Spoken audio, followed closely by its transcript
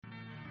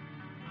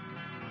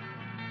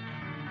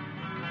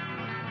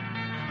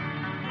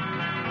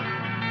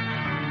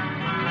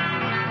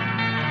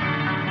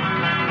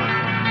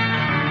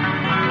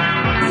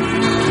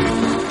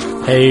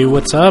Hey,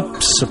 what's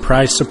up?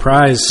 Surprise,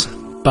 surprise.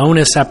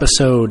 Bonus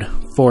episode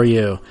for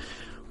you.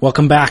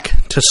 Welcome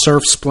back to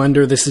Surf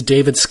Splendor. This is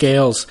David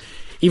Scales.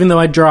 Even though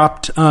I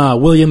dropped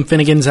William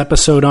Finnegan's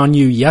episode on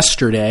you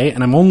yesterday,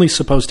 and I'm only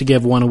supposed to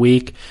give one a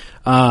week,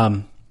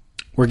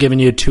 we're giving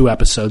you 2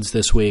 episodes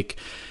this week.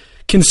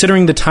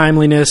 Considering the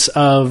timeliness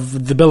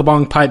of the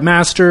Billabong Pipe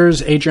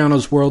Masters,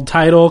 Adriano's world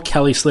title,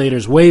 Kelly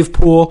Slater's wave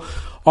pool,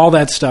 all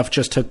that stuff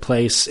just took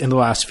place in the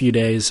last few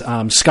days.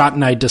 Scott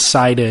and I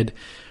decided,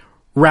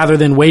 rather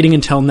than waiting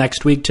until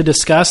next week to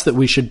discuss, that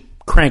we should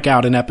crank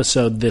out an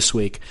episode this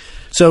week.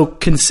 So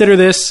consider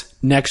this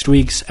next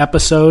week's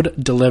episode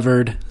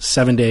delivered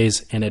 7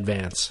 days in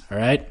advance. All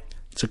right?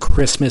 It's a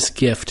Christmas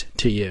gift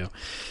to you.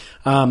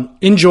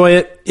 Enjoy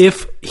it.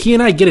 If he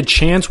and I get a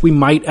chance, we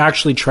might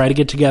actually try to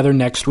get together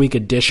next week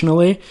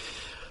additionally.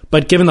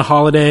 But given the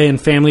holiday and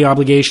family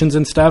obligations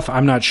and stuff,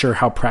 I'm not sure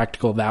how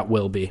practical that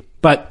will be.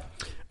 But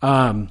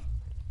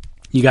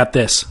you got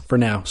this for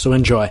now, so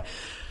enjoy.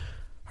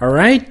 All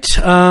right.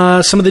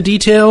 Some of the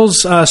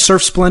details,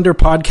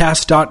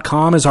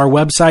 surfsplendorpodcast.com is our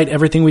website.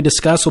 Everything we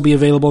discuss will be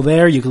available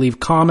there. You can leave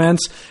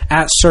comments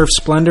at Surf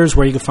Splendors,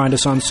 where you can find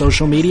us on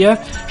social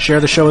media. Share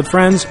the show with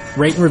friends.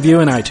 Rate and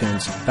review in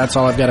iTunes. That's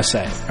all I've got to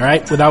say. All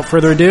right. Without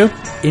further ado,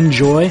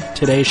 enjoy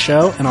today's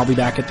show, and I'll be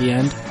back at the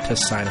end to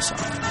sign us off.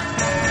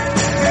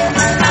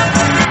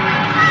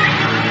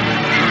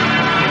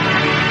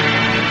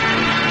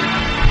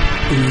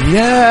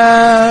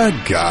 Yeah,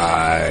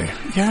 guy.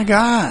 Yeah,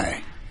 guy.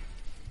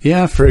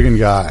 Yeah, friggin'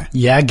 guy.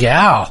 Yeah,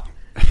 gal.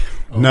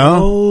 No?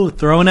 Oh,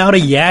 throwing out a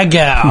yeah,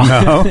 gal.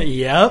 No?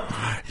 Yep.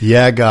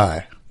 Yeah,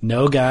 guy.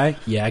 No guy,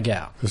 yeah,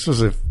 gal. This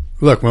was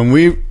look, when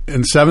we,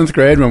 in 7th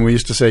grade, when we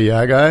used to say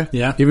yeah, guy,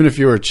 yeah, even if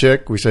you were a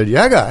chick, we said,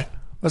 yeah, guy.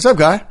 What's up,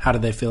 guy? How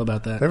did they feel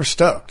about that? They were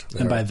stoked.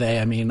 And by they,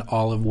 I mean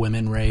all of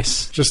women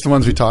race. Just the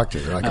ones we talked to.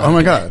 They're like, oh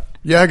my God,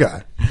 yeah,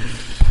 guy.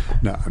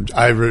 No,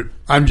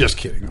 I'm just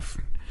kidding.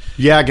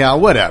 Yeah, gal,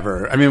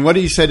 whatever. I mean, what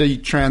do you say to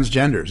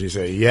transgenders? You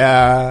say,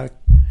 yeah,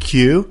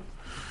 Q?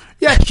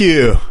 Yeah,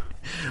 Q.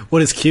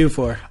 What is Q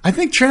for? I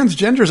think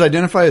transgenders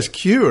identify as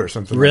Q or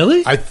something.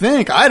 Really? I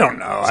think. I don't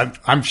know.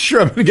 I'm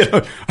sure I'm going to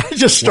get... I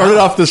just started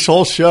off this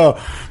whole show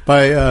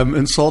by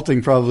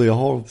insulting probably a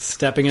whole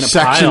stepping in a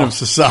section pile of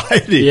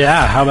society.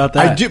 Yeah, how about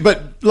that? I do,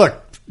 but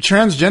look,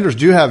 transgenders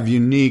do have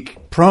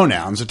unique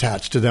pronouns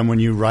attached to them when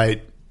you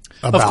write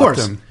about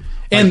them.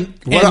 And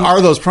what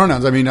are those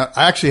pronouns? I mean, I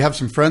actually have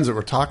some friends that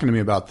were talking to me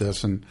about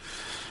this, and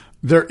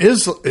there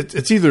is,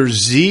 it's either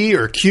Z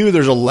or Q.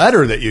 There's a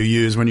letter that you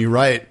use when you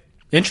write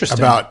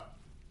about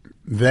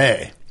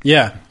they.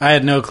 Yeah, I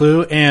had no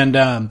clue. And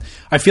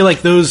I feel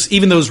like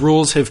even those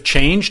rules have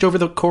changed over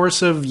the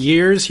course of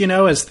years,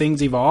 as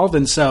things evolve.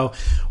 And so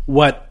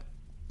what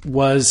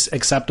was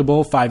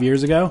acceptable 5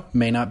 years ago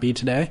may not be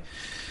today.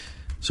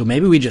 So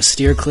maybe we just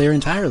steer clear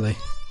entirely.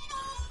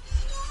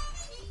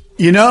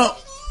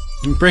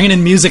 Bringing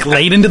in music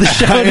late into the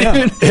show,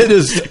 dude.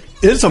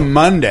 It's a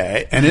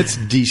Monday, and it's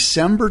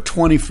December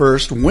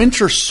 21st,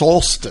 winter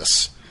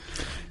solstice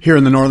here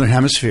in the Northern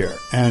Hemisphere.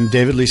 And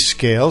David Lee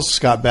Scales,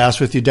 Scott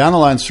Bass with you, Down the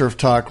Line Surf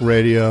Talk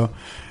Radio.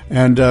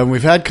 And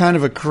we've had kind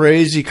of a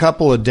crazy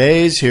couple of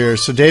days here.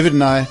 So David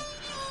and I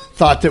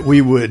thought that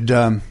we would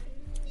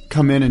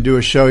come in and do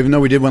a show. Even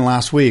though we did one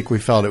last week, we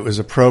felt it was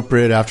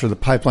appropriate after the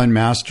Pipeline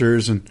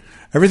Masters and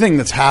everything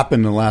that's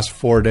happened in the last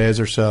 4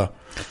 days or so.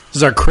 This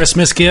is our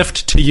Christmas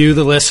gift to you,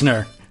 the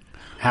listener.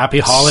 Happy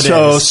holidays.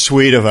 So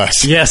sweet of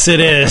us. Yes, it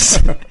is.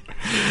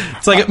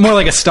 It's like more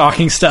like a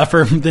stocking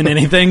stuffer than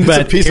anything.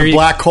 But it's a piece of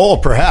black coal,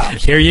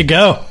 perhaps. Here you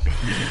go.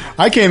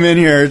 I came in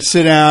here to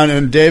sit down,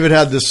 and David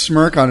had this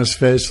smirk on his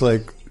face,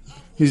 like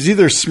he's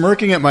either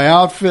smirking at my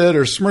outfit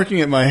or smirking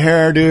at my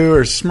hairdo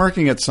or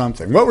smirking at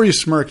something. What were you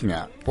smirking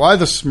at? Why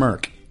the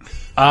smirk?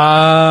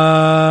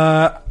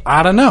 I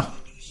don't know.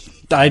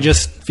 I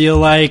just feel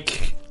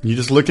like... You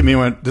just looked at me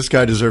and went, this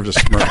guy deserves a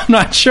smirk. I'm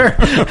not sure.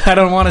 I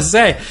don't want to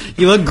say.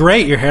 You look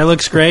great. Your hair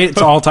looks great.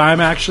 It's all time,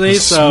 actually.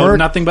 So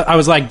nothing but... I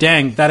was like,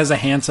 dang, that is a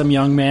handsome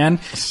young man.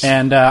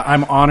 And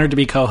I'm honored to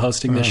be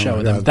co-hosting this show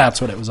with him.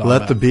 That's what it was all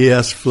about. Let the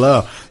BS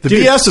flow. The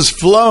BS is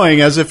flowing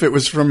as if it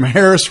was from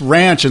Harris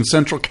Ranch in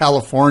Central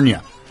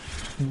California.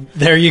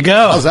 There you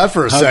go. How's that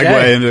for a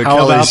segue into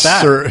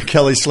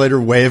Kelly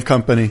Slater Wave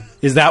Company?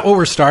 Is that what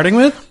we're starting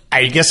with?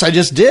 I guess I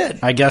just did.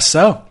 I guess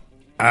so.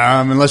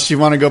 Unless you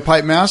want to go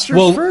Pipe Masters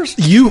first.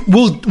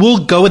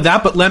 We'll go with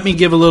that, but let me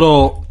give a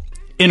little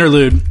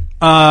interlude.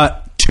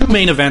 2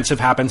 main events have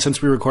happened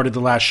since we recorded the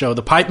last show.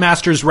 The Pipe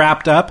Masters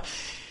wrapped up,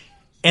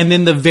 and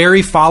then the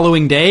very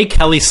following day,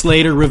 Kelly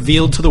Slater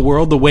revealed to the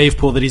world the wave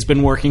pool that he's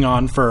been working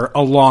on for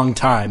a long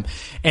time.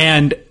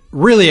 And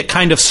really, it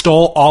kind of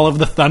stole all of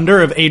the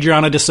thunder of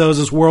Adriana de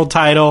Souza's world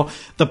title,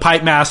 the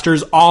Pipe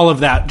Masters, all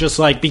of that just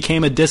like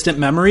became a distant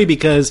memory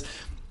because...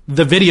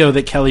 The video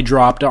that Kelly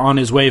dropped on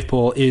his wave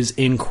pool is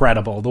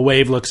incredible. The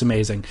wave looks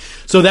amazing.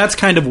 So that's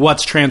kind of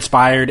what's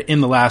transpired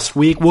in the last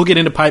week. We'll get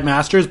into Pipe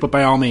Masters, but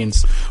by all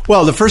means.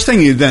 Well, the first thing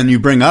you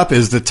bring up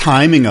is the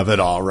timing of it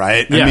all,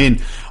 right? Yeah. I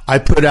mean, I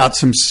put out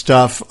some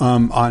stuff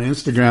on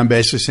Instagram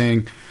basically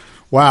saying,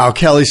 wow,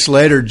 Kelly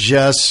Slater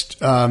just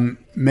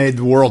made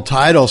the world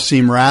title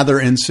seem rather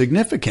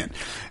insignificant.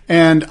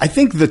 And I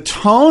think the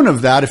tone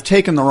of that, if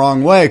taken the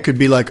wrong way, could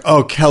be like,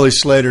 oh, Kelly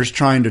Slater's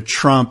trying to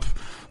trump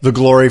the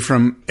glory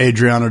from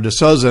Adriano de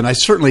Souza. And I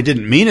certainly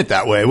didn't mean it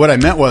that way. What I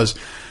meant was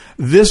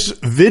this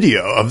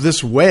video of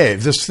this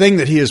wave, this thing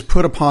that he has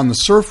put upon the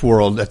surf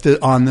world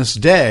on this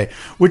day,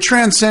 would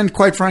transcend,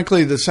 quite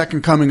frankly, the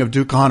second coming of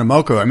Duke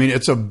Kahanamoku. I mean,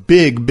 it's a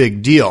big,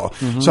 big deal.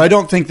 Mm-hmm. So I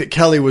don't think that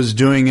Kelly was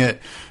doing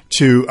it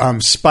to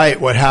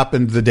spite what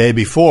happened the day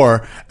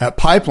before at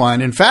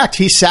Pipeline. In fact,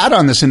 he sat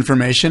on this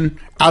information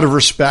out of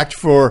respect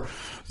for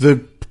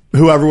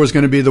whoever was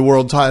going to be the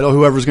world title,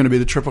 whoever was going to be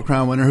the Triple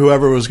Crown winner,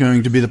 whoever was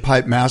going to be the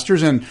Pipe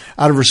Masters, and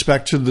out of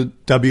respect to the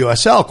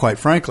WSL, quite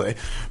frankly.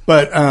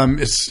 But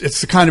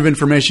it's the kind of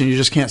information you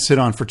just can't sit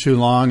on for too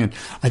long. And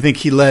I think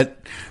he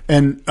let,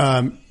 in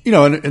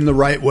the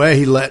right way,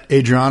 he let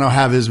Adriano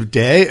have his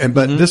day.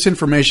 But this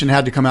information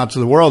had to come out to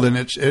the world, and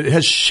it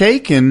has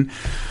shaken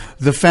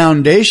the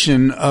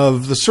foundation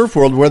of the surf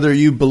world. Whether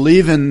you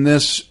believe in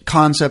this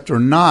concept or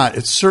not,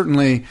 it's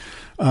certainly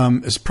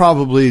is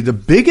probably the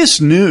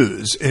biggest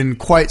news in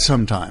quite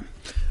some time.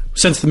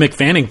 Since the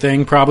McFanning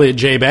thing, probably at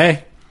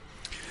J-Bay.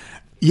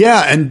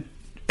 Yeah,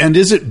 and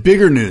is it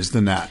bigger news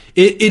than that?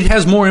 It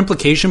has more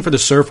implication for the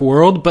surf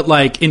world, but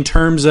like in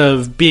terms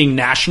of being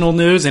national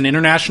news and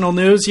international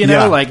news,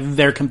 like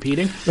they're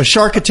competing. A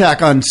shark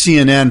attack on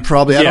CNN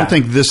probably. I don't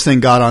think this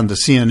thing got onto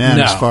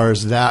CNN as far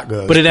as that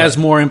goes. But it has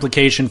more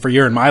implication for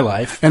your and my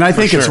life. And I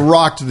think it's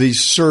rocked the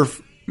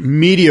surf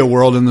media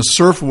world and the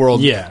surf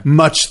world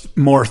much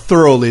more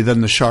thoroughly than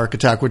the shark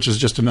attack, which is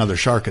just another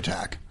shark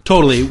attack.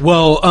 Totally.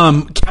 Well,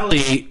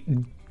 Kelly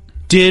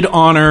did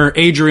honor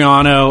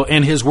Adriano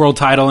and his world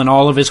title and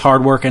all of his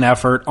hard work and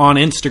effort on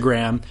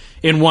Instagram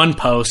in one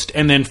post,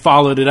 and then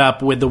followed it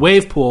up with the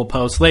wave pool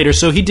post later.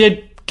 So he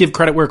did give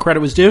credit where credit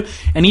was due.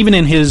 And even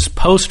in his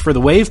post for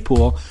the wave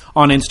pool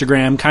on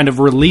Instagram, kind of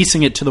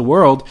releasing it to the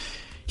world,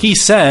 he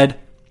said,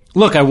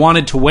 look, I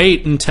wanted to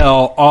wait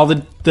until all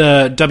the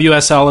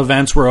WSL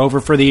events were over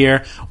for the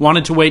year,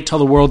 wanted to wait till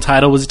the world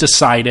title was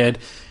decided,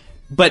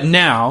 but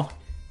now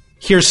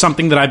here's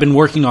something that I've been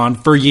working on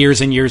for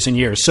years and years and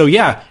years. So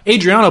yeah,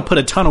 Adriano put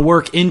a ton of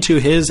work into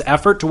his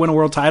effort to win a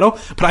world title,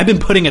 but I've been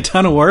putting a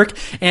ton of work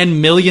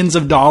and millions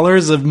of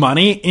dollars of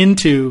money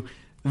into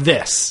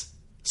this.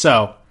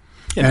 So,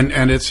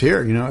 and it's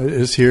here, it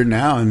is here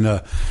now.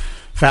 And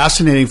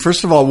fascinating.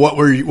 First of all, what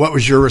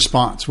was your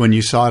response when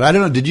you saw it? I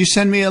don't know. Did you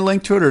send me a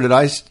link to it, or did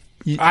I?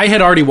 I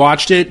had already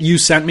watched it. You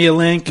sent me a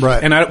link,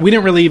 right? And we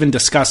didn't really even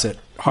discuss it.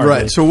 Hardly.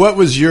 Right. So what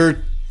was your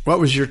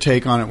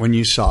take on it when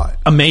you saw it?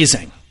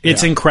 Amazing.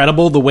 It's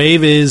incredible. The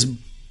wave is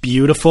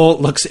beautiful.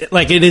 It looks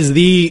like it is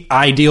the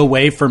ideal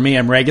wave for me.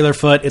 I'm regular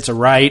foot. It's a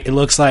right. It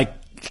looks like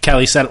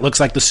Kelly said. It looks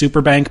like the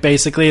Superbank.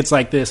 Basically, it's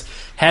like this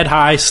head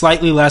high,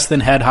 slightly less than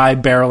head high,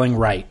 barreling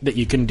right that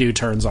you can do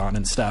turns on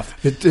and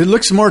stuff. It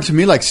looks more to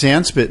me like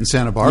Sandspit in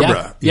Santa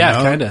Barbara.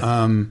 Yeah, kind of.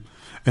 And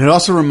it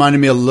also reminded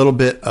me a little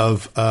bit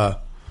of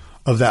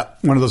that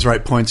one of those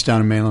right points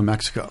down in mainland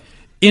Mexico.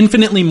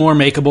 Infinitely more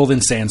makeable than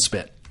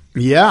Sandspit.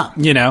 Yeah,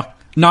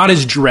 not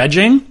as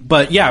dredging,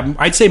 but yeah,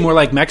 I'd say more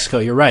like Mexico.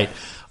 You're right.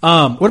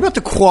 What about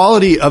the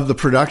quality of the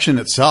production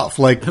itself?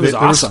 Like, it was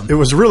awesome. It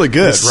was really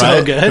good, right?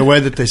 So good. The way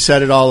that they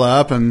set it all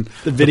up and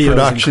the video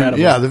production. Was incredible.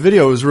 Yeah, the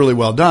video was really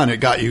well done. It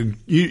got you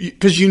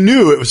because you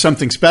knew it was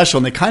something special,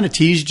 and they kind of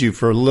teased you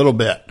for a little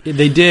bit.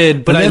 They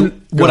did, but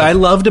what I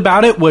loved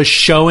about it was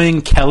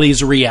showing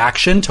Kelly's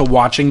reaction to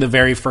watching the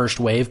very first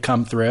wave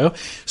come through.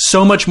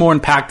 So much more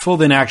impactful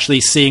than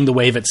actually seeing the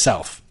wave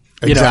itself.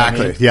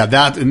 Exactly. I mean? Yeah,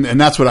 that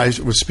and that's what I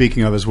was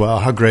speaking of as well.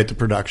 How great the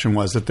production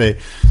was. That they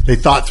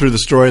thought through the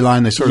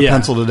storyline. They sort of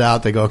penciled it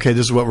out. They go, okay,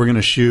 this is what we're going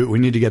to shoot. We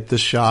need to get this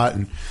shot,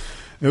 and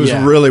it was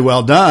really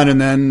well done.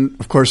 And then,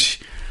 of course,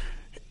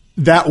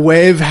 that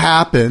wave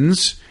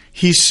happens.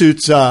 He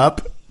suits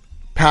up,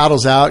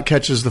 paddles out,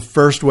 catches the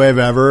first wave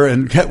ever,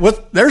 and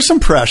there's some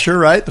pressure,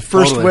 right? The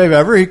first wave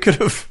ever. He could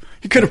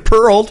have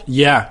pearled.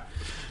 Yeah.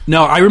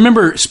 No, I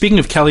remember, speaking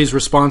of Kelly's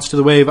response to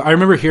the wave, I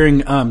remember hearing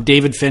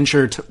David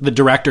Fincher, the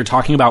director,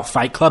 talking about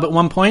Fight Club at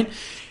one point,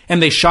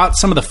 and they shot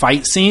some of the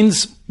fight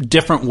scenes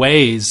different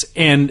ways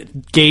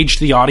and gauged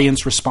the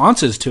audience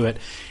responses to it.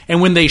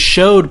 And when they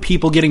showed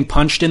people getting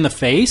punched in the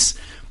face,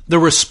 the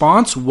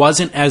response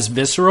wasn't as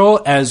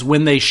visceral as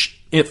when they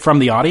from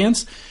the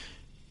audience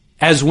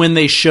as when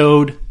they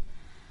showed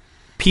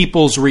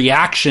people's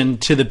reaction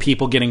to the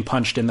people getting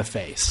punched in the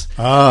face.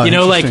 Oh,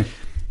 like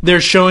they're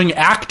showing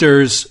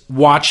actors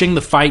watching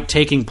the fight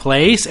taking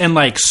place and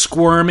like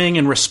squirming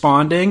and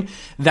responding.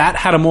 That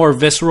had a more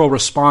visceral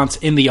response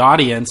in the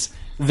audience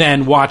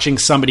than watching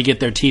somebody get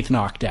their teeth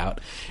knocked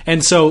out.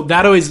 And so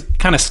that always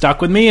kind of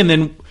stuck with me. And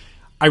then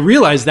I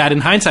realized that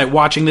in hindsight,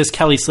 watching this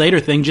Kelly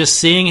Slater thing, just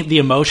seeing the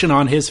emotion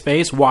on his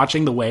face,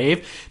 watching the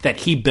wave that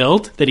he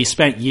built, that he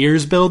spent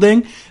years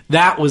building,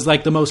 that was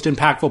like the most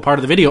impactful part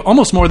of the video,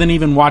 almost more than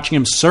even watching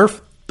him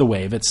surf the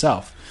wave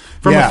itself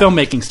from a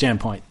filmmaking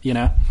standpoint,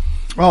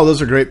 Oh,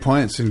 those are great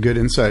points and good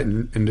insight,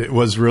 and it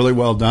was really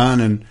well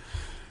done.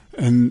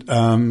 And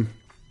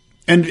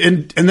and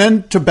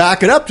then to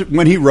back it up,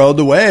 when he rode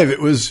the wave,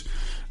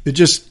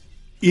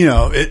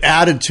 it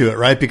added to it,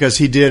 right? Because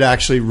he did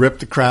actually rip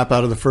the crap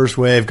out of the first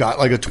wave, got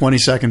like a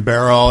 20-second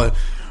barrel,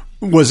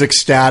 was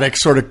ecstatic,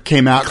 sort of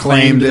came out,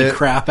 claimed the it.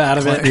 crap out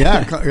of it.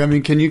 Yeah. I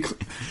mean,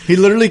 he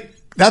literally,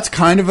 that's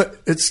kind of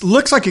it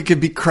looks like it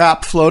could be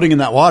crap floating in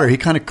that water. He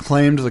kind of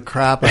claimed the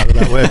crap out of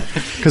that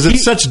wave because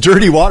it's such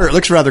dirty water. It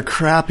looks rather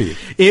crappy.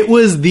 It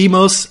was the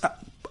most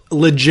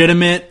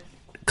legitimate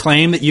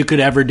claim that you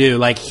could ever do.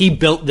 Like, he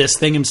built this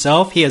thing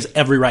himself. He has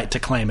every right to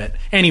claim it.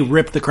 And he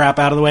ripped the crap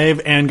out of the wave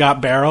and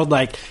got barreled.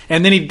 Like,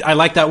 and then I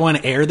like that one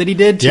air that he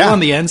did too on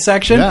the end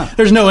section. Yeah.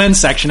 There's no end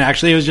section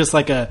actually. It was just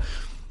like a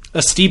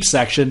steep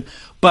section.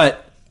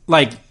 But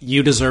like,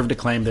 you deserve to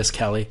claim this,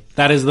 Kelly.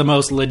 That is the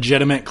most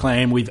legitimate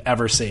claim we've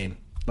ever seen.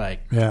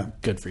 Like,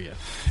 good for you.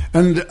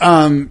 And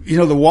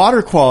the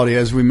water quality,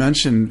 as we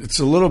mentioned, it's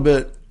a little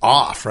bit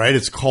off, right?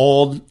 It's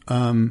cold.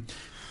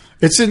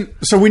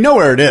 So we know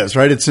where it is,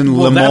 right? It's in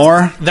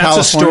Lemoore, that's California.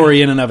 a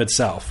story in and of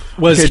itself.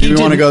 Do you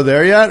want to go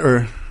there yet,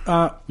 or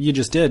you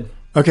just did?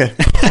 Okay,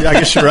 yeah, I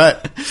guess you're right.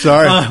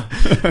 Sorry.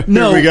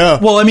 No, here we go.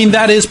 Well, I mean,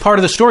 that is part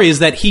of the story, is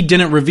that he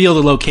didn't reveal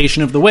the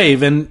location of the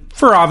wave, and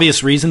for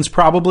obvious reasons,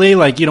 probably.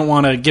 Like, you don't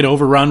want to get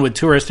overrun with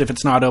tourists if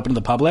it's not open to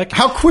the public.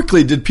 How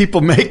quickly did people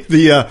make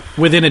the?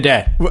 Within a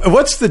day.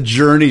 What's the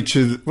journey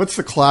what's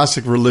the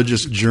classic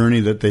religious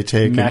journey that they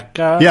take?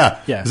 Mecca.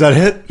 Yeah. Is that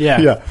it?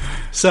 Yeah.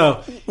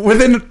 So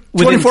within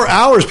 24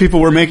 hours, people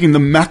were making the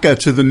Mecca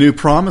to the new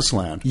promised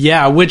land.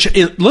 Yeah, which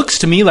it looks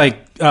to me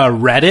like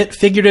Reddit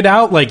figured it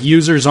out, like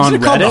users on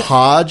Reddit. Called the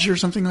Hajj or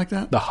something like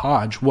that? The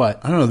Hajj,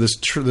 what? I don't know.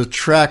 The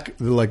trek,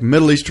 the like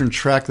Middle Eastern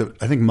trek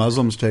that I think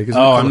Muslims take.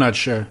 I'm not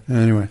sure.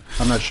 Anyway,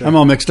 I'm not sure. I'm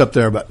all mixed up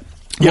there, but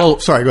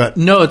sorry, go ahead.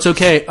 No, it's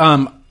okay.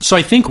 So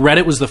I think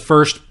Reddit was the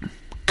first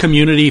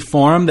community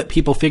forum that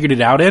people figured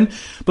it out in,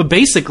 but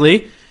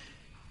basically,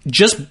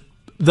 just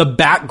the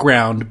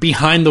background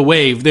behind the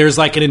wave, there's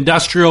like an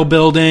industrial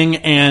building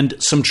and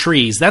some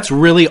trees. That's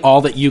really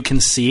all that you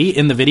can see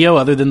in the video,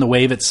 other than the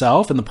wave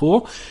itself and the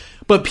pool.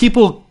 But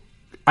people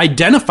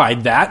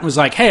identified that and was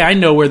like, hey, I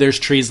know where there's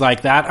trees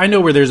like that. I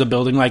know where there's a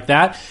building like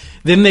that.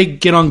 Then they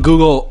get on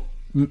Google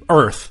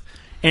Earth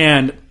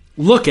and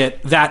look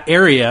at that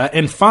area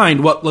and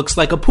find what looks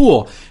like a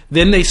pool.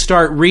 Then they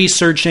start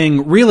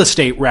researching real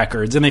estate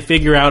records and they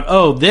figure out,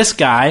 oh, this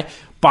guy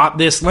bought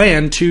this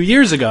land 2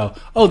 years ago.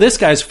 Oh, this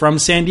guy's from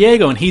San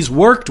Diego and he's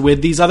worked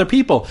with these other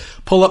people.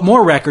 Pull up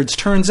more records.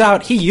 Turns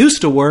out he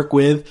used to work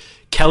with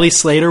Kelly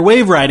Slater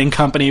Wave Riding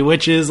Company,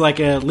 which is like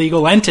a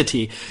legal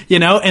entity,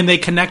 and they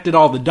connected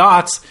all the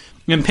dots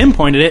and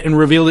pinpointed it and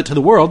revealed it to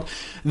the world.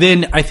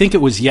 Then I think it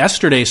was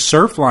yesterday,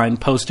 Surfline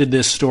posted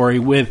this story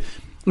it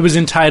was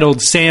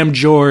entitled Sam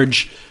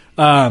George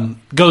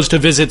goes to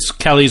visit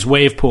Kelly's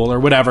wave pool or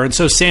whatever. And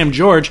so Sam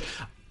George,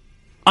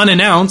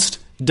 unannounced,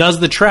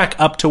 does the trek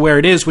up to where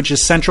it is, which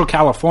is Central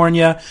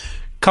California,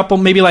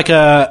 maybe like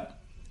a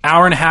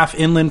hour and a half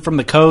inland from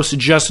the coast,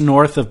 just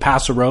north of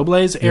Paso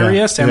Robles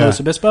area, San Luis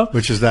Obispo.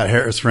 Which is that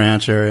Harris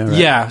Ranch area, right?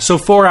 Yeah, so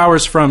 4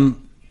 hours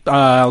from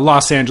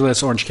Los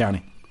Angeles, Orange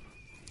County.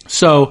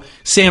 So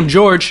Sam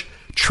George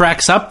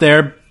treks up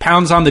there,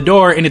 pounds on the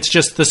door, and it's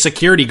just the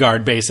security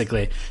guard,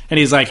 basically. And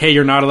he's like, hey,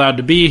 you're not allowed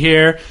to be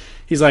here.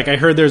 He's like, I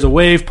heard there's a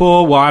wave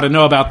pool. Well, I don't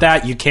know about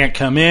that. You can't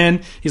come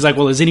in. He's like,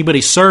 well, has anybody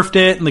surfed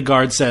it? And the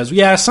guard says,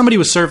 yeah, somebody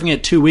was surfing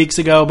it 2 weeks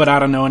ago, but I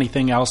don't know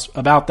anything else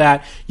about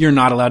that. You're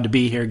not allowed to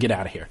be here. Get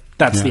out of here.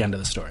 That's the end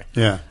of the story.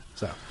 Yeah.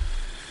 So.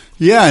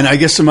 Yeah, and I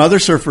guess some other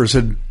surfers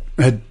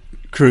had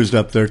cruised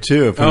up there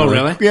too.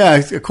 Really?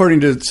 Yeah, according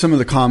to some of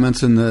the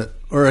comments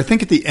or I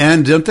think at the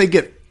end, don't they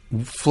get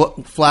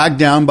flagged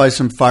down by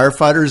some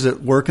firefighters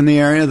that work in the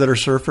area that are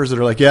surfers that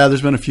are like, yeah,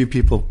 there's been a few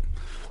people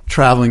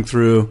traveling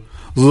through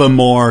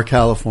Lemoore,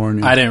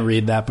 California. I didn't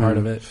read that part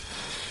of it.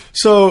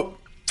 So,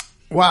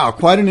 wow,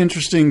 quite an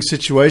interesting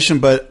situation.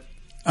 But,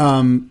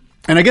 and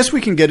I guess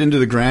we can get into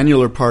the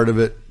granular part of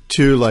it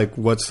too, like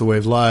what's the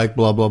wave like,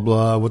 blah, blah,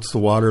 blah. What's the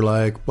water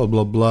like, blah,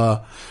 blah,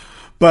 blah.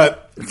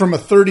 But from a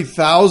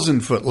 30,000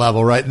 foot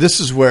level, right,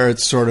 this is where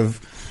it's sort of,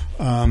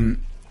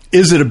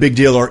 is it a big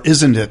deal or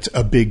isn't it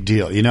a big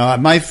deal?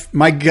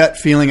 My gut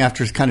feeling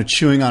after kind of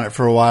chewing on it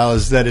for a while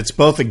is that it's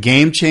both a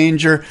game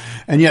changer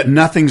and yet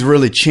nothing's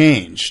really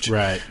changed.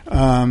 Right.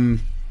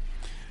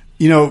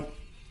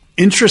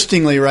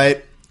 Interestingly,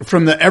 right,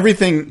 from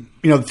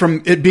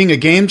from it being a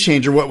game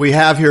changer, what we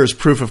have here is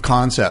proof of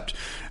concept.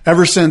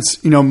 Ever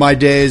since, my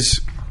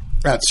days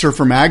at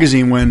Surfer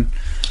Magazine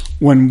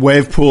when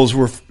wave pools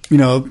were,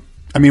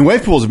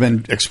 wave pools have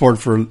been explored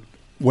for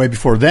way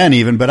before then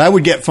even, but I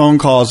would get phone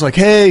calls like,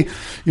 hey,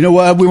 you know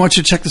what, we want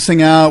you to check this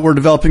thing out. We're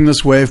developing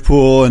this wave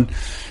pool. And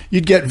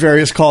you'd get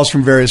various calls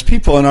from various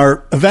people.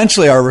 And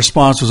eventually our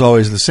response was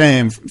always the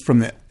same from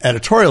the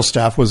editorial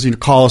staff was,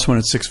 call us when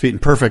it's 6 feet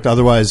and perfect.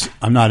 Otherwise,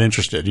 I'm not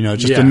interested.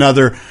 Just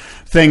another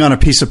thing on a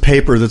piece of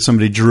paper that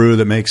somebody drew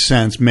that makes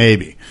sense,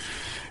 maybe.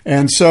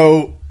 And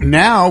so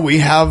now we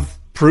have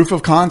proof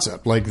of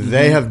concept. Like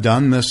they have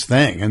done this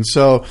thing. And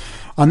so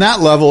on that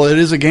level, it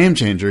is a game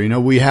changer.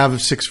 We have a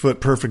 6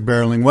 foot perfect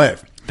barreling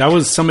wave. That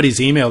was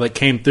somebody's email that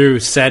came through,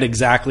 said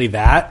exactly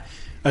that.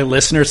 A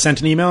listener sent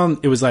an email, and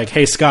it was like,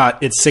 hey, Scott,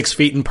 it's 6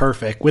 feet and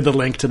perfect, with a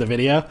link to the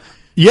video.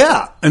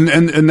 Yeah, and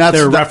that's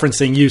they're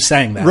referencing you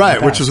saying that,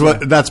 right? Which is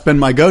what that's been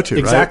my go-to,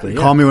 exactly. Right?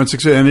 Yeah. Call me when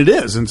 6 feet, and it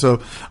is. And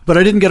so, but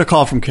I didn't get a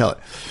call from Kelly.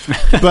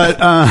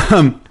 But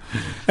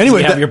anyway,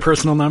 do you have your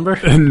personal number?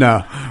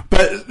 No,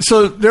 but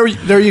so there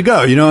you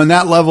go. You know, in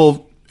that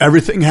level,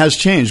 everything has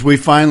changed. We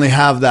finally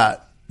have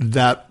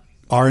that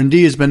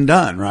R&D has been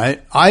done,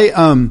 right?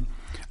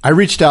 I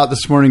reached out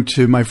this morning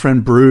to my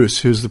friend Bruce,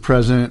 who's the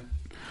president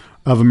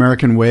of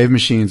American Wave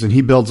Machines, and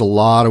he builds a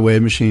lot of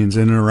wave machines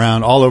in and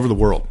around all over the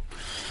world.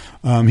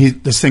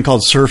 This thing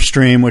called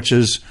Surfstream, which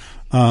is,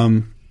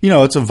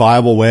 it's a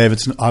viable wave.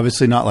 It's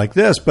obviously not like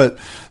this, but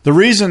the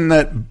reason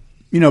that,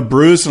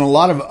 Bruce and a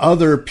lot of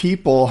other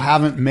people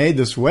haven't made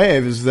this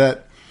wave is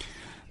that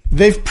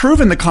they've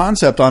proven the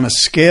concept on a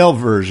scale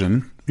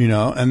version,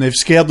 and they've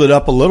scaled it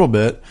up a little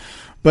bit,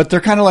 but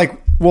they're kind of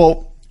like,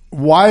 well,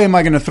 why am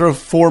I going to throw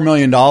 $4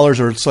 million or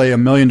say $1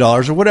 million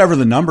or whatever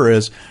the number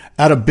is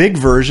at a big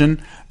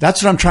version?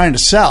 That's what I'm trying to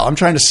sell. I'm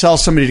trying to sell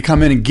somebody to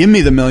come in and give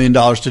me the $1 million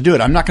to do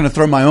it. I'm not going to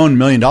throw my own $1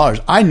 million.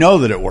 I know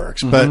that it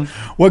works, but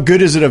what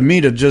good is it of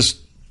me to just,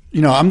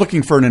 I'm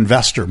looking for an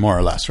investor more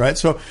or less, right?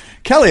 So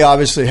Kelly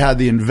obviously had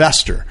the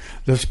investor,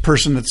 this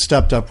person that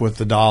stepped up with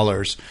the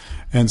dollars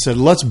and said,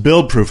 let's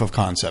build proof of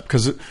concept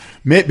because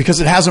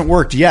it hasn't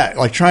worked yet.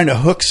 Like trying to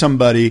hook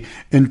somebody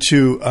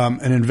into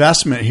an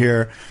investment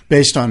here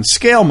based on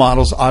scale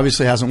models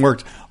obviously hasn't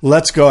worked.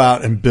 Let's go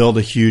out and build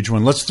a huge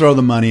one. Let's throw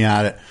the money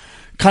at it.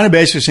 Kind of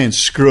basically saying,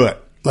 screw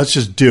it. Let's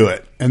just do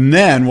it. And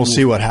then we'll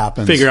see what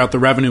happens. Figure out the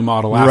revenue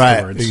model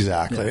afterwards. Right,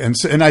 exactly. Yeah.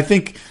 And I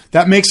think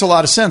that makes a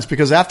lot of sense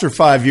because after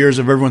 5 years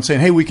of everyone saying,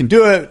 hey, we can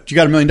do it. You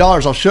got $1 million,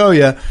 I'll show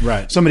you.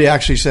 Right. Somebody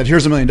actually said,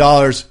 here's $1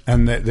 million.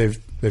 And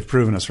they've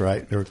proven us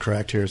right. They were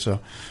correct here. So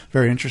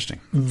very interesting.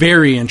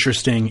 Very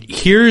interesting.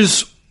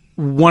 Here's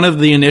one of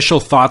the initial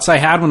thoughts I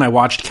had when I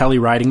watched Kelly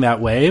riding that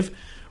wave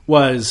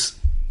was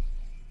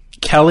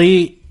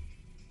Kelly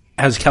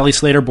has Kelly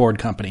Slater Board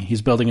Company.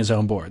 He's building his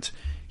own boards.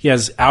 He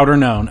has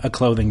Outerknown, a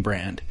clothing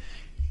brand.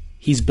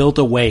 He's built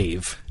a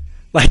wave.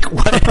 Like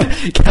what?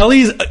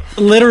 Kelly's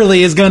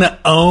literally is going to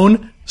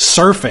own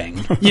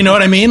surfing. You know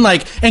what I mean?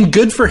 Like, and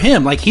good for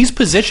him. Like he's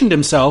positioned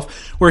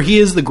himself where he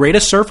is the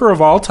greatest surfer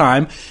of all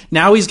time.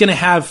 Now he's going to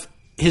have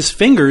his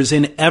fingers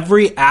in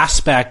every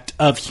aspect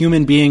of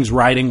human beings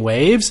riding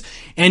waves,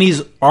 and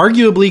he's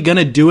arguably going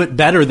to do it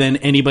better than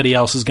anybody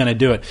else is going to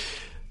do it.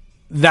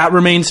 That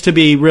remains to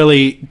be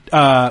really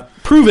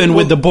proven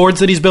with the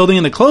boards that he's building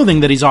and the clothing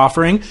that he's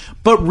offering.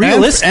 But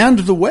realistic, and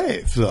the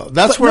wave, though.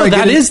 That's where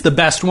that is the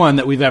best one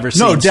that we've ever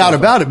seen. No doubt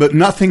about it. But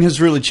nothing has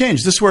really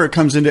changed. This is where it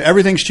comes into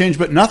everything's changed,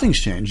 but nothing's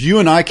changed. You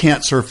and I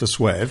can't surf this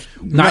wave.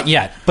 Not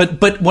yet.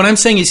 But what I'm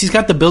saying is he's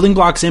got the building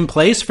blocks in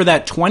place for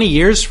that 20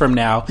 years from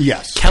now.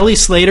 Yes. Kelly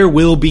Slater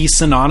will be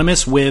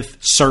synonymous with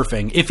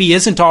surfing. If he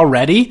isn't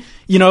already,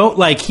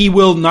 he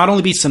will not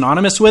only be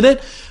synonymous with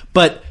it,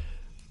 but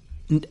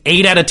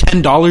 8 out of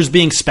 $10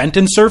 being spent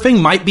in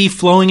surfing might be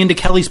flowing into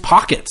Kelly's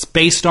pockets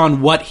based on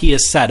what he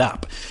has set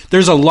up.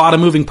 There's a lot of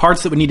moving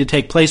parts that would need to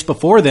take place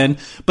before then,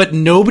 but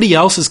nobody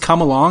else has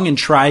come along and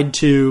tried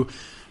to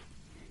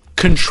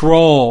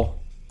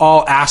control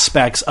all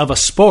aspects of a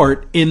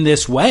sport in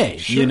this way,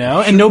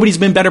 and nobody's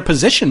been better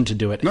positioned to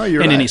do it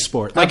in any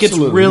sport. Like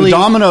Absolutely. It's really the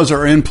dominoes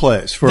are in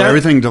place for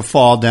everything to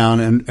fall down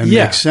and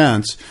make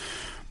sense.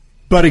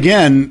 But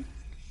again,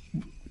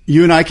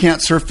 you and I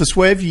can't surf this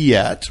wave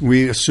yet.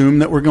 We assume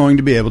that we're going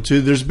to be able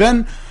to. There's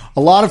been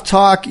a lot of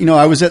talk. I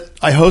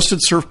hosted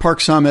Surf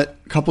Park Summit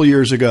a couple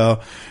years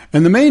ago,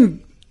 and the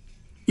main,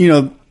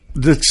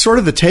 the sort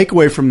of the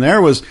takeaway from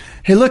there was,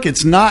 hey, look,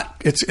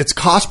 it's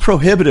cost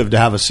prohibitive to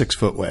have a 6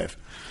 foot wave.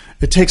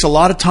 It takes a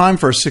lot of time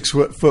for a 6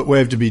 foot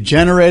wave to be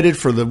generated,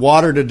 for the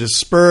water to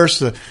disperse,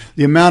 the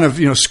amount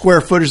of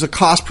square footage, the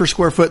cost per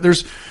square foot.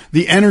 There's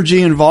the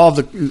energy involved,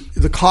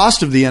 the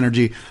cost of the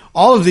energy.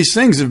 All of these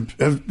things.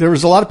 There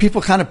was a lot of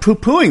people kind of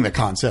poo-pooing the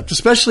concept,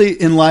 especially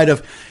in light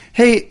of,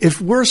 hey,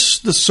 if we're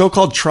the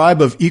so-called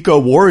tribe of eco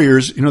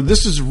warriors,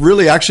 this is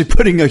really actually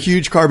putting a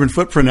huge carbon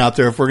footprint out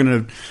there. If we're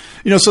going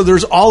to, so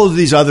there's all of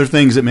these other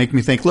things that make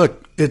me think,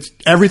 look,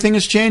 everything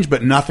has changed,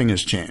 but nothing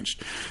has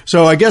changed.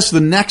 So I guess the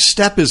next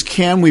step is,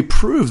 can we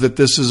prove that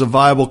this is a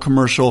viable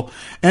commercial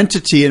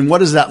entity? And what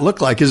does that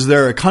look like? Is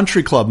there a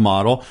country club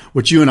model,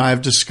 which you and I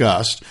have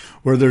discussed,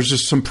 where there's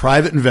just some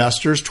private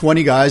investors,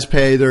 20 guys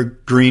pay their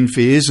green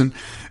fees, and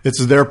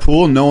it's their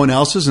pool, no one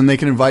else's, and they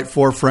can invite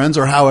 4 friends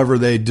or however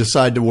they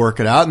decide to work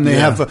it out. And they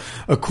have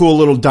a cool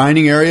little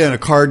dining area and a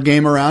card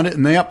game around it,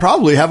 and they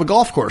probably have a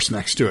golf course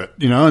next to it,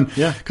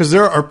 because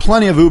there are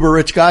plenty of uber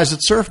rich guys that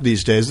surf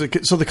these days.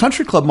 So the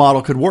country club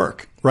model could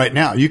work right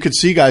now. You could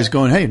see guys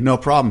going, hey, no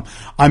problem.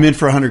 I'm in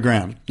for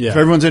 $100,000. Yeah. If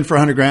everyone's in for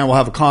 $100,000, we'll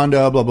have a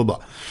condo, blah, blah,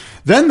 blah.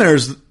 Then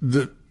there's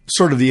the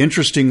sort of the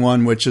interesting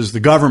one, which is the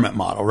government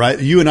model, right?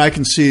 You and I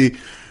can see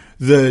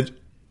the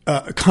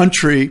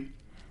country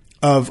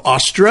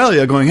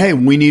Australia going, hey,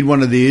 we need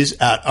one of these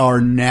at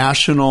our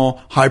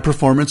national high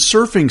performance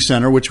surfing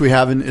center, which we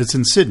have it's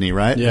in Sydney,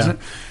 right? Yeah. Isn't it?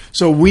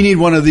 So we need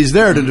one of these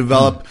there to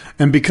develop.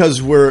 And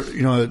because we're,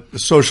 a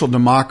social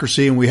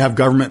democracy and we have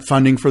government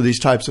funding for these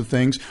types of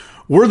things,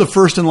 we're the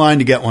first in line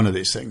to get one of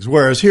these things.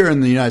 Whereas here in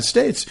the United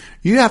States,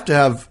 you have to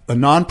have a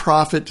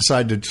nonprofit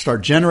decide to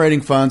start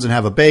generating funds and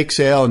have a bake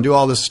sale and do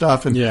all this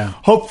stuff. And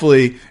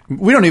hopefully,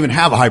 we don't even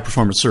have a high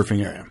performance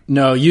surfing area.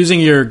 No, using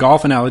your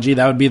golf analogy,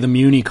 that would be the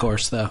Muni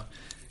course, though.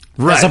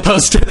 Right. As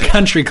opposed to the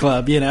country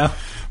club,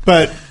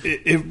 But,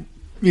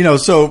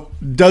 so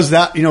does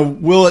that,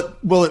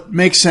 will it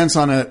make sense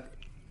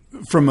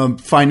from a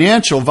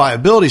financial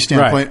viability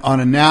standpoint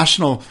on a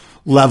national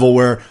level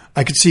where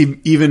I could see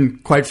even,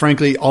 quite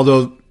frankly,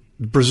 although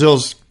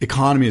Brazil's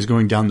economy is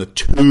going down the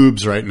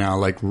tubes right now,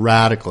 like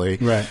radically,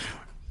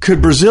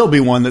 could Brazil be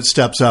one that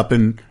steps up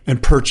and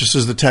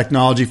purchases the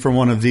technology for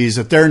one of these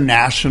at their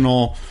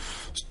national,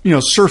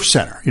 surf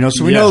center?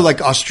 So we know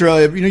like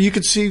Australia, you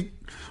could see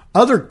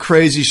other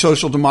crazy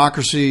social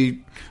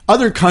democracy,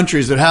 other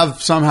countries that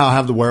somehow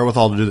have the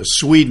wherewithal to do this.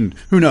 Sweden,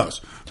 who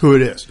knows who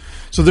it is.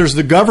 So there's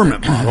the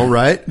government model,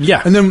 right?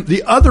 Yeah. And then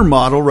the other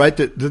model, right,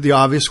 the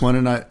obvious one,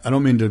 and I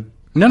don't mean to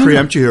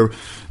preempt you here.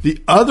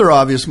 The other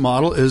obvious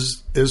model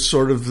is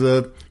sort of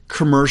the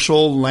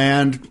commercial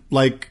land,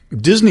 like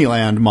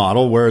Disneyland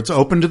model, where it's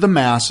open to the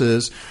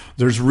masses.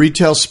 There's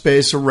retail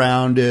space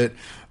around it.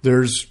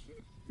 There's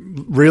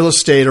real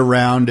estate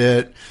around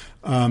it.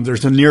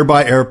 There's a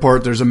nearby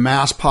airport. There's a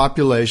mass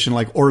population,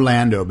 like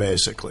Orlando,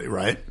 basically,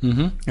 right?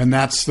 Mm-hmm. And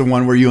that's the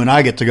one where you and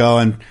I get to go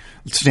and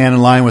stand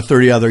in line with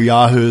 30 other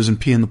yahoos and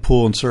pee in the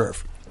pool and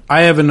surf.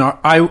 I have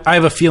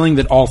a feeling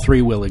that all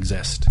three will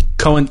exist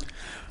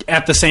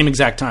at the same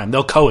exact time.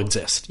 They'll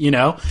coexist,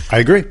 I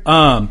agree.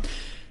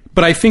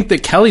 But I think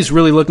that Kelly's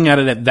really looking at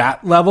it at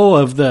that level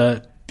of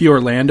the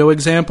Orlando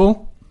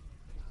example,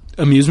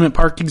 amusement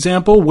park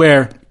example,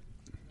 where,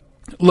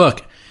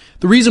 look,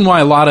 the reason why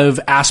a lot of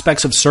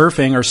aspects of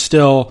surfing are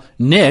still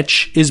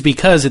niche is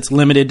because it's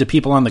limited to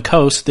people on the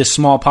coast, this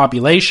small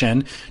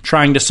population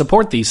trying to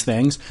support these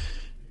things.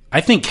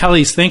 I think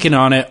Kelly's thinking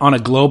on it on a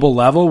global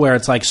level where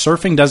it's like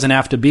surfing doesn't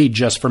have to be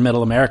just for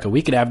Middle America.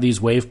 We could have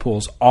these wave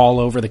pools all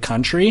over the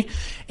country.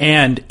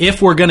 And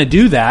if we're going to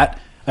do that,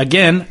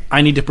 again,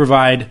 I need to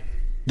provide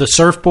the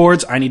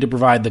surfboards, I need to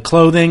provide the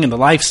clothing and the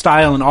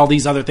lifestyle and all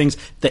these other things.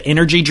 The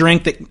energy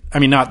drink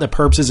not the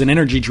Perps is an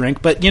energy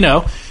drink, but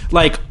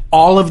like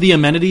all of the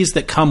amenities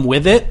that come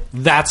with it,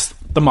 that's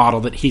the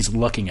model that he's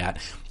looking at.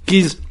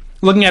 He's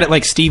looking at it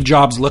like Steve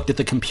Jobs looked at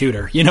the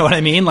computer. You know what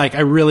I mean? Like,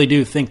 I really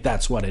do think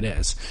that's what it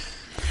is.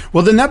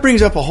 Well, then that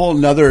brings up a whole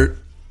nother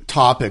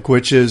topic,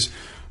 which is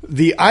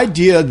the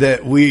idea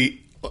that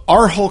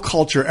our whole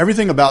culture,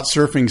 everything about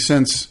surfing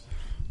since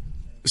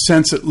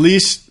at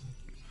least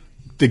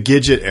the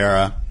Gidget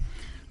era,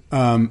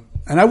 and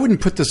I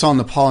wouldn't put this on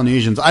the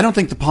Polynesians. I don't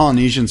think the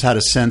Polynesians had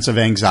a sense of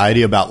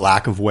anxiety about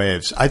lack of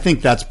waves. I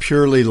think that's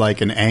purely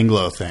like an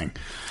Anglo thing.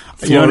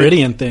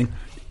 Floridian thing.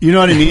 You know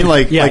what I mean?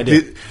 Yeah,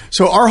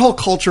 so our whole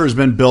culture has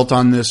been built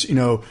on this,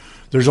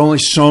 there's only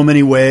so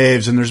many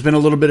waves and there's been a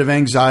little bit of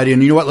anxiety.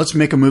 And you know what? Let's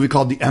make a movie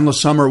called The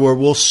Endless Summer where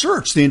we'll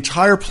search the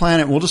entire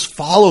planet. We'll just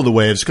follow the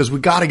waves because we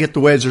got to get the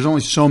waves. There's only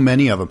so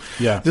many of them.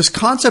 Yeah. This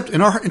concept in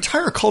our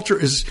entire culture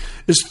is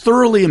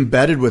thoroughly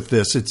embedded with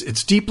this.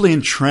 It's deeply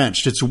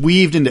entrenched. It's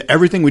weaved into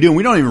everything we do and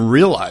we don't even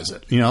realize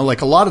it.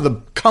 Like a lot of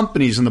the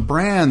companies and the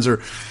brands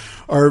are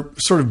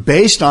sort of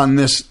based on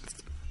this,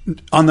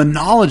 on the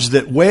knowledge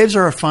that waves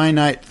are a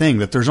finite thing,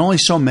 that there's only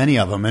so many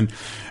of them.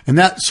 And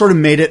that sort of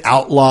made it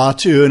outlaw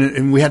too.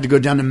 And we had to go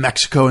down to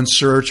Mexico and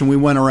search, and we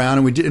went around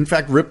and we did, in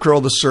fact, rip curl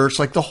the search.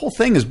 Like the whole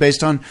thing is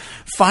based on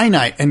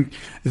finite. And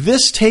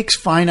this takes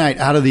finite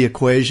out of the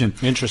equation.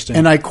 Interesting.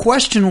 And I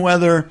question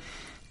whether,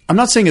 I'm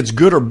not saying it's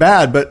good or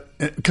bad, but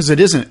because it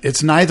isn't,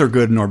 it's neither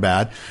good nor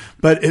bad,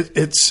 but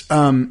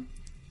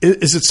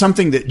is it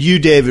something that you,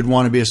 David,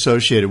 want to be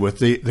associated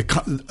with?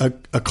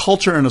 A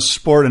culture and a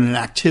sport and an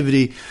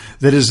activity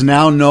that is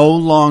now no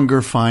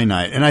longer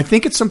finite. And I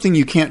think it's something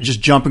you can't just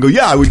jump and go,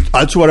 yeah,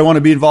 that's what I want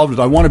to be involved with.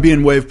 I want to be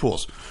in wave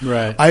pools.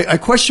 Right. I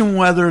question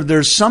whether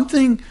there's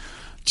something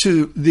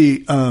to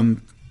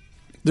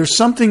there's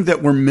something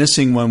that we're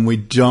missing when we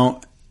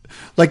don't.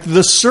 Like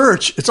the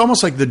search, it's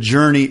almost like the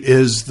journey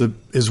is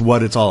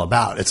what it's all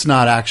about. It's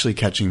not actually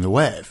catching the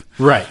wave.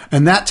 Right.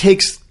 And that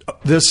takes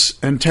this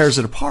and tears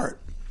it apart.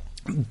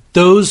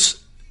 Those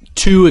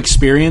two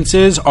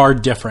experiences are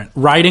different.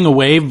 Riding a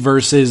wave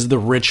versus the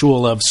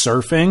ritual of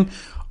surfing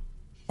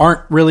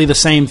aren't really the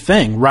same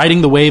thing.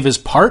 Riding the wave is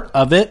part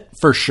of it,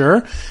 for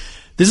sure.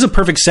 This is a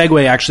perfect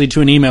segue, actually,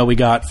 to an email we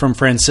got from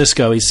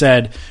Francisco. He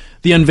said,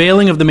 the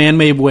unveiling of the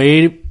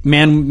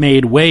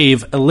man-made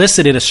wave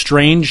elicited a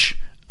strange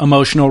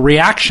emotional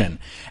reaction.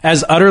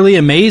 As utterly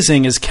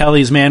amazing as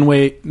Kelly's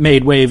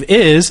man-made wave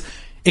is,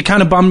 it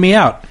kind of bummed me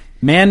out.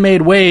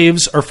 Man-made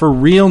waves are for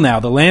real now.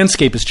 The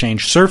landscape has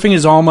changed. Surfing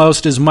is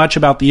almost as much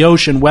about the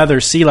ocean,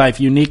 weather, sea life,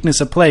 uniqueness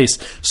of place,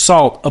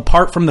 salt,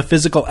 apart from the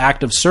physical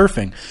act of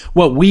surfing.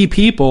 What we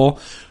people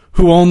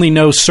who only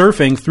know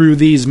surfing through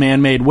these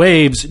man-made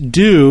waves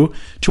do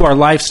to our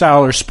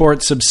lifestyle or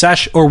sports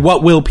obsession, or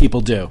what will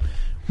people do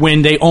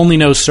when they only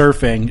know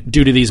surfing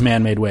due to these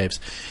man-made waves?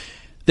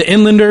 The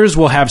inlanders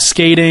will have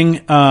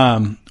skating,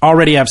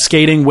 already have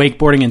skating,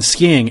 wakeboarding, and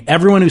skiing.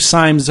 Everyone who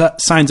signs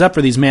up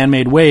for these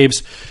man-made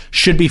waves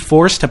should be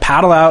forced to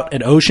paddle out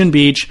at Ocean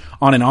Beach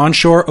on an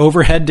onshore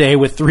overhead day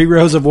with 3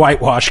 rows of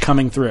whitewash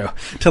coming through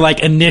to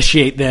like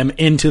initiate them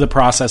into the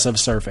process of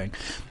surfing.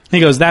 He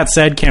goes, that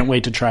said, can't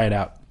wait to try it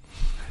out.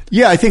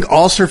 Yeah, I think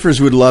all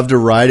surfers would love to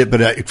ride it,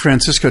 but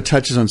Francisco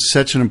touches on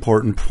such an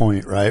important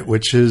point, right?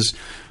 Which is,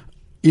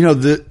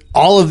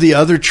 all of the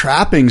other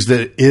trappings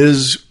that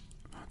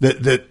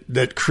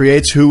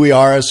creates who we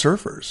are as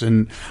surfers.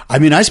 And I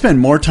mean, I spend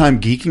more time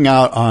geeking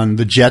out on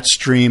the jet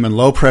stream and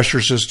low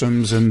pressure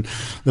systems and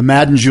the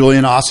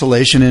Madden-Julian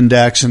Oscillation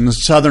Index and the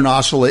Southern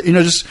Oscillation,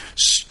 just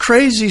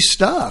crazy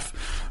stuff.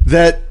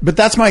 But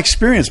that's my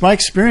experience. My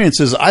experience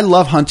is I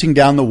love hunting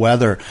down the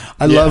weather.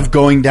 I love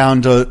going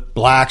down to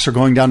Blacks or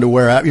going down to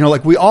where,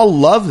 we all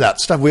love that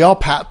stuff. We all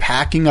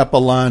packing up a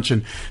lunch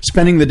and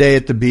spending the day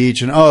at the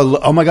beach and,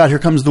 oh my God, here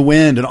comes the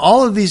wind and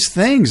all of these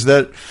things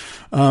that,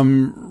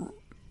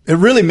 it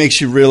really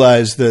makes you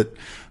realize that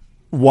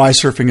why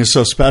surfing is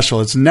so special.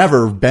 It's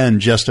never been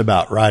just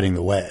about riding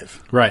the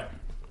wave. Right.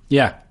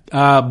 Yeah.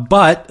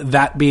 But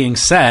that being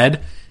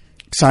said,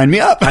 sign me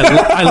up.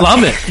 I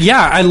love it. Yeah.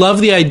 I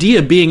love the idea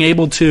of being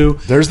able to.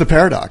 There's the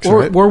paradox,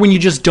 right? Or when you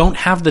just don't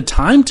have the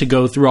time to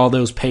go through all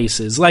those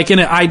paces. Like in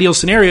an ideal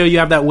scenario, you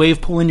have that wave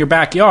pool in your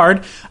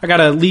backyard. I got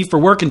to leave for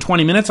work in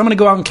 20 minutes. I'm going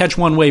to go out and catch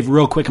one wave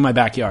real quick in my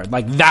backyard.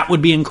 Like that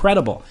would be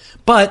incredible.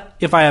 But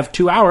if I have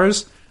 2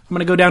 hours, I'm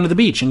going to go down to the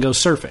beach and go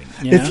surfing.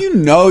 If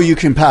you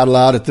can paddle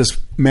out at this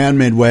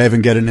man-made wave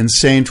and get an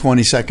insane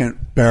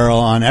 20-second barrel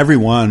on every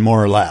one,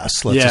 more or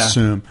less, let's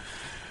assume.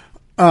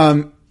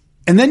 And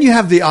then you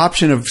have the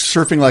option of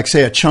surfing like,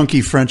 say, a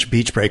chunky French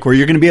beach break where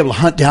you're going to be able to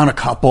hunt down a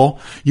couple.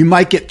 You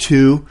might get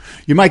 2.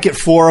 You might get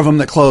 4 of them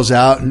that close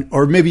out,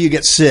 or maybe you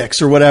get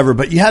 6 or whatever.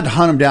 But you had to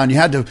hunt them down. You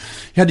had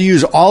to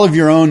use all of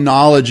your own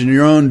knowledge and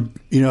your own,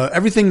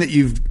 everything that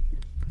you've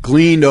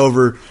gleaned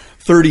over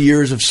 30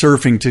 years of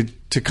surfing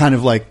to kind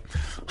of like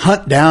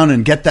hunt down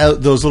and get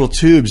those little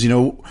tubes, a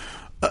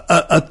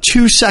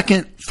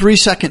 2-second,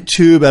 3-second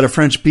tube at a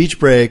French beach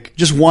break,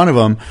 just one of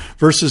them,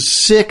 versus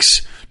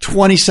 6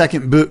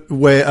 20-second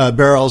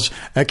barrels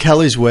at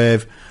Kelly's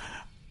Wave.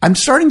 I'm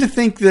starting to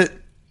think that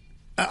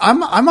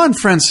I'm on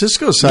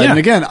Francisco's side. Yeah. And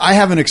again, I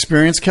haven't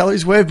experienced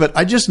Kelly's Wave, but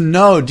I just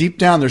know deep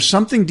down, there's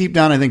something deep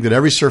down, I think, that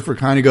every surfer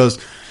kind of goes,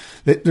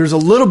 there's a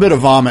little bit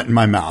of vomit in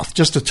my mouth,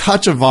 just a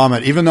touch of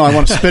vomit, even though I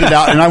want to spit it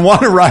out and I want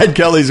to ride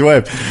Kelly's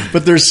Wave.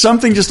 But there's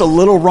something just a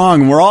little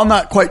wrong, and we're all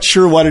not quite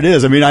sure what it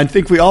is. I mean, I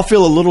think we all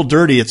feel a little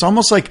dirty. It's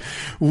almost like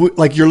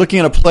you're looking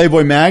at a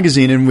Playboy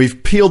magazine and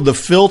we've peeled the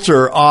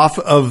filter off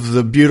of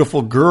the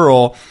beautiful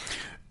girl.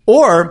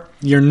 Or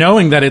you're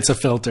knowing that it's a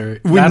filter.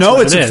 We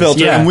know it's a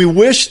filter, and we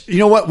wish,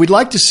 we'd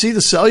like to see the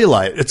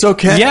cellulite. It's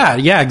okay.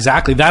 Yeah,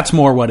 exactly. That's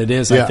more what it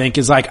is, I think,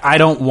 is like, I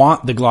don't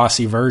want the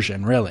glossy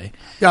version, really.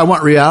 Yeah, I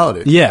want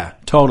reality. Yeah,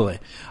 totally.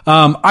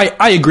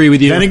 I agree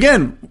with you. And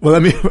again,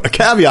 a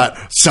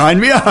caveat, sign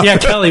me up. Yeah,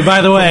 Kelly,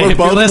 by the way, we if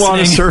both you're listening,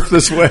 want to surf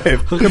this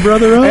wave. Hook a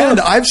brother up. And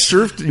I've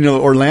surfed,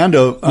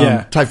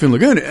 Orlando, Typhoon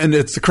Lagoon, and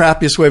it's the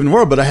crappiest wave in the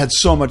world, but I had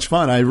so much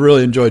fun. I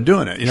really enjoyed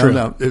doing it.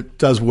 Now, it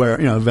does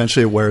wear,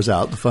 eventually it wears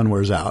out. The fun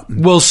wears out.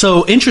 Well,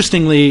 so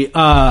interestingly,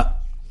 I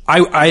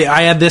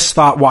had this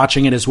thought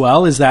watching it as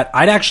well, is that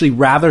I'd actually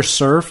rather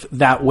surf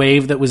that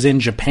wave that was in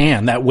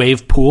Japan, that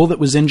wave pool that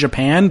was in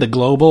Japan, the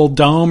Global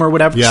Dome or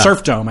whatever,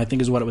 Surf Dome, I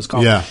think is what it was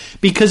called. Yeah.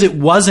 Because it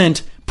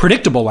wasn't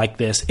predictable like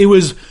this. It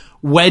was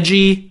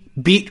wedgy,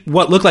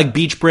 what looked like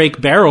beach break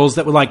barrels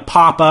that would like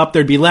pop up.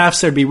 There'd be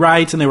lefts, there'd be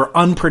rights, and they were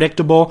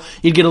unpredictable.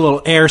 You'd get a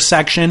little air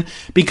section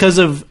because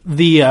of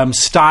the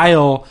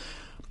style.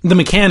 The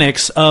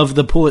mechanics of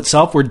the pool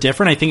itself were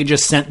different. I think it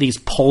just sent these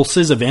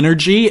pulses of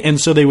energy, and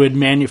so they would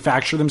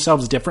manufacture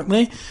themselves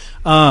differently.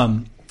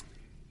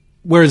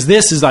 Whereas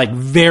this is like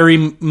very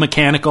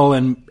mechanical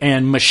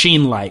and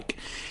machine-like.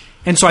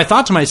 And so I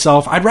thought to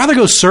myself, I'd rather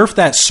go surf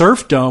that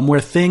surf dome where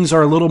things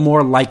are a little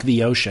more like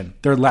the ocean.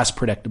 They're less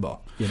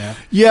predictable.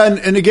 Yeah,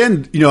 and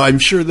again, I'm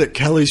sure that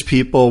Kelly's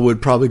people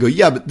would probably go,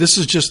 yeah, but this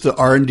is just the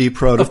R&D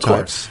prototype. Of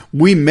course.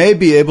 We may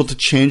be able to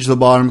change the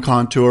bottom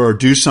contour or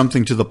do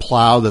something to the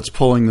plow that's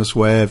pulling this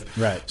wave,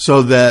 right,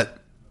 so that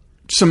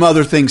some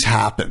other things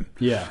happen.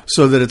 Yeah.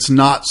 So that it's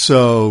not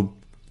so,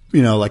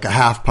 like a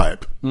half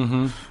pipe.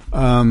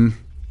 Mm-hmm.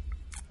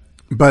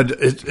 But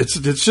it's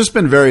just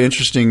been very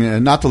interesting,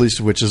 and not the least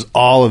of which is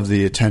all of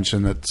the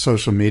attention that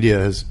social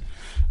media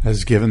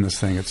has given this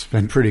thing. It's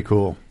been pretty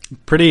cool.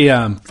 Pretty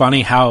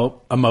funny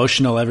how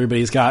emotional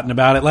everybody's gotten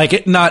about it.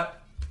 Like,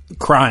 not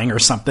crying or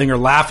something or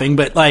laughing,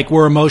 but like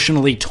we're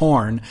emotionally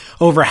torn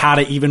over how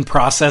to even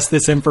process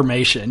this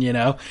information,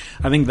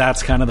 I think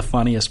that's kind of the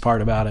funniest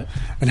part about it.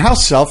 And how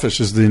selfish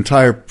is the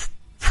entire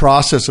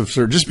process of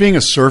just being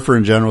a surfer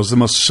in general is the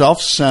most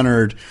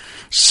self-centered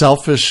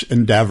selfish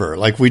endeavor.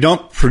 Like, we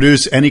don't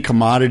produce any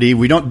commodity.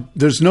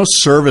 There's no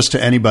service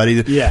to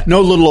anybody. Yeah.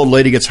 No little old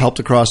lady gets helped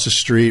across the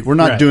street. We're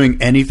not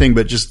doing anything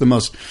but just the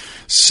most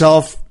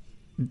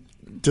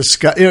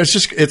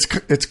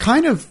it's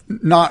kind of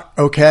not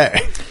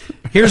okay.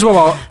 Here's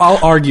what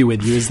I'll argue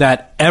with you is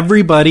that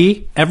every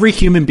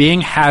human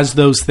being has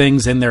those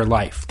things in their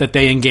life that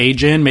they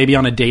engage in maybe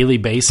on a daily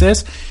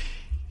basis.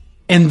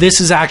 And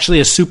this is actually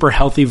a super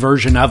healthy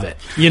version of it.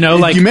 You know,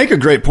 like, you make a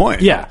great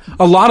point. Yeah.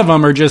 A lot of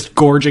them are just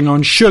gorging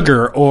on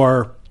sugar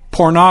or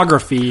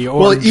pornography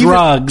or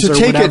drugs or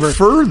whatever. To take it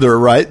further,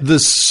 right? The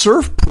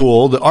surf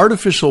pool, the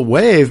artificial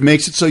wave,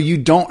 makes it so you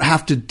don't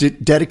have to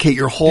dedicate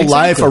your whole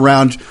life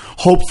around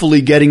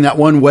hopefully getting that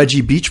one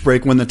wedgie beach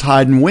break when the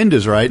tide and wind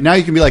is right. Now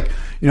you can be like,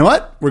 you know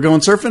what? We're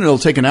going surfing. It'll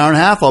take an hour and a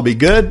half. I'll be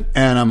good.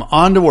 And I'm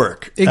on to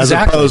work. Exactly. As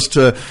opposed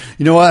to,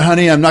 you know what,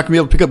 honey, I'm not going to be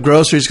able to pick up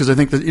groceries because I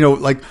think that, you know,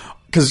 like,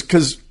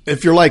 because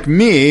if you're like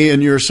me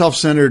and you're a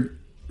self-centered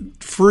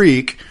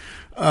freak,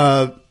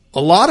 a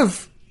lot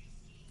of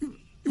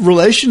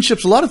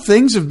relationships, a lot of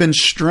things have been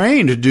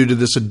strained due to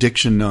this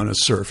addiction known as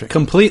surfing.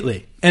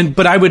 Completely.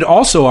 But I would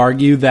also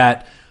argue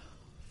that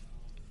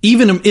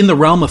even in the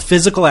realm of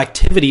physical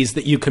activities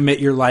that you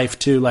commit your life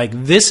to, like,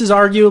 this is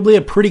arguably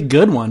a pretty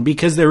good one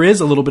because there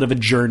is a little bit of a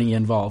journey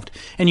involved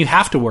and you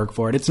have to work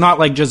for it. It's not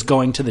like just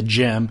going to the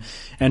gym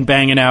and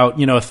banging out,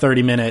 you know, a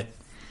 30-minute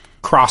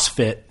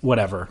CrossFit,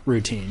 whatever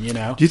routine, you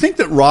know? Do you think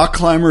that rock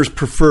climbers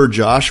prefer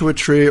Joshua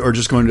Tree or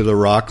just going to the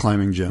rock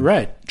climbing gym?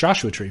 Right.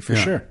 Joshua Tree, for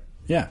sure.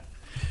 Yeah.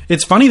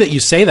 It's funny that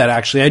you say that,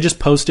 actually. I just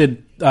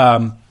posted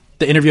the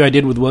interview I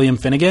did with William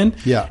Finnegan.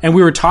 Yeah. And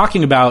we were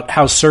talking about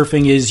how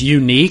surfing is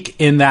unique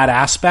in that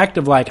aspect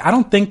of, like, I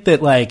don't think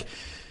that, like,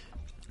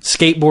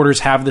 skateboarders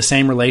have the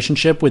same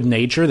relationship with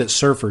nature that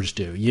surfers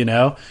do, you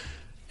know?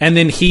 And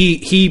then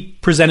he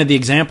presented the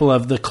example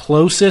of the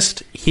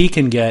closest he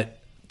can get,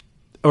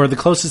 or the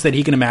closest that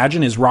he can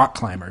imagine, is rock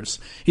climbers.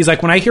 He's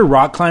like, when I hear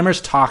rock climbers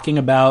talking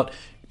about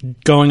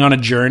going on a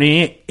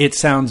journey, it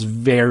sounds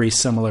very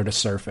similar to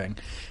surfing.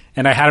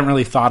 And I hadn't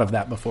really thought of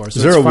that before. So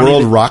is there a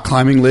world rock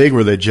climbing league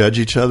where they judge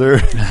each other?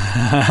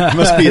 It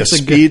must be a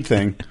speed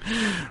thing,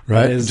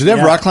 right? Do they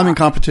have rock climbing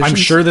competitions? I'm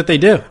sure that they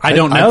do. I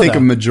don't know. I think a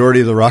majority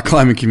of the rock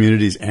climbing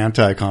community is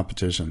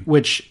anti-competition.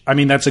 Which, I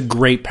mean, that's a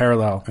great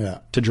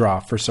parallel to draw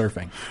for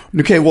surfing.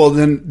 Okay, well,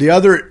 then the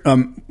other,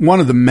 one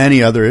of the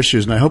many other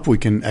issues, and I hope we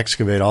can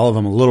excavate all of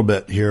them a little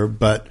bit here,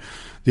 but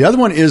the other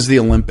one is the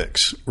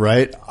Olympics,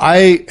 right?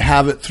 I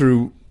have it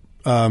through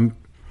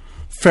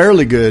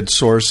fairly good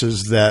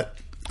sources that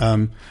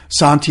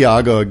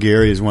Santiago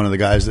Aguirre is one of the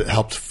guys that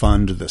helped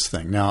fund this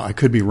thing. Now, I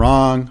could be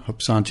wrong.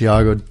 Hope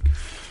Santiago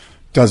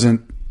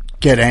doesn't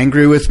get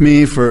angry with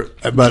me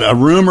but a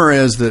rumor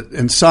is that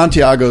in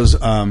Santiago's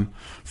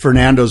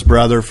Fernando's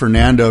brother,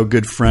 Fernando,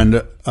 good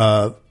friend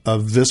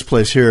of this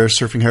place here,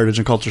 Surfing Heritage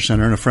and Culture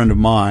Center, and a friend of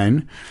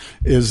mine,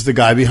 is the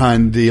guy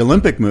behind the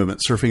Olympic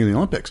movement, Surfing in the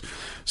Olympics.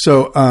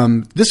 So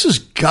this has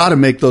got to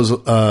make those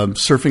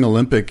Surfing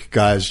Olympic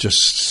guys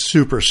just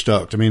super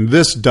stoked. I mean,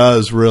 this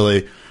does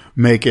really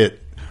make it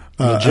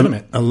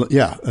legitimate. A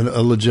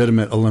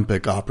legitimate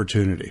Olympic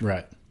opportunity.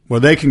 Right.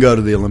 Where they can go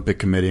to the Olympic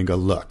Committee and go,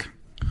 look,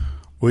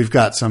 we've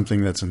got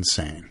something that's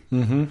insane.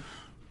 Mm-hmm.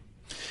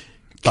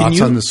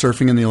 Thoughts on the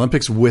surfing in the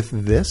Olympics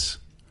with this?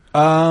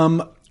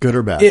 Good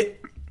or bad?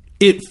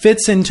 It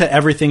fits into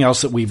everything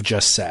else that we've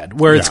just said,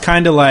 where it's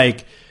kind of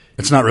like...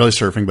 It's not really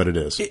surfing, but it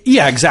is.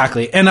 Yeah,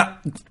 exactly. And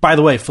by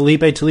the way,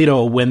 Felipe Toledo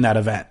will win that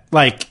event.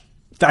 Like,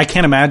 I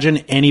can't imagine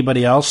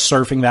anybody else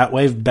surfing that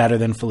wave better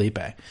than Felipe.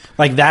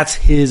 Like, that's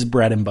his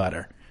bread and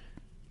butter.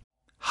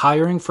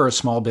 Hiring for a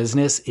small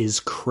business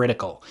is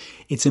critical.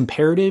 It's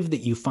imperative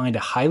that you find a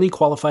highly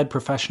qualified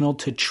professional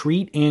to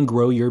treat and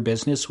grow your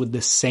business with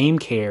the same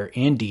care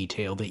and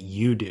detail that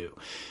you do.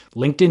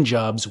 LinkedIn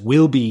Jobs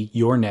will be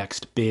your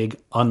next big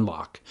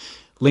unlock.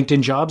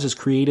 LinkedIn Jobs has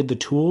created the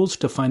tools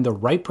to find the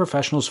right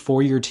professionals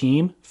for your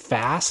team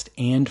fast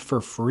and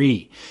for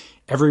free.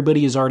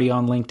 Everybody is already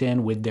on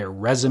LinkedIn with their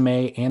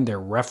resume and their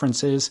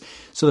references.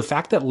 So the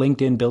fact that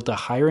LinkedIn built a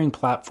hiring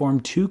platform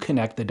to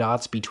connect the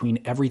dots between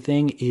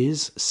everything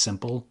is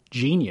simple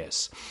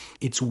genius.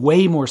 It's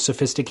way more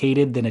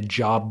sophisticated than a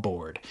job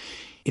board.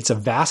 It's a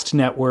vast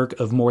network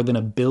of more than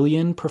 1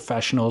 billion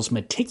professionals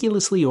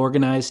meticulously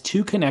organized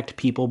to connect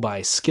people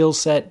by skill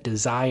set,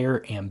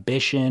 desire,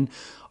 ambition,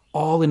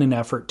 all in an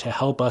effort to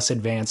help us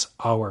advance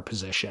our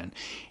position.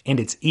 And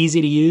it's easy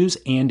to use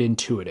and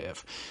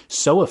intuitive.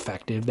 So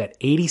effective that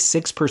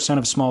 86%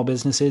 of small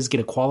businesses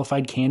get a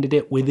qualified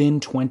candidate within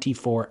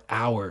 24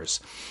 hours.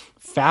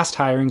 Fast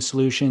hiring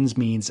solutions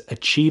means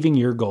achieving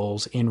your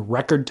goals in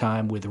record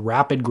time with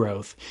rapid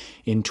growth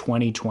in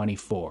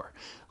 2024.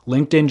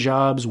 LinkedIn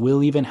Jobs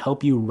will even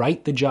help you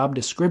write the job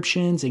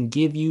descriptions and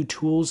give you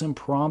tools and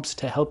prompts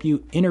to help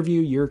you interview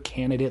your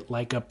candidate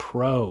like a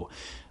pro.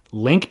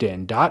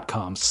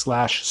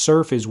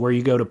 LinkedIn.com/surf is where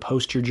you go to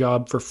post your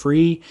job for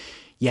free.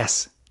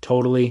 Yes,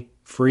 totally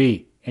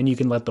free. and you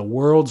can let the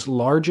world's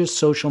largest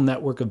social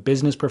network of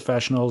business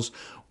professionals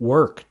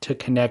work to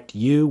connect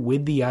you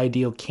with the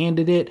ideal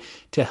candidate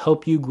to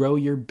help you grow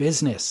your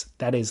business.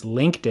 That is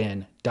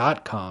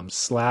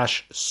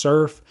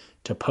linkedin.com/surf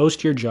to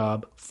post your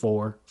job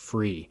for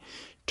free.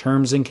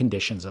 Terms and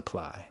conditions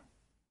apply.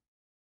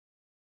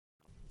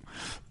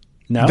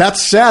 No?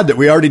 That's sad that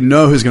we already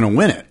know who's going to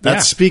win it.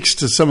 That speaks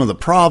to some of the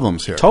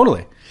problems here.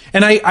 Totally.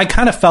 And I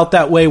kind of felt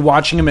that way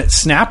watching him at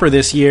Snapper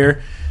this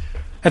year,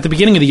 at the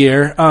beginning of the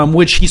year,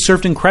 which he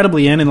surfed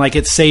incredibly in, and like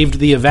it saved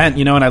the event,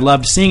 and I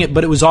loved seeing it.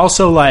 But it was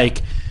also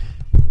like,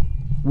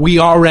 we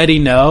already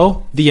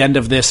know the end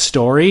of this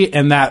story,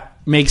 and that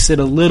makes it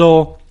a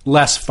little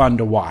less fun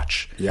to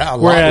watch. Yeah, a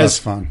lot less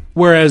fun.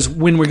 Whereas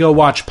when we go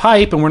watch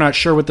Pipe and we're not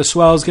sure what the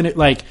swell is going to,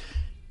 like,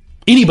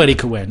 anybody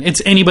could win.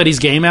 It's anybody's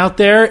game out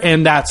there,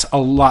 and that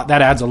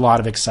adds a lot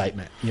of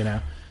excitement,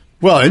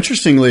 Well,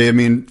 interestingly, I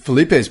mean,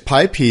 Felipe's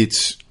pipe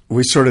heats,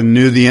 we sort of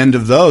knew the end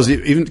of those.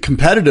 Even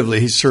competitively,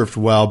 he surfed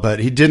well, but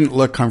he didn't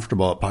look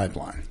comfortable at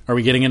Pipeline. Are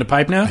we getting into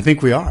Pipe now? I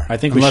think we are. I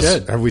think we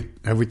should.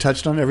 Have we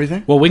touched on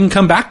everything? Well, we can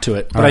come back to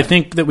it, but I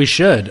think that we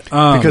should.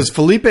 Because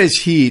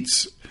Felipe's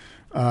heats,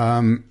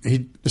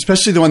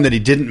 especially the one that he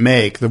didn't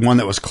make, the one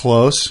that was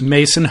close.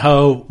 Mason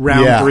Ho,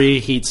 round 3,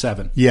 heat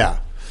 7. Yeah.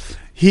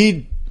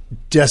 He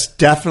just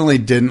definitely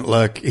didn't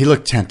look, he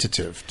looked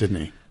tentative,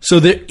 didn't he? So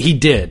he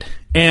did.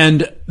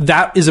 And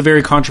that is a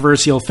very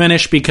controversial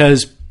finish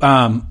because,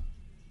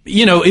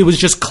 it was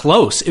just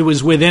close. It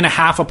was within a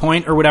half a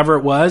point or whatever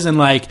it was. And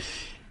like,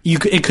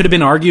 it could have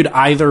been argued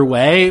either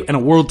way. And a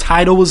world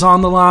title was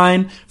on the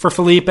line for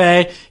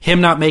Felipe.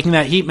 Him not making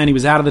that heat meant he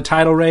was out of the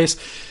title race.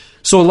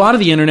 So a lot of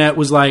the internet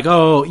was like,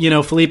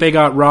 Felipe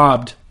got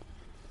robbed.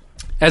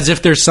 As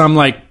if there's some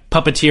like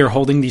puppeteer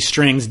holding these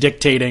strings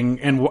dictating.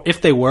 And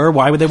if they were,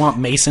 why would they want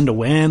Mason to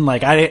win?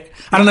 Like, I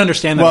don't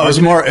understand that. Well, it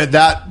was more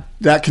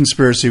that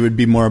conspiracy would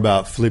be more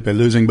about Felipe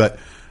losing, but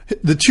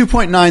the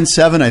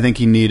 2.97 I think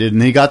he needed,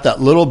 and he got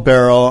that little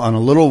barrel on a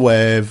little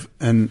wave,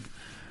 and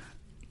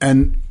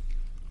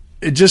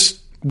it just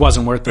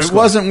wasn't worth the score. It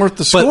wasn't worth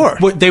the score.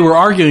 But what they were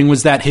arguing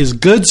was that his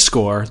good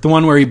score, the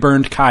one where he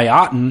burned Kai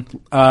Otten,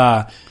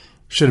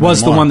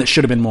 was the one that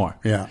should have been more.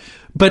 Yeah,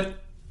 but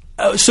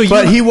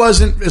he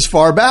wasn't as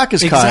far back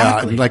as Kai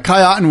Otten. Like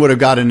Kai Otten would have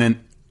gotten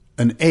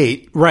an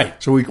 8.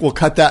 Right. So we'll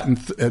cut that in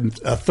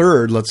a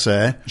third, let's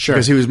say. Sure.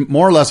 Because he was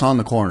more or less on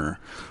the corner.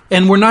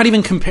 And we're not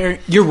even comparing.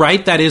 You're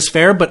right, that is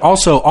fair. But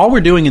also, all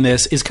we're doing in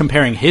this is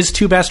comparing his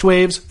 2 best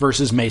waves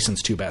versus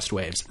Mason's 2 best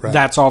waves. Right.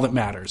 That's all that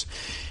matters.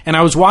 And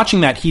I was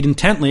watching that heat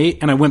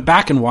intently, and I went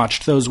back and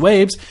watched those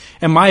waves.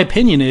 And my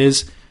opinion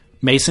is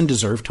Mason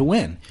deserved to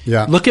win.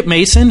 Yeah. Look at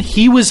Mason.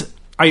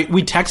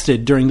 We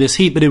texted during this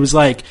heat, but it was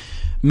like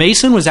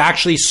Mason was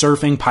actually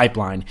surfing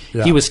Pipeline.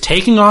 Yeah. He was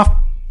taking off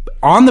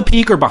on the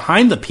peak or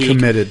behind the peak.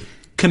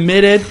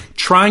 Committed,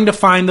 trying to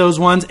find those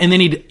ones, and then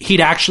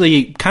he'd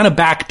actually kind of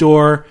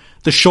backdoor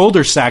the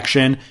shoulder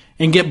section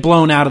and get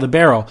blown out of the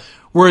barrel.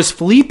 Whereas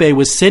Felipe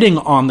was sitting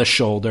on the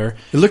shoulder.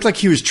 It looked like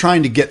he was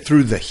trying to get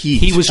through the heat.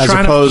 He was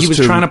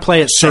trying to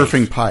play it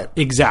surfing safe. Pipe.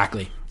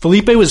 Exactly.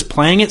 Felipe was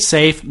playing it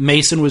safe.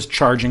 Mason was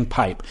charging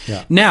Pipe.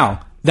 Yeah.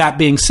 Now, that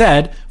being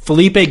said,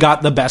 Felipe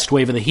got the best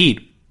wave of the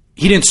heat.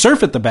 He didn't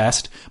surf it the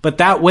best, but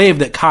that wave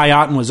that Kai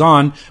Otten was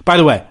on, by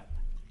the way,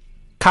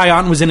 Kai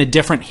Otten was in a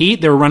different heat.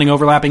 They were running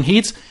overlapping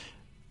heats.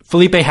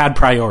 Felipe had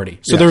priority.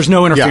 So there was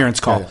no interference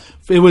call. Yeah.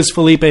 It was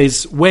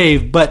Felipe's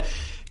wave. But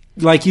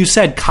like you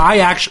said, Kai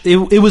actually,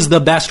 it was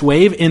the best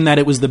wave in that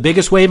it was the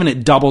biggest wave and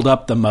it doubled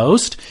up the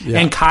most. Yeah.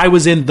 And Kai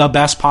was in the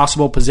best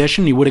possible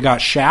position. He would have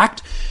got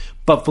shacked.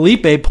 But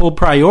Felipe pulled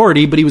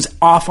priority, but he was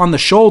off on the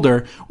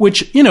shoulder,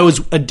 which,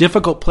 is a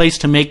difficult place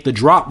to make the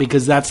drop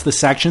because that's the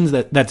sections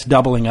that's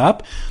doubling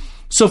up.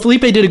 So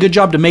Felipe did a good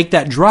job to make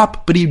that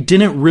drop, but he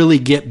didn't really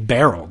get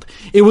barreled.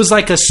 It was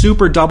like a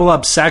super double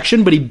up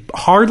section, but he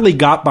hardly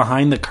got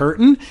behind the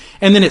curtain,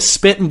 and then it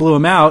spit and blew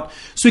him out.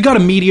 So he got a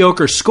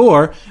mediocre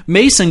score.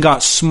 Mason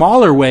got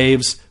smaller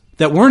waves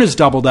that weren't as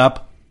doubled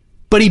up,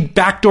 but he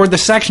backdoored the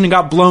section and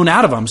got blown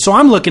out of them. So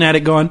I'm looking at it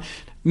going,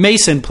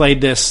 Mason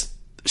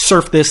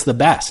surfed this the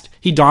best.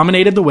 He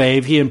dominated the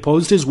wave. He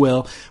imposed his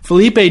will.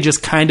 Felipe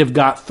just kind of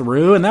got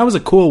through, and that was a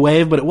cool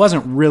wave, but it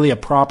wasn't really a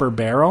proper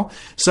barrel.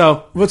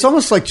 So, well, it's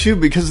almost like, too,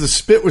 because the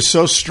spit was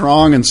so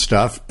strong and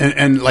stuff,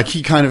 and like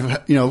he kind of,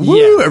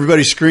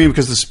 everybody screamed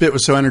because the spit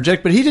was so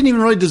energetic, but he didn't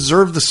even really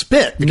deserve the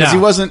spit because he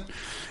wasn't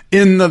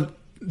in the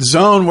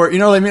zone where,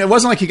 it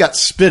wasn't like he got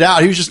spit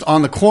out. He was just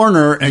on the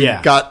corner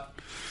and got...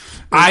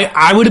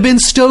 I would have been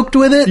stoked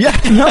with it. Yeah,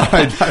 no.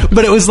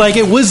 But it was like,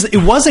 it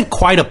wasn't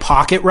quite a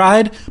pocket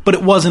ride, but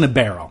it wasn't a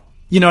barrel.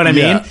 You know what I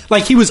mean?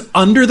 Like he was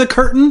under the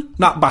curtain,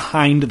 not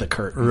behind the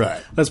curtain.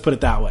 Right. Let's put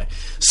it that way.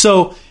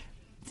 So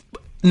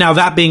now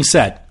that being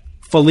said,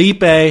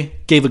 Felipe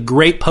gave a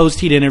great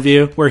post-heat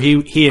interview where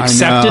he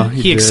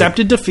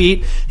accepted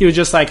defeat. He was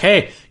just like,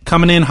 hey,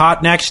 coming in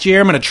hot next year,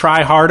 I'm going to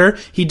try harder.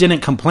 He didn't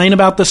complain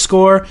about the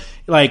score.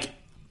 Like,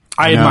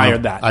 I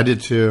admired that. I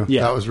did too.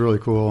 Yeah. That was really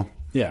cool.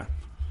 Yeah.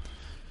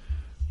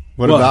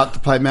 What about the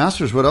Pipe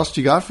Masters? What else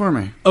do you got for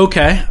me?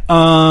 Okay.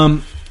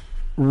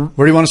 Where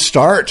do you want to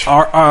start?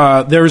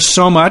 There's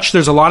so much.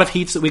 There's a lot of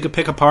heats that we could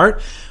pick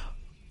apart.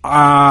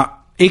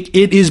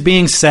 It is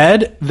being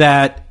said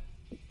that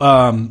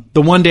the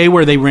one day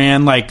where they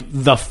ran like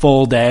the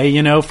full day,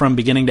 you know, from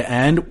beginning to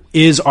end,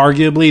 is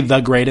arguably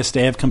the greatest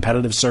day of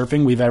competitive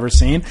surfing we've ever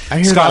seen.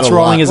 Scott's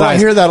rolling his eyes. I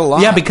hear that a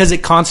lot. Yeah, because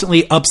it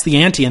constantly ups the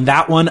ante, and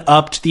that one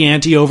upped the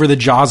ante over the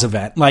Jaws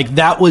event. Like,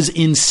 that was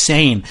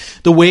insane.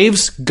 The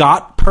waves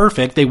got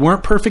perfect. They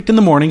weren't perfect in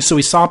the morning, so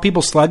we saw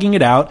people slugging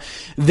it out.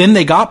 Then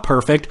they got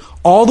perfect.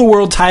 All the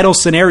world title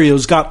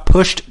scenarios got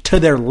pushed to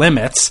their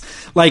limits.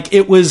 Like,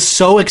 it was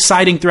so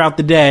exciting throughout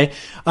the day.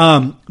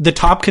 The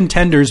top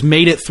contenders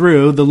made it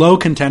through. The low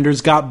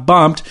contenders got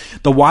bumped.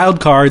 The wild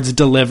cards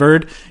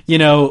delivered. You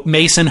know,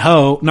 Mason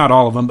Ho, not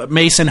all of them, but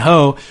Mason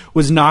Ho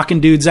was knocking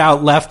dudes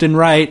out left and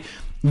right.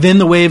 Then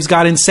the waves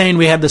got insane.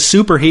 We had the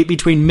super heat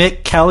between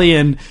Mick, Kelly,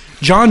 and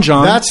John.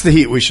 That's the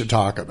heat we should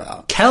talk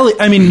about.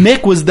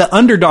 Mick was the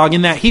underdog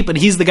in that heat, but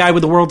he's the guy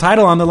with the world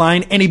title on the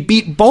line, and he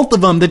beat both of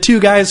them, the two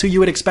guys who you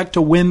would expect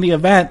to win the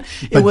event.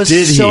 It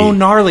was so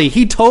gnarly.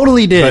 He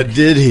totally did. But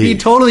did he? He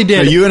totally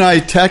did. Now, you and I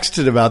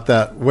texted about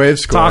that wave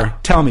score.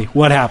 Tell me,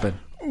 what happened?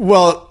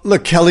 Well,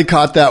 look, Kelly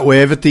caught that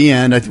wave at the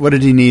end. What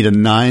did he need, a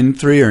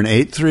 9.3 or an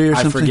 8.3 or something?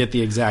 I forget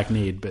the exact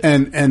need. But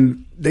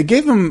And they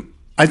gave him...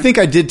 I think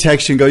I did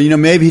text you and go, you know,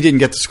 maybe he didn't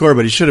get the score,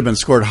 but he should have been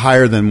scored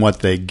higher than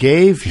what they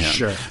gave him.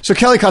 Sure. So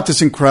Kelly caught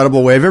this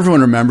incredible wave.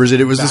 Everyone remembers it.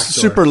 It was this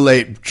super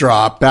late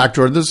drop,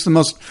 backdoor. This is the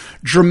most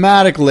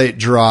dramatic late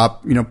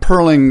drop, you know,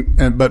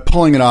 but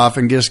pulling it off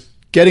and just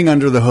getting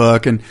under the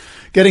hook and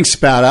getting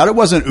spat out. It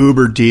wasn't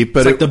uber deep,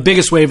 but it's like the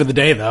biggest wave of the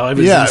day, though. It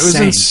was insane. It was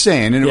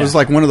insane. And it was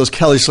like one of those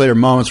Kelly Slater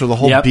moments where the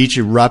whole beach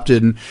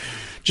erupted, and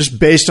just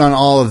based on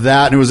all of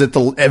that, and it was at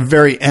the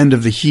very end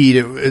of the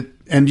heat.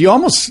 And you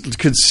almost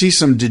could see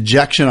some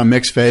dejection on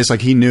Mick's face, like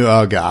he knew,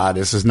 oh God,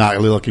 this is not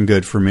really looking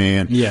good for me.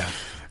 And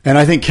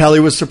I think Kelly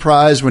was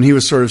surprised when he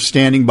was sort of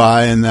standing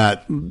by in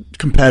that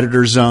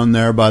competitor zone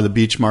there by the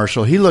beach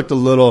marshal. He looked a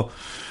little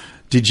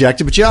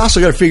dejected, but you also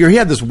got to figure he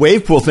had this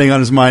wave pool thing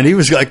on his mind. He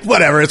was like,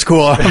 whatever, it's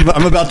cool.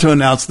 I'm about to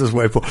announce this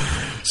wave pool.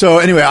 So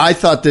anyway, I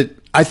thought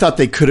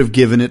they could have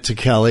given it to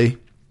Kelly.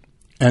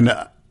 And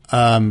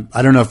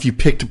I don't know if you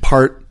picked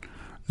apart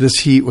this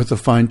heat with a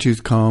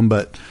fine-tooth comb,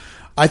 but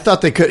I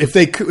thought they could.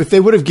 If they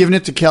would have given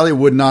it to Kelly, it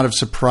would not have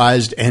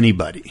surprised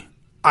anybody.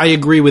 I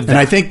agree with that. And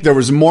I think there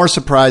was more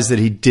surprise that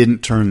he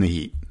didn't turn the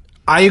heat.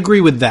 I agree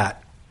with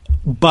that.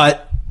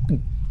 But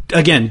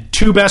again,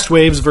 two best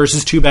waves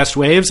versus two best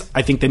waves.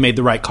 I think they made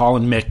the right call,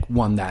 and Mick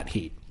won that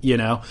heat. You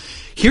know,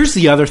 here's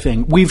the other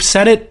thing. We've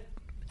said it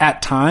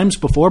at times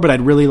before, but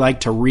I'd really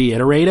like to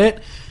reiterate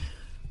it.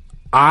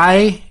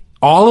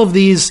 All of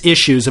these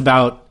issues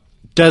about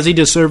does he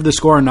deserve the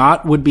score or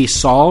not would be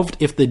solved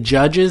if the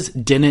judges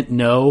didn't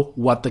know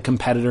what the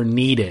competitor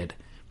needed.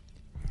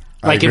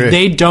 Like, if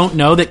they don't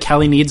know that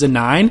Kelly needs a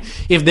 9,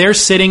 if they're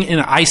sitting in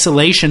an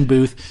isolation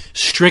booth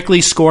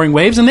strictly scoring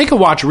waves, and they could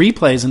watch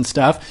replays and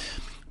stuff,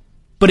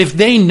 but if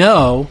they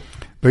know...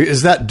 But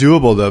is that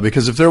doable, though?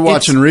 Because if they're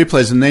watching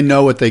replays and they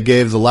know what they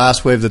gave the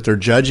last wave that they're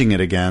judging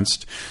it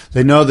against,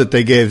 they know that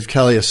they gave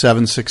Kelly a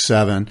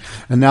 7.67,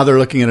 and now they're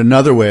looking at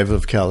another wave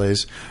of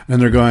Kelly's,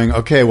 and they're going,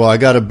 okay, well, I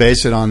got to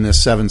base it on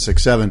this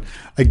 7.67.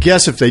 I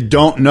guess if they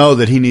don't know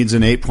that he needs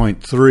an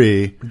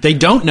 8.3, they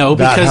don't know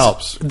that because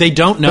helps. They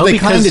don't know but they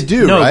because kind of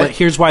do, no, right? But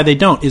here's why they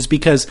don't: is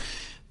because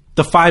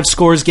the 5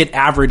 scores get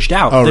averaged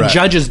out. Oh, the right.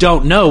 judges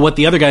don't know what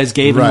the other guys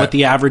gave and what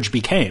the average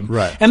became.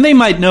 Right. And they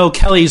might know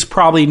Kelly's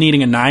probably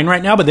needing a 9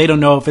 right now, but they don't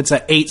know if it's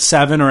a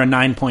 8.7 or a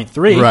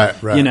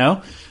 9.3. Right. You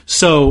know?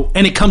 So,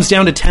 and it comes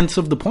down to tenths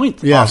of the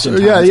point. Yeah,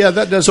 oftentimes.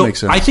 that does make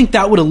sense. I think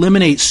that would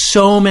eliminate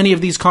so many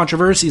of these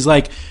controversies,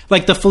 like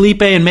the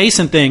Felipe and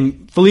Mason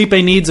thing. Felipe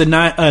needs a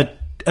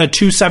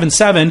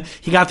 2.77.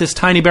 He got this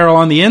tiny barrel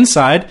on the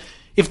inside.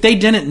 If they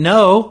didn't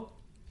know,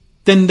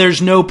 then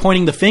there's no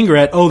pointing the finger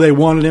at, oh, they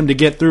wanted him to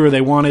get through, or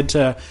they wanted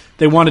to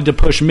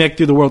push Mick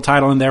through the world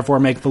title and therefore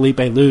make Felipe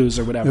lose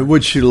or whatever. It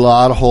would shoot a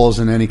lot of holes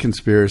in any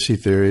conspiracy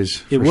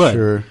theories. It would.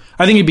 Sure.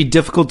 I think it'd be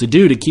difficult to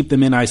do to keep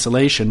them in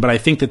isolation, but I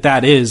think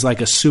that is like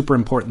a super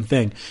important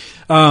thing.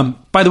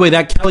 By the way,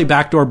 that Kelly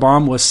backdoor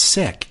bomb was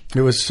sick.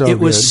 It was so It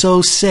was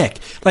so sick.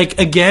 Like,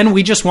 again,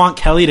 we just want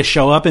Kelly to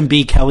show up and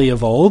be Kelly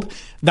of old.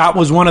 That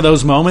was one of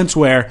those moments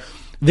where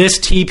this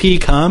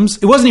TP comes.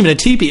 It wasn't even a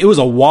TP. It was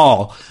a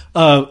wall,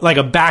 like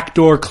a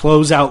backdoor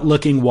closeout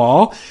looking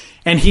wall.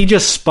 And he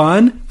just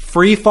spun,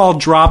 free fall,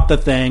 dropped the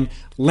thing,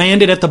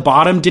 landed at the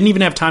bottom, didn't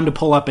even have time to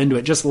pull up into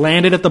it. Just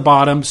landed at the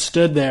bottom,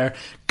 stood there,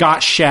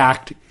 got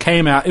shacked,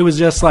 came out. It was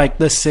just like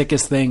the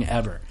sickest thing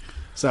ever.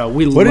 So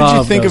we love those moments. What did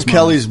you think of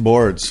Kelly's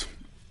boards?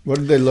 What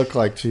did they look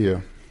like to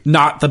you?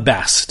 Not the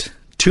best.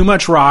 Too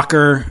much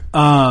rocker.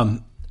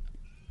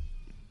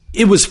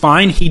 It was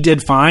fine. He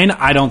did fine.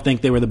 I don't think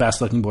they were the best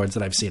looking boards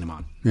that I've seen him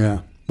on. Yeah.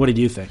 What did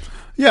you think?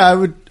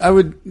 Yeah, I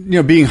would,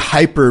 being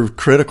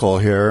hypercritical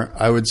here,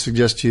 I would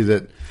suggest to you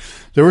that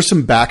there were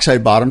some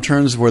backside bottom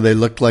turns where they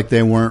looked like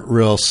they weren't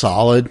real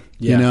solid,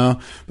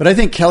 But I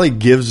think Kelly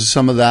gives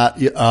some of that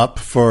up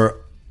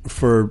for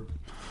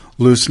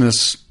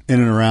looseness in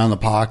and around the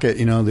pocket,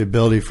 you know, the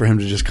ability for him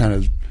to just kind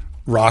of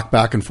rock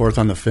back and forth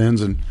on the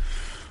fins.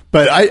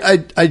 But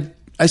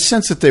I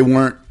sense that they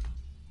weren't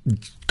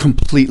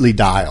completely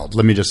dialed.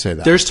 Let me just say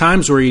that. There's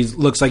times where he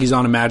looks like he's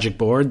on a magic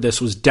board.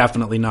 This was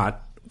definitely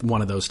not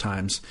one of those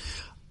times.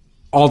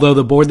 Although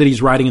the board that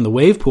he's riding in the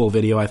wave pool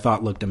video, I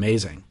thought looked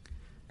amazing.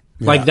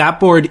 Yeah. Like that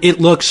board,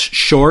 it looks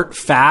short,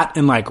 fat,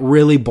 and like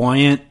really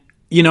buoyant.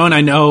 You know, and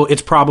I know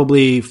it's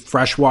probably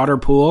freshwater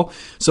pool,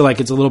 so like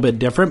it's a little bit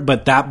different.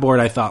 But that board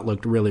I thought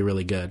looked really,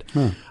 really good.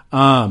 We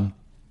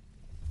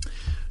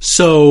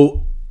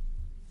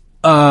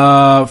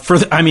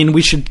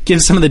should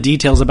give some of the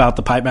details about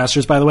the Pipe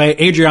Masters, by the way.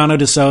 Adriano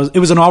de Souza, it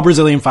was an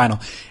all-Brazilian final.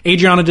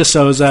 Adriano de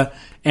Souza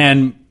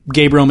and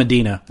Gabriel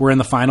Medina were in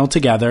the final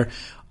together.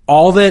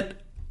 All that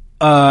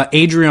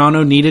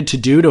Adriano needed to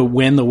do to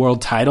win the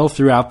world title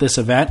throughout this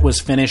event was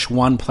finish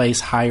one place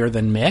higher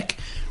than Mick,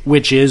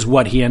 which is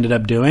what he ended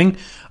up doing.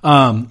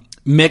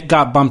 Mick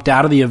got bumped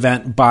out of the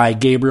event by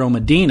Gabriel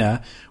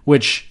Medina,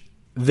 which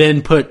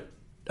then put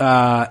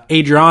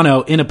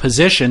Adriano in a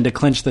position to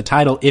clinch the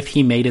title if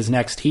he made his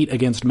next heat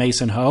against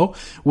Mason Ho,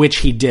 which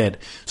he did.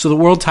 So the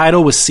world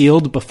title was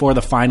sealed before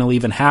the final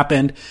even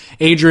happened.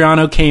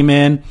 Adriano came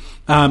in,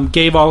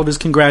 gave all of his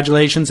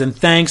congratulations and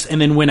thanks, and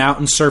then went out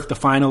and surfed the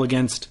final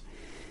against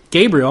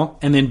Gabriel,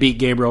 and then beat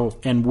Gabriel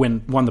and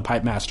won the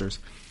Pipe Masters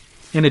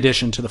in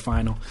addition to the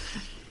final.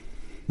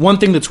 One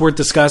thing that's worth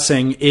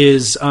discussing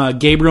is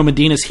Gabriel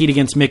Medina's heat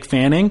against Mick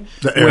Fanning.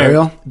 The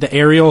aerial? The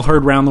aerial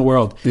heard round the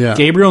world. Yeah.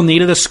 Gabriel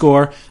needed a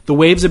score. The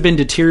waves have been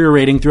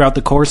deteriorating throughout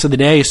the course of the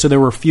day, so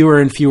there were fewer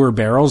and fewer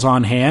barrels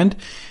on hand.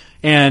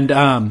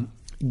 And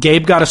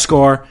Gabe got a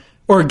score,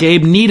 or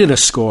Gabe needed a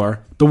score.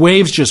 The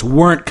waves just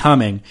weren't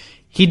coming.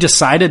 He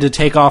decided to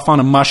take off on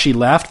a mushy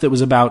left that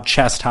was about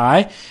chest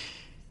high,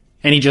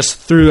 and he just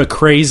threw a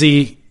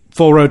crazy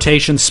full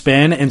rotation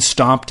spin and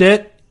stomped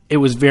it. It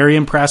was very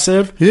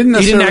impressive. He didn't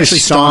actually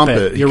stomp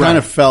it. He kind right.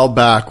 of fell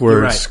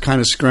backwards, Right. kind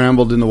of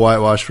scrambled in the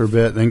whitewash for a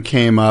bit, then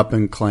came up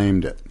and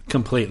claimed it.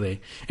 Completely.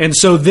 And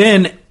so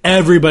then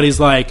everybody's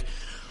like,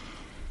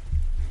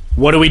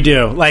 what do we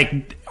do?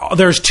 Like,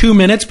 there's 2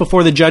 minutes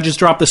before the judges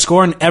drop the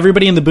score, and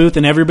everybody in the booth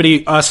and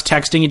everybody, us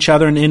texting each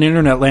other and in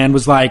internet land,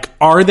 was like,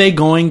 are they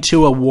going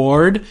to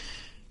award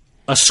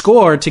a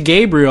score to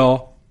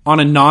Gabriel on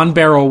a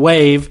non-barrel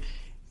wave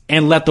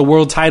and let the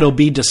world title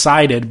be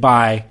decided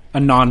by a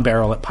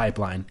non-barrel at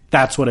Pipeline?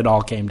 That's what it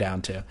all came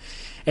down to.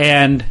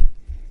 And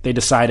they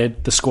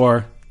decided the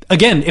score.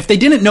 Again, if they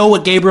didn't know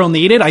what Gabriel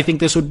needed, I think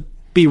this would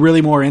be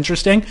really more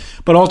interesting.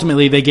 But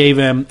ultimately, they gave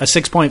him a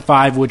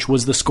 6.5, which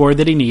was the score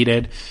that he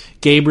needed.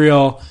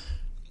 Gabriel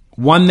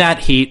won that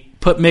heat,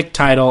 put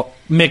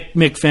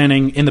Mick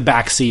Fanning in the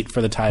back seat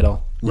for the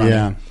title running.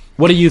 Yeah.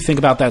 What do you think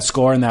about that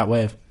score and that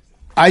wave?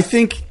 I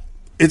think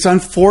it's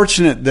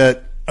unfortunate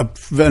that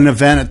an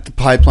event at the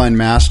Pipeline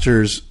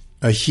Masters,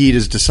 a heat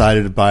is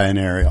decided by an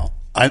aerial.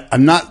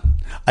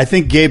 I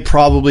think Gabe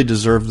probably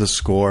deserved the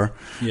score.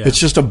 Yeah. It's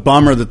just a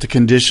bummer that the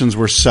conditions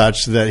were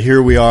such that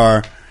here we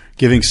are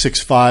giving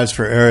 6.5s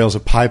for aerials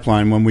at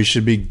Pipeline when we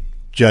should be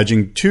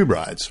judging tube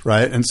rides,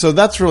 right? And so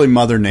that's really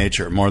Mother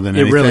Nature more than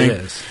anything. It really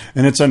is.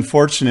 And it's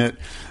unfortunate.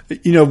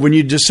 You know, when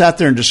you just sat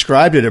there and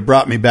described it, it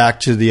brought me back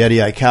to the Eddie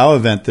Aikau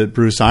event that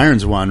Bruce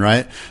Irons won,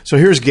 right? So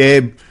here's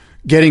Gabe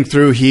getting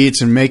through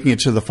heats and making it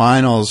to the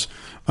finals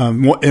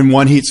in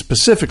one heat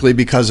specifically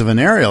because of an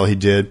aerial he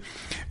did.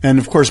 And,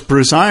 of course,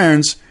 Bruce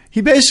Irons,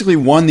 he basically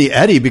won the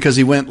Eddie because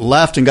he went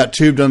left and got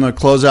tubed on the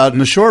closeout in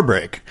the shore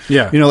break.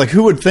 Yeah. You know, like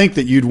who would think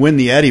that you'd win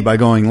the Eddie by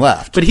going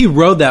left? But he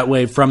rode that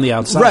wave from the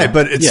outside. Right,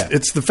 but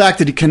it's the fact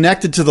that he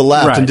connected to the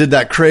left and did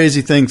that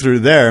crazy thing through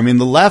there. I mean,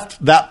 the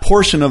left, that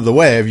portion of the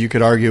wave, you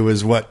could argue,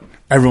 is what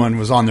everyone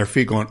was on their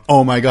feet going,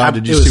 oh my God,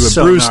 did you see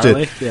what Bruce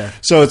did? Yeah.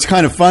 So it's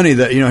kind of funny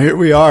that, you know, here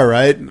we are,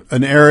 right?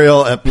 An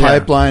aerial at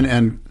Pipeline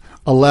and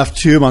a left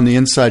tube on the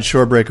inside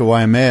shore break of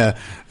Waimea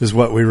is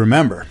what we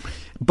remember.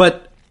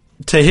 But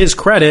to his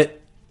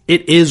credit,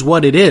 it is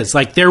what it is.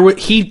 Like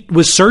he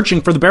was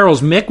searching for the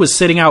barrels. Mick was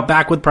sitting out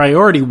back with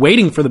priority,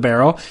 waiting for the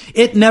barrel.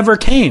 It never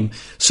came.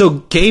 So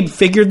Gabe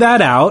figured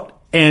that out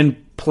and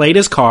played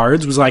his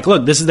cards, was like,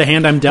 look, this is the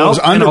hand I'm dealt. Well,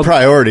 it was under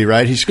priority,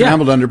 right? He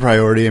scrambled under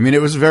priority. I mean,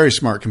 it was very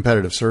smart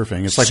competitive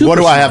surfing. It's like, Super what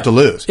do I smart. have to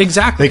lose?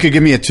 Exactly. They could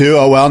give me a 2.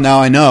 Oh, well, now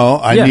I know.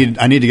 I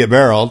need to get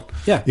barreled.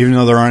 Yeah. Even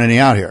though there aren't any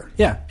out here.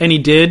 Yeah. And he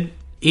did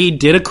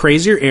a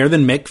crazier air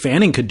than Mick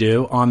Fanning could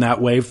do on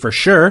that wave for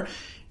sure.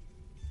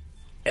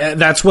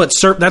 That's what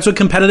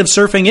competitive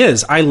surfing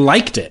is. I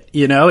liked it.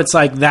 You know, it's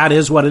like, that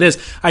is what it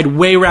is. I'd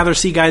way rather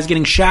see guys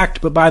getting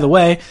shacked, but by the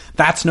way,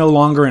 that's no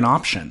longer an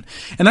option.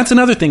 And that's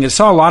another thing. I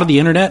saw a lot of the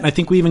internet, and I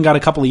think we even got a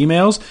couple of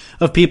emails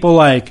of people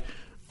like,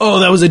 oh,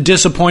 that was a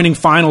disappointing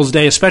finals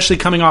day, especially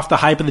coming off the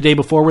hype of the day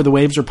before where the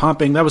waves are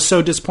pumping. That was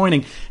so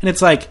disappointing. And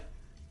it's like,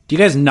 do you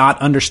guys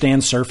not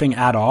understand surfing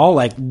at all?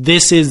 Like,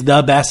 this is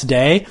the best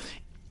day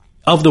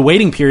of the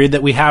waiting period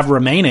that we have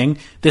remaining.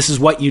 This is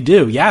what you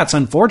do. Yeah, it's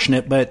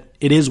unfortunate, but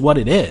it is what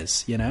it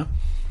is, you know?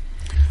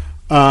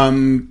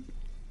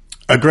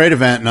 a great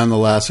event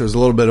nonetheless. It was a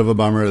little bit of a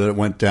bummer that it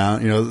went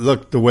down.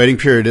 Look, the waiting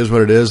period is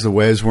what it is. The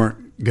waves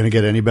weren't going to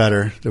get any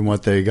better than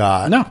what they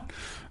got. No.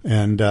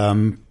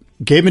 And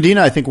Gabe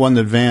Medina, I think, won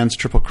the Vans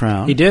Triple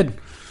Crown. He did.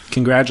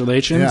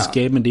 Congratulations,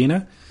 Gabe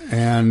Medina.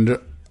 And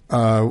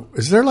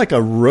is there like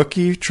a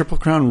rookie, Triple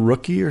Crown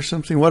rookie or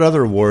something? What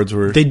other awards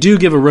were? They do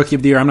give a Rookie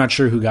of the Year. I'm not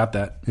sure who got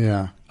that.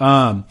 Yeah.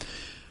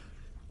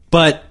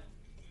 But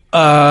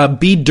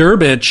B.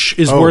 Durbich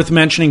is worth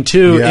mentioning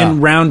too. Yeah.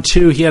 In round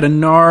 2, he had a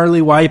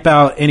gnarly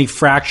wipeout and he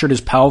fractured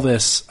his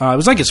pelvis. It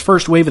was like his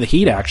first wave of the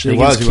heat, actually,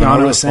 against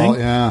Keanu Singh.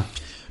 Yeah.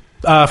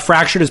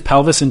 Fractured his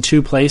pelvis in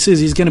 2 places.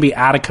 He's going to be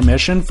out of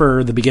commission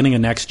for the beginning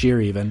of next year,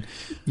 even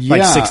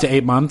like 6 to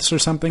 8 months or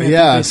something. I think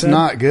they it's said.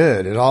 not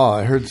good at all.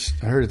 I heard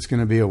it's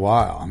going to be a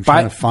while. I'm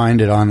trying to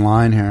find it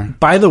online here.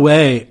 By the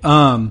way,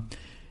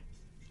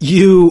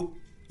 you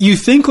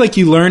think like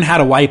you learn how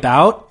to wipe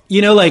out.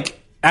 Like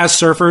as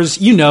surfers,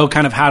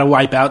 kind of how to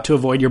wipe out to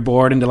avoid your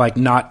board and to like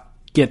not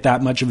get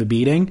that much of a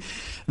beating.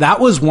 That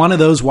was one of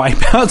those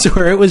wipeouts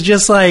where it was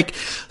just like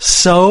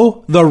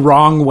so the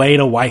wrong way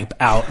to wipe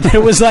out. There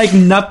was like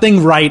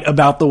nothing right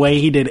about the way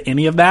he did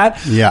any of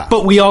that. Yeah.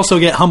 But we also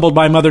get humbled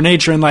by Mother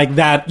Nature and like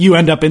that you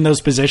end up in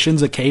those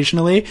positions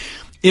occasionally.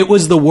 It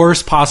was the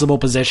worst possible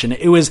position.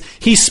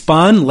 He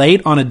spun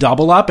late on a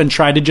double up and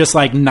tried to just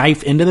like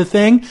knife into the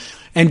thing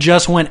and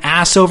just went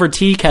ass over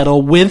tea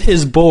kettle with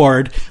his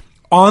board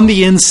on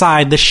the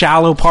inside, the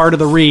shallow part of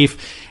the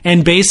reef,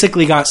 and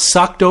basically got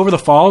sucked over the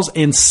falls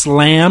and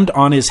slammed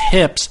on his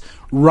hips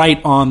right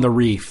on the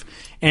reef.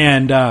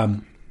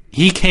 And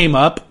he came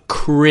up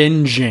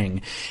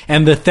cringing.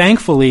 And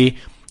thankfully,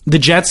 the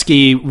jet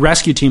ski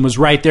rescue team was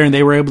right there, and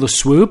they were able to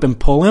swoop and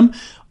pull him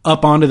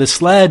up onto the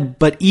sled.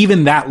 But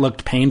even that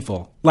looked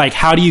painful. Like,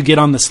 how do you get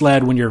on the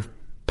sled when your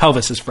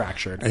pelvis is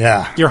fractured?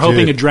 Yeah. You're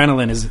hoping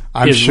adrenaline is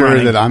I'm sure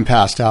running. that I'm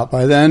passed out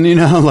by then,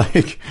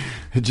 like...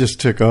 It just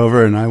took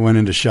over, and I went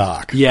into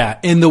shock. Yeah,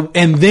 and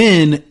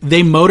then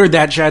they motored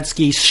that jet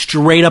ski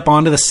straight up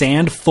onto the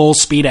sand, full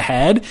speed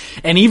ahead,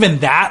 and even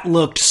that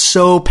looked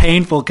so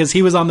painful because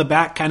he was on the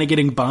back, kind of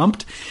getting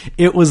bumped.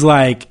 It was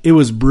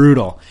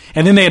brutal.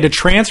 And then they had to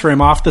transfer him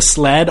off the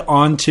sled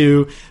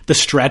onto the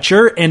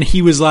stretcher, and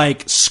he was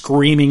like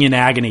screaming in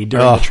agony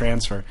during the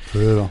transfer.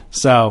 Brutal.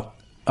 So,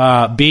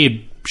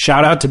 Bede,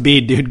 shout out to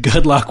Bede, dude.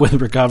 Good luck with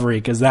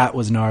recovery because that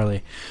was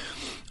gnarly.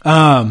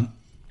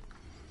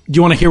 Do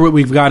you want to hear what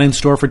we've got in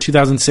store for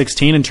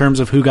 2016 in terms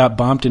of who got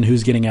bumped and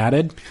who's getting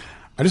added?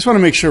 I just want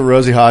to make sure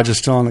Rosie Hodge is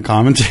still on the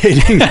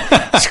commentating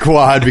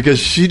squad because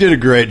she did a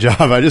great job.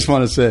 I just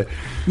want to say,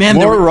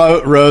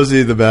 more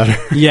Rosie, the better.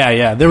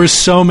 Yeah. There was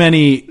so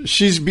many.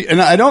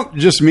 And I don't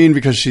just mean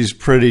because she's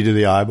pretty to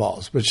the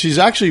eyeballs, but she's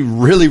actually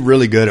really,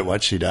 really good at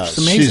what she does.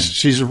 She's amazing.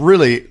 She's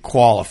really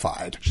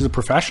qualified. She's a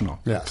professional.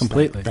 Yes,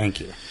 completely. Thank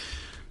you.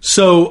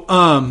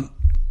 So,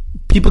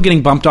 people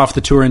getting bumped off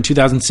the tour in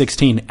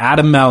 2016: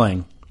 Adam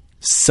Melling,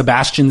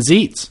 Sebastian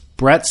Zietz,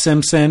 Brett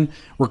Simpson,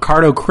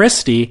 Ricardo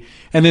Christie,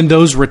 and then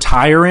those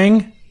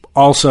retiring,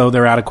 also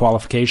they're out of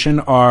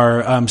qualification,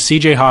 are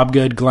CJ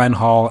Hobgood, Glenn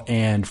Hall,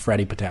 and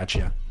Freddie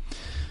Pataccia.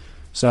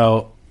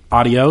 So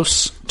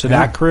adios to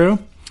that crew.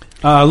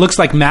 Looks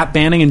like Matt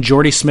Banning and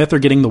Jordy Smith are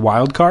getting the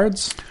wild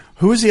cards.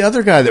 Who was the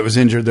other guy that was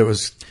injured that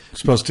was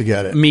supposed to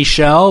get it?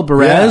 Michel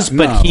Perez,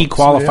 but he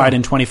qualified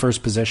in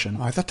 21st position.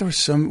 I thought there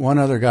was one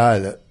other guy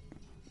that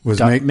was...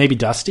 maybe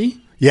Dusty?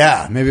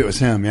 Yeah, maybe it was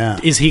him, yeah.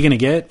 Is he going to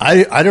get?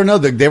 I don't know.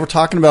 They were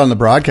talking about on the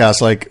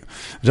broadcast, like,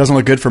 it doesn't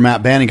look good for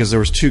Matt Banning because there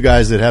was 2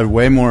 guys that had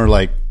way more,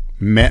 like,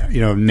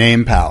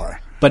 name power.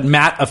 But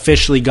Matt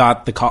officially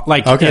got the call.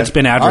 Like, it's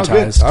been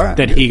advertised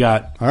that he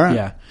got. All right.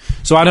 Yeah.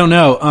 So I don't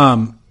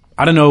know.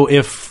 I don't know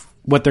if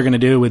what they're going to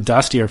do with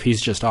Dusty or if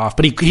he's just off.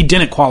 But he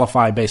didn't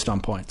qualify based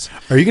on points.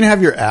 Are you going to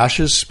have your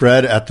ashes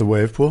spread at the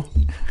wave pool?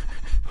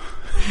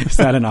 Is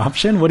that an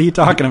option? What are you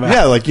talking about?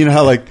 Yeah, like,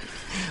 how, like...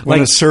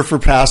 When a surfer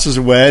passes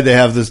away, they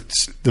have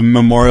the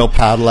memorial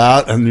paddle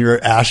out, and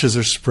your ashes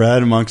are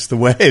spread amongst the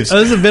waves. This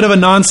is a bit of a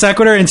non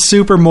sequitur and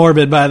super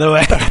morbid, by the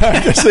way.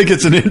 I just think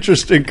it's an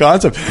interesting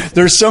concept.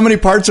 There's so many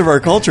parts of our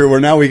culture where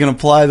now we can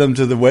apply them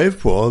to the wave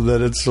pool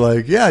that it's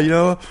like, there's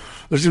going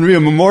to be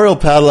a memorial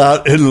paddle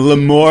out in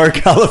Lemoore,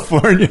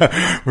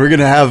 California. We're going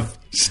to have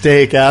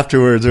steak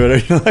afterwards or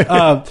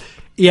whatever.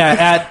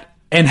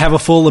 And have a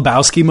full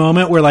Lebowski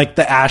moment where like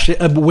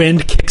the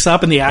wind kicks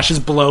up and the ashes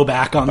blow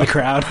back on the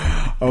crowd.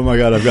 Oh my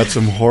God, I've got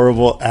some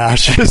horrible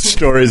ashes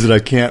stories that I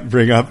can't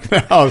bring up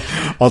now.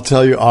 I'll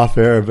tell you off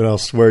air, but I'll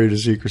swear you to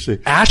secrecy.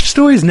 Ash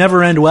stories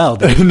never end well,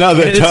 dude. No,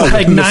 they don't. It's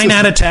like 9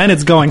 out of 10,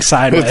 it's going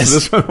sideways.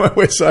 This one went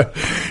way side.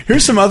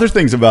 Here's some other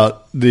things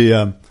about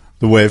the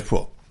wave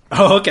pool.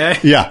 Oh, okay.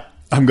 Yeah,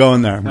 I'm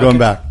going there. I'm going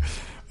back.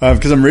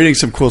 Because I'm reading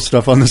some cool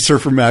stuff on the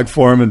Surfer Mag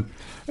forum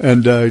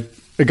and a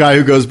guy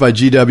who goes by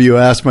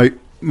GWS,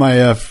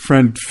 my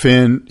friend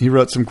Finn, he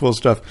wrote some cool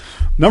stuff.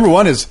 Number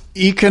 1 is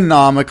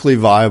economically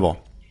viable.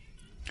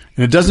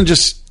 And it doesn't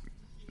just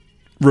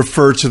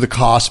refer to the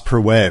cost per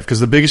wave, because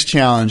the biggest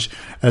challenge,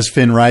 as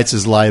Finn writes,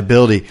 is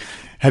liability.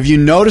 Have you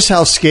noticed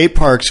how skate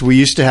parks we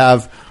used to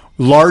have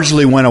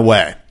largely went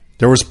away?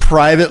 There was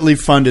privately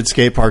funded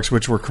skate parks,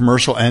 which were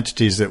commercial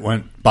entities that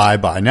went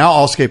bye-bye. Now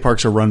all skate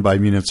parks are run by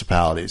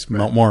municipalities,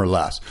 more or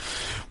less.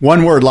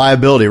 One word,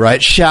 liability, right?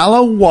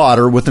 Shallow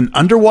water with an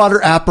underwater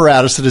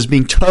apparatus that is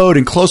being towed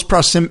in close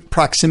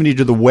proximity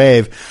to the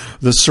wave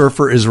the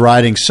surfer is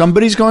riding.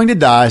 Somebody's going to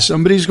die.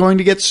 Somebody's going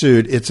to get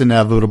sued. It's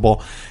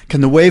inevitable.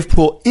 Can the wave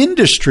pool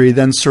industry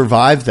then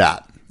survive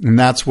that? And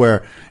that's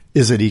where,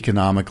 is it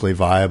economically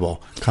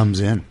viable, comes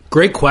in.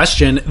 Great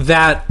question.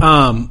 That,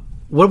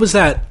 what was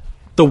that?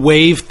 The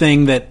wave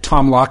thing that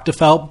Tom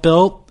Lochtefeld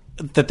built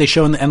that they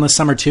show in the Endless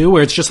Summer 2,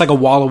 where it's just like a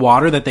wall of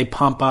water that they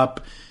pump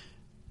up.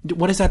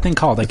 What is that thing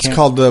called? It's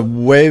called the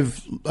wave.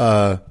 You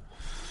know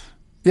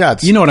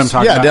what I'm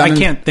talking about. I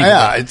can't think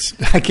of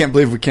it. I can't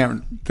believe we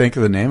can't think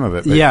of the name of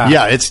it. But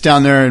yeah, it's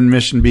down there in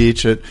Mission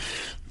Beach.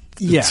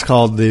 It's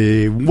called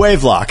the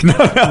Wave Lock. No,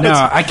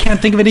 I can't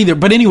think of it either.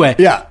 But anyway,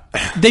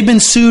 they've been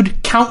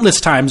sued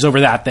countless times over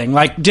that thing.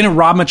 Like, didn't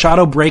Rob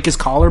Machado break his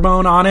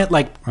collarbone on it?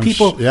 Like,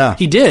 people,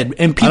 he did.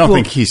 And people, I don't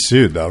think he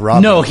sued though.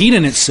 Rob, no, he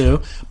didn't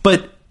sue.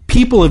 But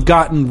people have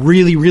gotten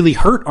really, really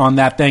hurt on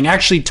that thing.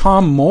 Actually,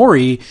 Tom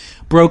Morey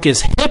broke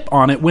his hip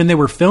on it when they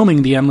were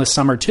filming The Endless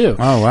Summer 2.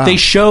 Oh, wow. They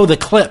show the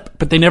clip,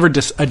 but they never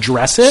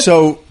address it.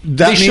 So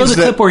they show the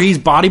clip where he's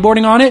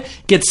bodyboarding on it,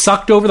 gets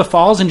sucked over the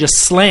falls, and just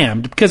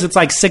slammed because it's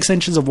like 6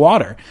 inches of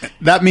water.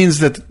 That means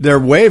that their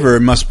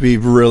waiver must be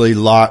really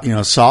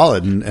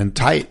solid and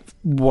tight.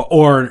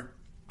 Or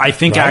I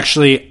think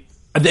actually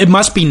it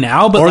must be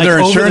now, but or their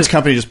insurance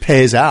company just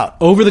pays out.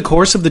 Over the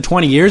course of the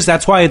 20 years,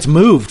 that's why it's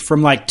moved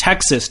from like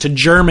Texas to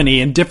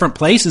Germany and different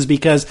places,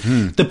 because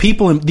the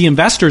people, the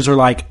investors are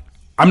like,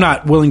 I'm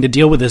not willing to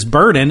deal with this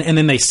burden, and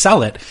then they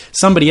sell it.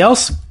 Somebody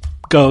else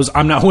goes,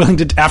 I'm not willing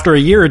to, after a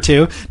year or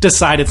two,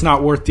 decide it's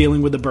not worth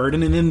dealing with the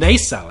burden, and then they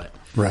sell it.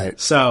 Right.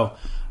 So,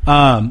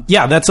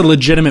 that's a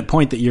legitimate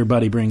point that your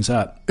buddy brings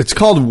up. It's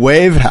called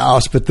Wave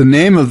House, but the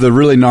name of the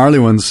really gnarly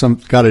one's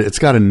it's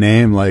got a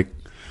name like,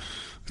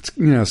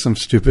 some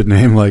stupid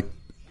name like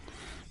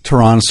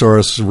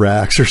Tyrannosaurus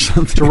Rex or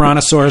something.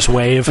 Tyrannosaurus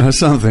Wave.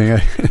 Something.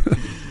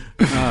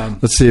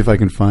 Let's see if I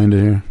can find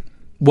it here.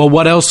 Well,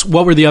 what else?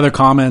 What were the other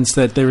comments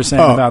that they were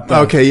saying about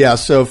that? Okay, yeah.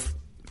 So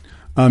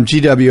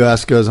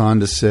GWS goes on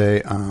to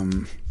say,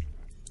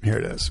 here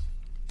it is.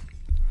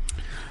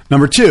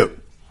 Number 2,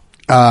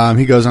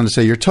 he goes on to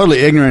say, you're totally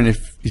ignorant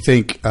if you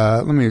think,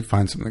 let me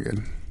find something good.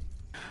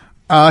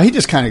 He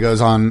just kind of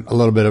goes on a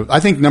little bit of, I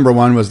think number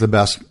 1 was the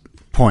best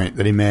point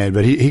that he made,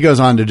 but he goes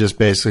on to just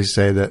basically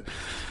say that,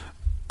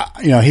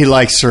 he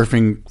likes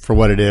surfing for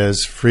what it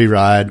is, free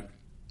ride.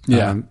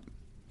 Yeah.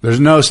 There's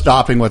no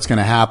stopping what's going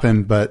to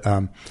happen, but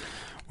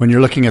when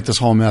you're looking at this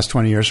whole mess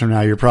 20 years from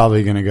now, you're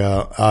probably going to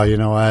go, oh, you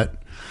know what?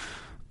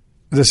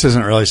 This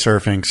isn't really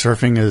surfing.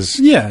 Surfing is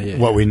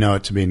what we know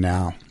it to be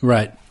now.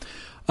 Right.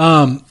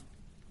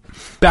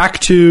 Back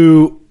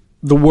to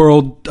the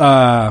World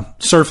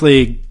Surf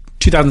League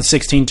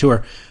 2016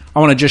 tour. I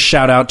want to just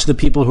shout out to the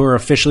people who are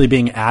officially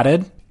being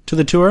added to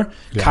the tour.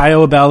 Yeah.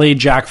 Caio Abelli,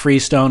 Jack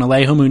Freestone,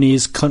 Alejo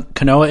Muniz,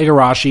 Kanoa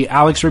Igarashi,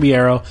 Alex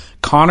Ribeiro,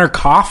 Connor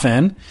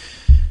Coffin,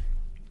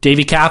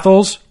 Davey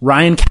Cathles,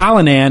 Ryan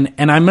Callanan,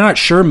 and I'm not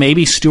sure,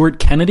 maybe Stuart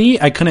Kennedy.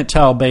 I couldn't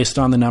tell based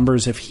on the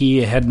numbers if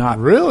he had not.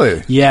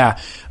 Really? Yeah.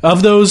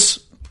 Of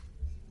those,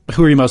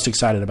 who are you most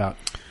excited about?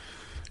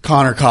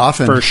 Connor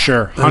Coffin. For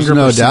sure. 100%. There's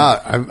no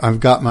doubt. I've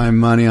got my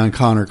money on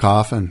Connor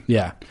Coffin.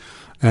 Yeah.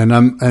 And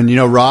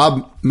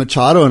Rob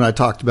Machado and I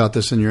talked about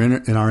this in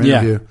our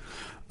interview.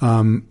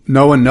 Yeah.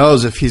 No one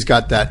knows if he's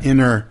got that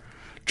inner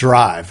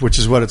drive, which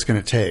is what it's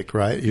going to take,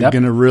 right? You're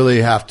going to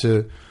really have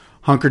to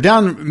hunker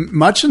down,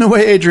 much in the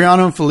way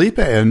Adriano and Felipe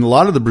and a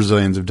lot of the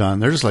Brazilians have done.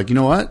 They're just like, you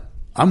know what?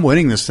 I'm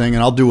winning this thing,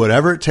 and I'll do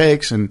whatever it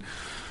takes, and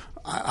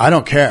I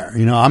don't care.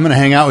 I'm going to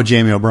hang out with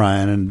Jamie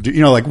O'Brien, and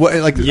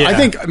I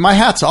think my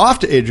hat's off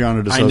to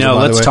Adriano de Souza. I know.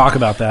 Let's talk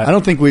about that. I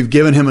don't think we've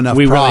given him enough.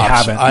 We props. really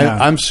haven't. Yeah.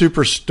 I'm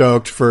super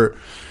stoked for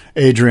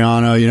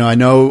Adriano. I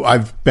know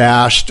I've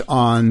bashed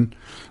on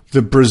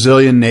the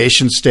Brazilian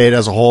nation state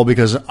as a whole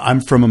because I'm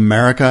from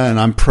America and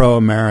I'm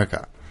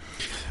pro-America,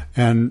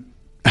 and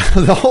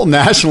the whole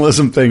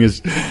nationalism thing is,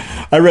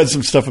 I read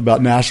some stuff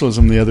about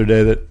nationalism the other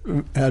day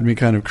that had me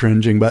kind of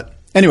cringing. But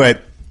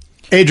anyway,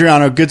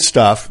 Adriano, good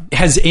stuff.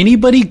 Has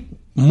anybody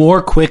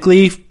more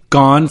quickly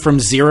gone from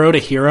zero to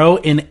hero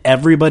in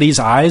everybody's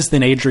eyes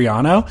than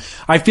Adriano?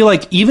 I feel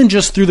like even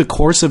just through the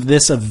course of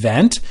this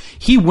event,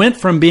 he went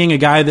from being a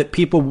guy that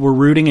people were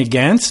rooting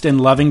against and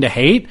loving to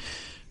hate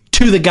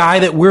to the guy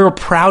that we're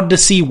proud to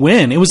see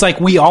win. It was like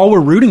we all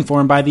were rooting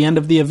for him by the end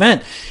of the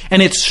event.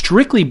 And it's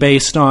strictly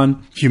based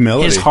on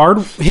humility.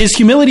 His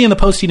humility in the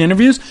post-heat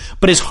interviews,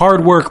 but his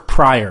hard work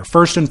prior,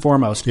 first and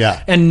foremost.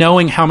 Yeah. And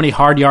knowing how many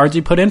hard yards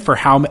he put in for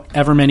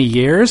however many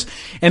years.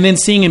 And then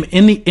seeing him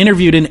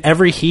interviewed in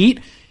every heat,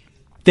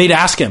 they'd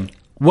ask him,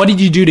 what did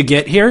you do to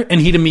get here?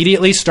 And he'd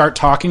immediately start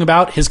talking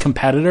about his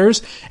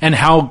competitors and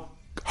how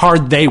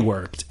hard they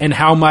worked and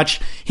how much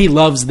he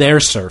loves their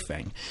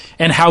surfing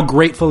and how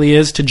grateful he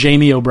is to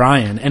Jamie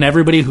O'Brien and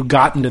everybody who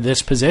got into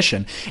this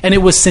position. And it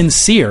was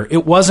sincere.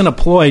 It wasn't a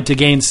ploy to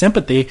gain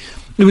sympathy.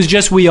 It was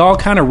just we all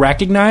kind of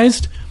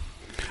recognized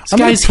this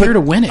guy's here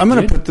to win it. I'm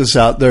going to put this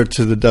out there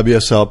to the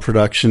WSL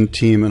production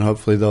team, and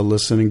hopefully they'll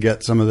listen and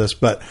get some of this.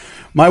 But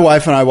my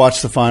wife and I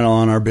watched the final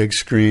on our big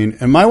screen,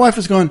 and my wife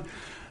was going,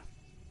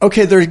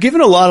 okay, they're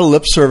giving a lot of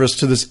lip service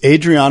to this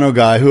Adriano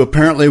guy who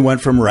apparently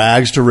went from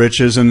rags to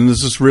riches and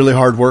is this really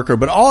hard worker.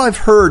 But all I've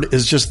heard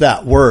is just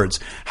that, words.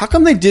 How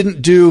come they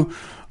didn't do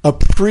a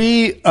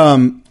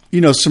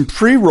some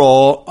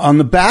pre-roll on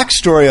the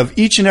backstory of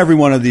each and every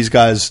one of these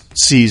guys'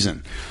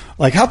 season?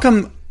 Like, how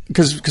come?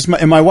 Because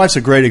my wife's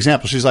a great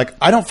example. She's like,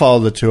 I don't follow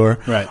the tour.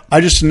 Right.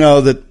 I just know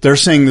that they're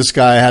saying this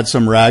guy had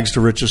some rags to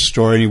riches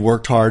story and he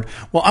worked hard.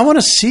 Well, I want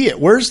to see it.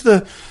 Where's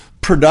the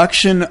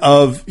production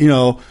of,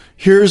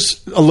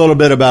 here's a little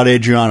bit about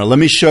Adriano. Let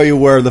me show you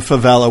where the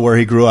favela where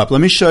he grew up.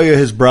 Let me show you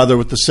his brother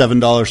with the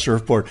 $7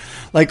 surfboard.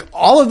 Like,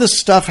 all of this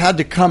stuff had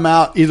to come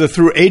out either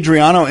through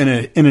Adriano in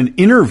an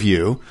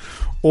interview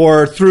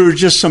or through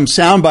just some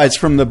sound bites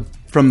from the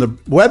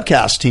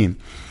webcast team.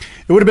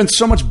 It would have been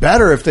so much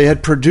better if they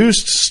had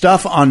produced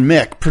stuff on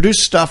Mick,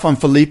 produced stuff on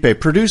Felipe,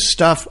 produced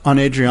stuff on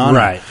Adriano.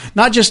 Right.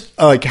 Not just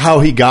like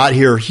how he got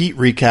here, heat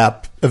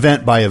recap,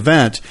 event by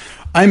event.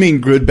 I mean,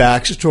 good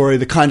backstory,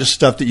 the kind of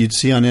stuff that you'd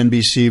see on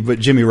NBC, but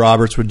Jimmy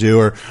Roberts would do,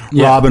 or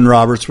Robin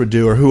Roberts would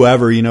do, or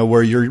whoever,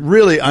 where you're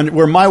really,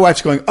 where my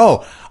wife's going,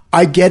 oh,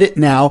 I get it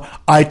now.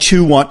 I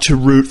too want to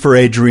root for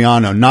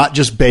Adriano, not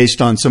just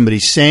based on somebody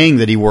saying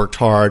that he worked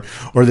hard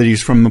or that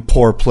he's from a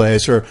poor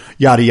place or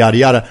yada, yada,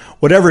 yada.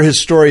 Whatever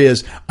his story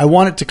is, I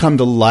want it to come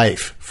to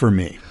life for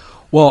me.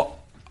 Well,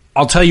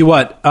 I'll tell you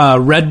what,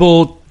 Red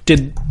Bull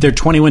did their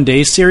 21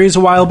 Days series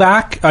a while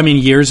back. I mean,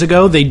 years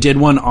ago, they did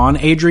one on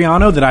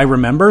Adriano that I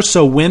remember.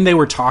 So when they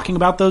were talking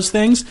about those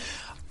things,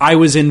 I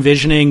was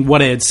envisioning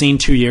what I had seen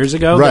 2 years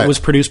ago that was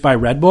produced by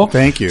Red Bull.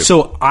 Thank you.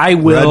 So I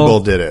will... Red Bull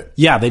did it.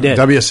 Yeah, they did.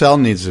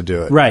 WSL needs to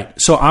do it. Right.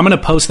 So I'm going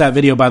to post that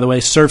video, by the way,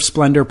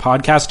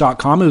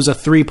 surfsplendorpodcast.com. It was a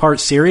 3-part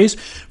series.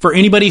 For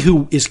anybody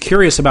who is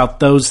curious about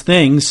those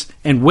things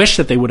and wish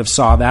that they would have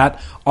saw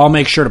that, I'll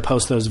make sure to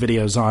post those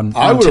videos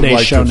on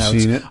today's show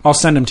notes. Seen it. I'll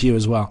send them to you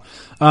as well.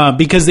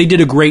 Because they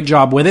did a great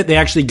job with it. They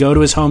actually go to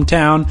his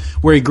hometown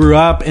where he grew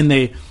up, and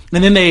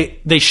then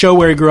they show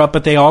where he grew up,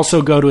 but they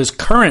also go to his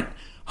current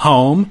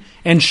home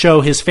and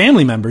show his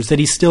family members that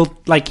he's still,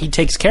 like, he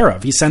takes care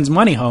of. He sends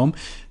money home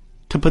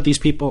to put these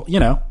people,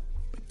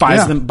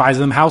 buys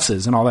them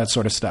houses and all that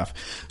sort of stuff.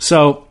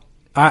 So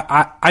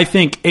I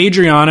think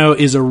Adriano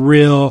is a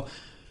real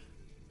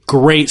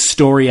great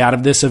story out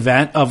of this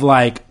event of,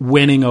 like,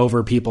 winning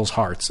over people's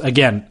hearts.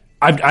 Again,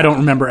 I don't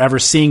remember ever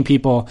seeing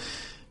people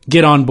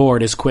get on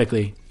board as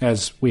quickly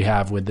as we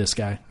have with this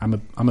guy.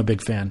 I'm a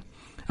big fan.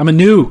 I'm a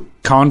new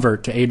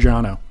convert to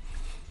Adriano.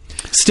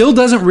 Still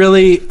doesn't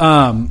really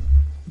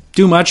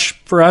do much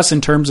for us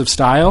in terms of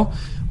style,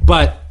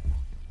 but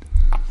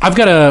I've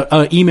got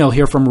an email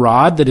here from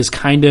Rod that is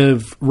kind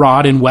of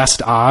Rod in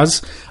West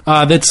Oz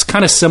that's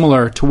kind of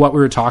similar to what we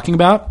were talking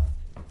about.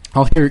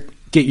 I'll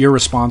get your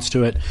response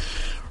to it.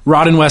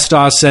 Rod in West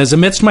Oz says,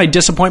 amidst my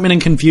disappointment and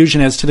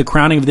confusion as to the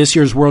crowning of this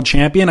year's world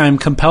champion, I am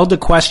compelled to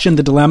question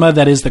the dilemma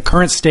that is the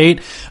current state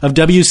of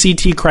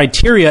WCT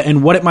criteria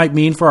and what it might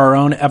mean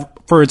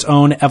for its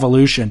own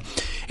evolution.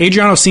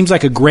 Adriano seems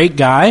like a great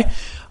guy,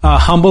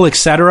 humble,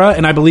 etc.,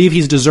 and I believe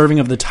he's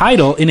deserving of the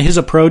title in his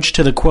approach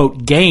to the,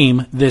 quote,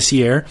 game this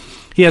year.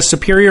 He has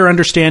superior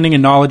understanding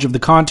and knowledge of the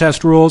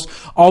contest rules,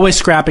 always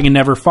scrapping and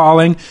never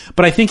falling,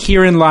 but I think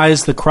herein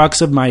lies the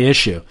crux of my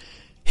issue.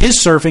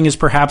 His surfing is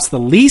perhaps the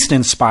least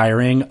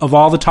inspiring of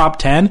all the top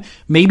 10,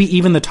 maybe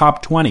even the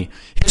top 20.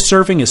 His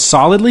surfing is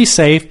solidly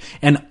safe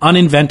and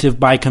uninventive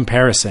by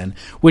comparison,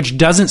 which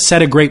doesn't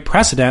set a great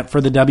precedent for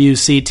the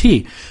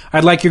WCT.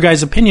 I'd like your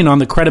guys' opinion on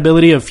the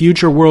credibility of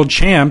future world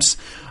champs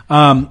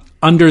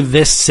under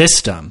this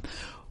system.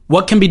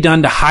 What can be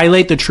done to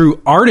highlight the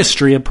true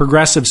artistry of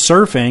progressive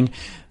surfing?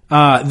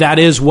 That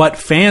is what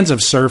fans of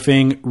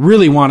surfing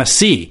really want to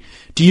see.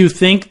 Do you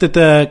think that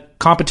the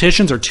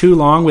competitions are too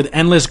long with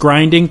endless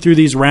grinding through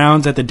these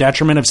rounds at the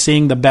detriment of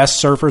seeing the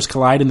best surfers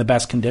collide in the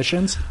best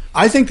conditions?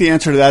 I think the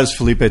answer to that is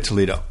Felipe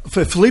Toledo.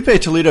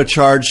 Felipe Toledo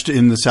charged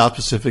in the South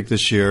Pacific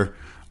this year,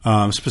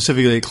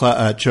 specifically at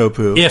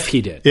Chopu. If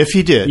he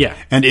did. Yeah.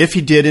 And if he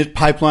did it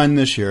pipeline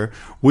this year,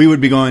 we would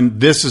be going,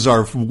 this is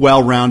our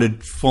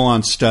well-rounded,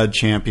 full-on stud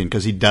champion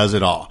because he does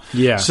it all.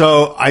 Yeah.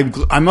 So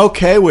I'm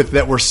okay with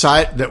that. We're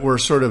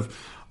sort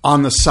of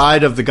on the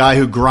side of the guy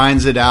who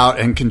grinds it out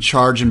and can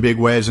charge in big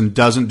waves and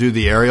doesn't do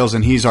the aerials,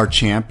 and he's our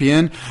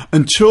champion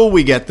until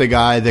we get the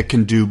guy that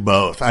can do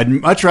both. I'd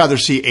much rather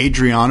see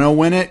Adriano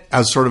win it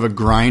as sort of a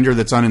grinder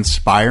that's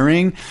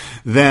uninspiring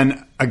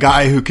than a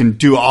guy who can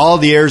do all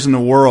the airs in the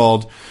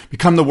world,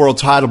 become the world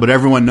title, but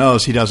everyone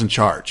knows he doesn't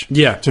charge.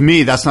 Yeah. To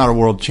me, that's not a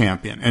world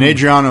champion. And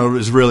Adriano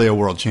is really a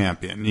world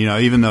champion,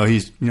 even though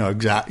he's,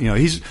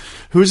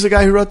 who's the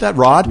guy who wrote that?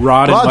 Rod?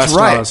 Rod's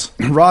right.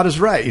 Rod is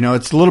right.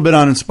 It's a little bit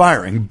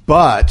uninspiring,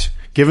 but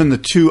given the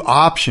two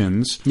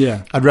options,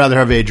 I'd rather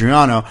have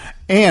Adriano.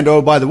 And,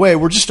 oh, by the way,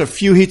 we're just a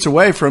few heats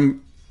away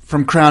from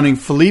from crowning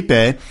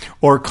Felipe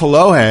or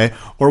Kolohe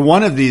or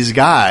one of these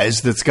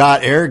guys that's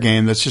got air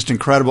game that's just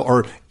incredible,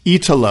 or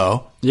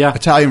Italo. Yeah.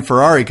 Italian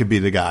Ferrari could be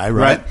the guy,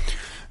 right?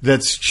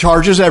 That's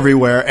charges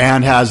everywhere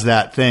and has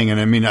that thing.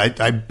 And I mean,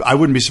 I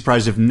wouldn't be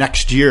surprised if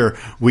next year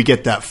we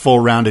get that full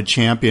rounded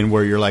champion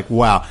where you're like,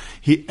 wow,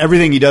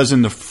 everything he does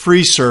in the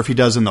free surf, he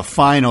does in the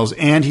finals,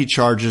 and he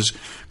charges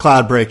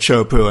Cloud Break,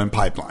 Chopu, and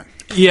Pipeline.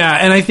 Yeah,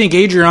 and I think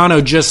Adriano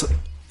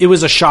it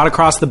was a shot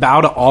across the bow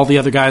to all the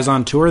other guys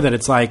on tour that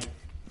it's like,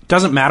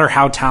 doesn't matter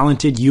how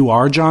talented you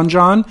are,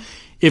 John,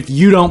 if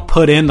you don't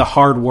put in the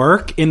hard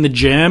work in the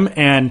gym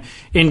and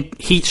in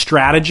heat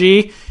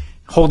strategy,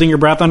 holding your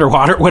breath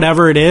underwater,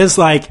 whatever it is,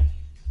 like,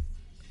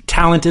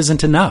 talent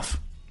isn't enough,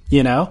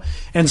 you know?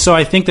 And so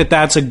I think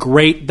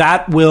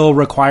that will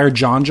require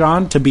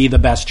John to be the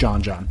best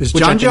John. Is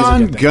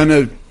John going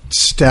to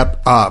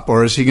step up,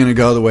 or is he going to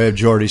go the way of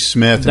Jordy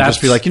Smith and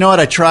just be like, you know what,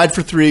 I tried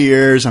for 3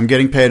 years, I'm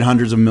getting paid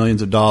hundreds of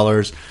millions of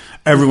dollars,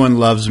 everyone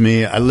loves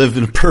me, I live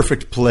in a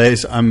perfect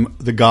place, I'm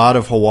the god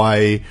of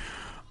Hawaii,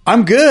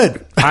 I'm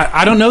good.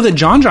 I don't know that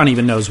John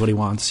even knows what he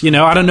wants. You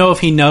know, I don't know if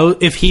he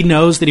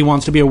knows that he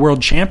wants to be a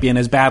world champion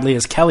as badly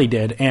as Kelly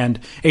did and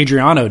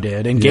Adriano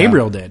did and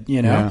Gabriel did,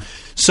 you know. Yeah.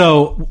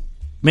 So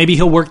maybe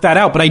he'll work that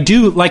out. But I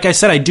do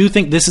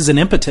think this is an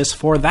impetus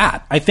for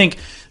that. I think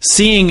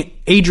seeing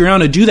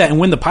Adriano do that and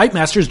win the Pipe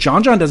Masters,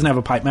 John doesn't have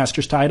a Pipe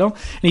Masters title.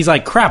 And he's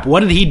like, crap, what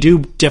did he do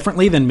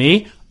differently than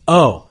me?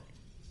 Oh,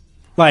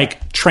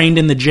 like trained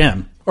in the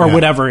gym. Or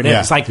whatever it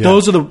is.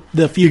 Those are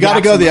the few. You got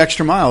to go the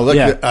extra mile.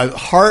 Look,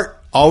 heart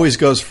always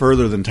goes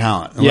further than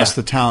talent, unless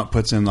the talent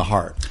puts in the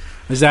heart.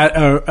 Is that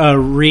a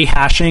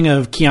rehashing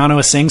of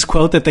Keanu Singh's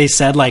quote that they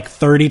said like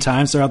 30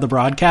 times throughout the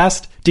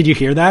broadcast? Did you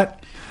hear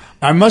that?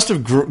 I must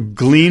have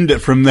gleaned it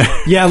from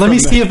there. Yeah, let me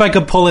see if I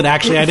could pull it.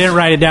 Actually, I didn't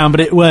write it down, but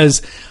it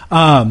was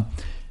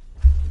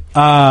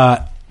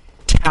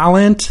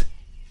talent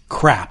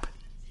crap.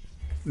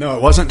 No,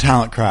 it wasn't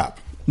talent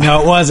crap.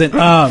 No, it wasn't.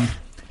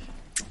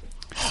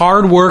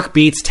 Hard work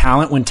beats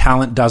talent when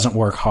talent doesn't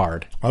work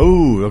hard.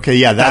 Oh, okay.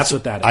 Yeah, that's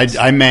what that is.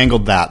 I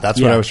mangled that. That's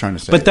what I was trying to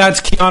say. But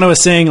that's Keanu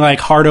saying like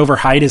hard over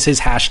height is his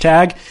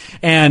hashtag.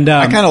 And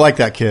I kind of like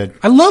that kid.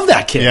 I love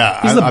that kid.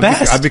 Yeah, he's the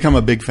best. I've become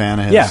a big fan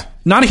of his. Yeah.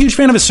 Not a huge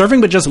fan of his surfing,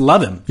 but just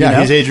love him. Yeah, you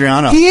know? he's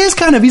Adriano. He is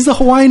kind of. He's the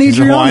Hawaiian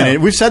Adriano.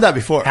 We've said that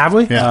before. Have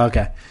we? Yeah. Oh,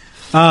 okay.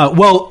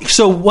 Well,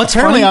 so what's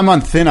Apparently funny? I'm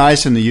on thin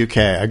ice in the UK.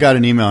 I got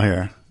an email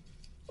here.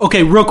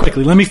 Okay, real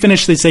quickly. Let me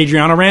finish this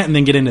Adriano rant and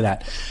then get into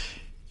that.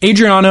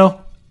 Adriano...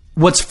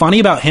 What's funny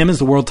about him as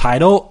the world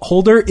title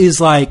holder is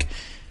like,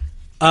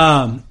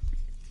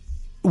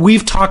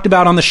 we've talked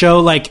about on the show,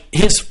 like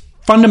his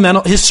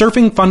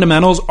surfing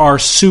fundamentals are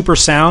super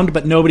sound,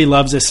 but nobody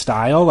loves his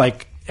style.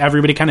 Like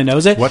everybody kind of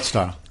knows it. What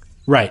style?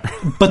 Right.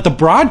 But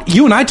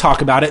you and I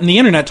talk about it and the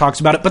internet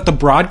talks about it, but the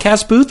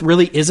broadcast booth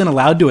really isn't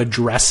allowed to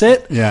address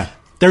it. Yeah.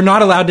 They're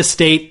not allowed to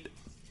state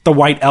the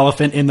white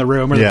elephant in the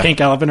room or the pink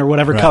elephant or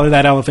whatever color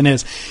that elephant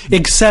is.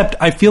 Except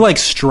I feel like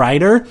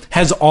Strider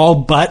has all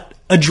but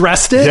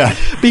addressed it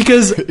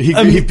because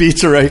he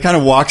beats around. He kind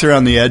of walks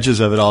around the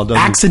edges of it all,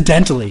 doesn't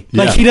accidentally. He?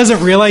 Like he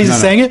doesn't realize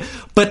he's saying it.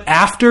 But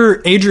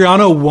after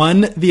Adriano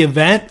won the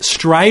event,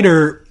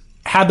 Strider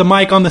had the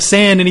mic on the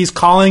sand and he's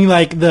calling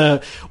like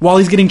while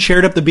he's getting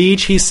cheered up the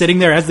beach, he's sitting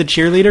there as the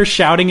cheerleader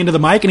shouting into the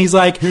mic and he's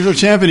like, "Here's our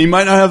champion. He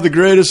might not have the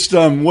greatest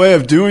way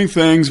of doing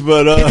things,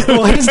 but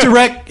well, his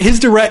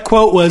direct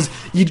quote was,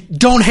 "You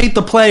don't hate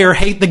the player,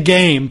 hate the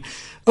game."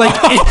 Like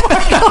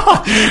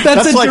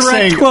that's a like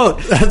direct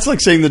quote. That's like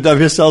saying the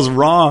WSL's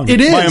wrong.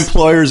 It is. My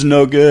employer's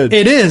no good.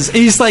 It is.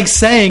 He's like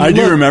saying, I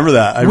do remember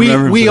that.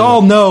 We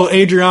all know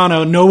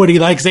Adriano. Nobody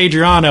likes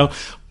Adriano,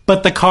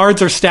 but the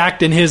cards are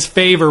stacked in his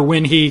favor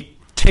when he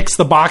ticks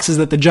the boxes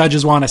that the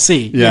judges want to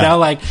see. Yeah. You know,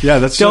 like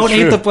that's don't so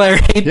hate true. the player,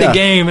 hate the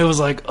game. It was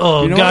like,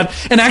 oh God.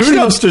 What? And actually,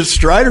 kudos to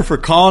Strider for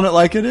calling it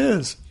like it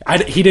is.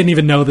 He didn't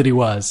even know that he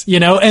was, you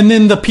know. And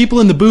then the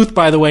people in the booth,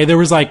 by the way, there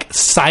was like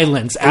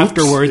silence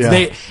afterwards.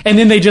 Yeah. And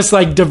then they just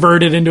like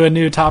diverted into a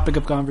new topic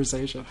of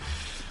conversation.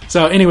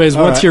 So, anyways,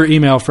 what's your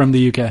email from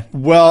the UK?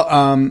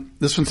 Well,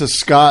 this one says,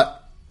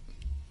 Scott,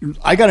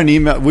 I got an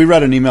email. We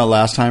read an email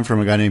last time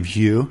from a guy named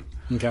Hugh.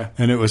 Okay.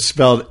 And it was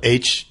spelled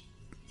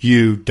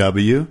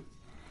H-U-W.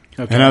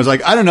 Okay. And I was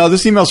like, I don't know,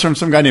 this email's from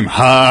some guy named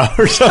Ha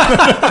or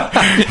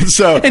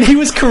something. And he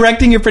was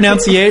correcting your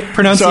pronunciation.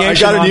 So I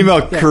got an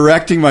email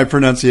correcting my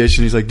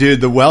pronunciation. He's like,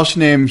 dude, the Welsh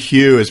name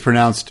Hugh is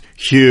pronounced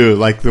Hugh,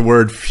 like the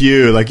word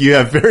few. Like you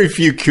have very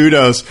few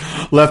kudos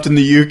left in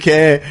the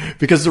UK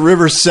because the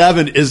River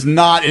Severn is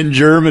not in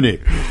Germany.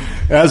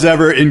 As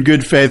ever, in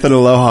good faith and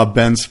aloha,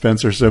 Ben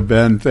Spencer. So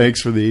Ben, thanks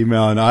for the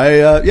email. And I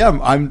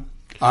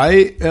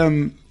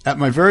am at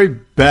my very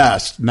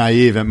best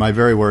naive, at my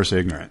very worst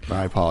ignorant.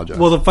 I apologize.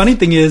 Well, the funny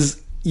thing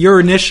is, your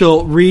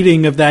initial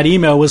reading of that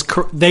email was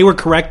they were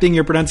correcting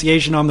your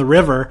pronunciation on the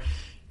river,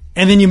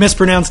 and then you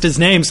mispronounced his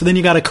name, so then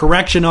you got a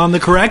correction on the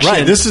correction.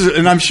 Right.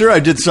 And I'm sure I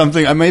did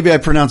something. Maybe I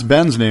pronounced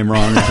Ben's name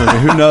wrong or something.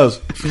 Who knows?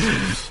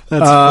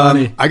 That's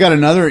funny. I got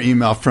another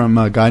email from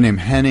a guy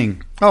named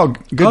Henning. Oh,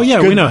 good. Oh,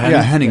 yeah, we know Henning.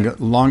 Yeah, Henning,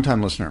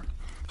 longtime listener.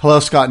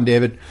 Hello, Scott and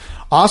David.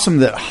 Awesome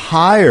that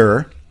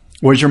Higher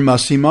was your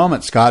must-see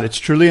moment, Scott. It's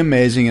truly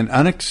amazing and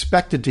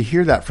unexpected to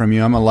hear that from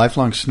you. I'm a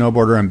lifelong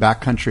snowboarder and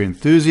backcountry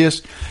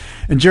enthusiast,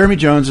 and Jeremy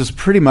Jones is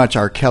pretty much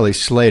our Kelly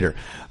Slater.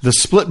 The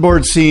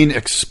splitboard scene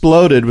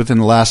exploded within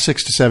the last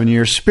 6 to 7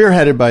 years,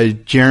 spearheaded by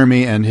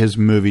Jeremy and his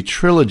movie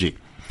trilogy.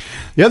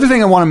 The other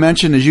thing I want to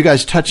mention is you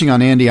guys touching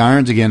on Andy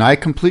Irons again. I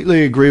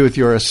completely agree with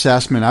your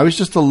assessment. I was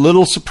just a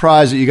little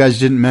surprised that you guys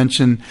didn't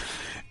mention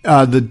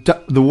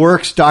the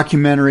Works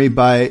documentary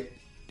by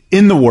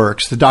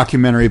the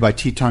documentary by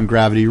Teton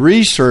Gravity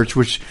Research,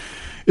 which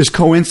is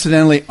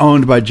coincidentally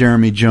owned by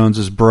Jeremy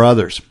Jones's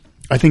brothers.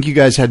 I think you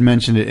guys had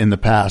mentioned it in the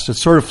past.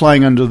 It's sort of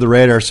flying under the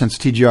radar since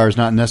TGR is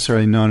not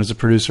necessarily known as a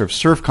producer of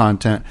surf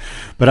content,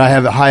 but I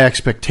have high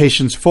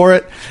expectations for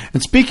it.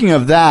 And speaking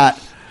of that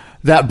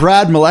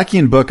Brad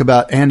Malekian book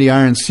about Andy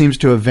Irons seems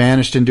to have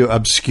vanished into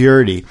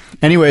obscurity.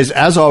 Anyways,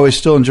 as always,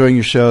 still enjoying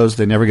your shows.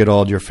 They never get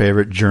old. Your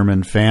favorite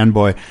German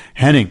fanboy,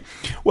 Henning.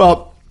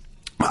 Well,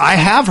 I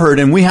have heard,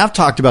 and we have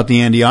talked about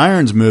the Andy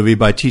Irons movie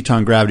by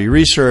Teton Gravity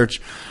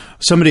Research.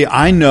 Somebody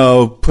I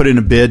know put in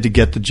a bid to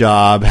get the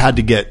job, had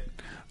to get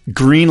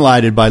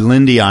green-lighted by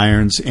Lindy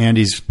Irons,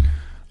 Andy's,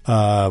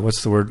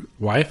 what's the word?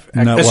 Wife?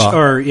 No,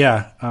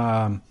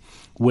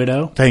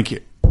 widow. Thank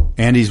you.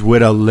 Andy's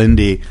widow,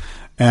 Lindy.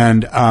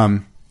 And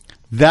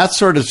that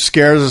sort of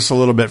scares us a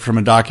little bit from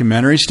a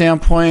documentary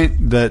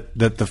standpoint that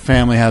the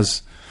family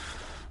has.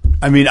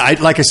 I mean,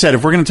 like I said,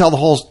 if we're going to tell the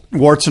whole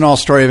warts and all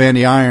story of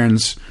Andy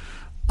Irons,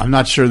 I'm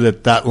not sure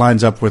that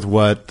lines up with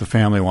what the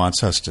family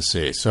wants us to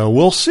see. So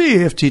we'll see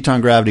if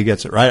Teton Gravity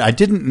gets it right. I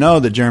didn't know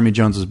that Jeremy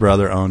Jones's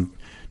brother owned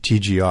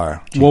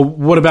TGR. Well,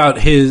 what about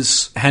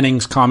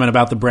Henning's comment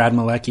about the Brad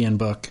Malekian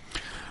book?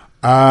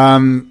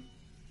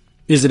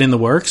 Is it in the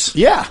works?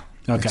 Yeah.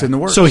 Okay. It's in the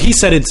works. So he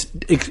said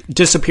it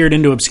disappeared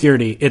into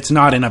obscurity. It's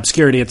not in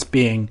obscurity. It's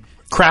being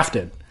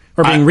crafted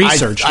or being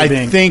researched.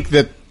 I think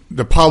that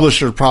the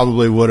publisher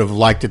probably would have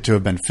liked it to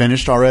have been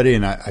finished already,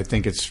 and I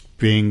think it's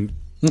being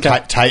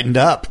tightened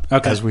up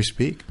as we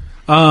speak.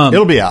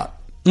 It'll be out.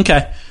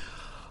 Okay.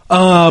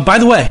 By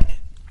the way,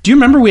 do you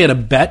remember we had a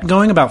bet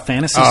going about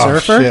Fantasy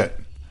Surfer? Oh, shit.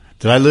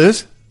 Did I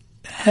lose?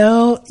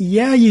 Hell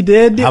yeah, you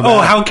did.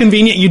 How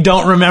convenient you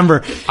don't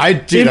remember. I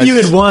did. If you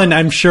had won,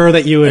 I'm sure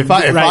that you would.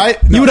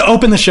 You would have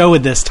opened the show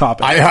with this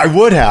topic. I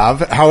would have.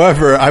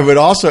 However, I would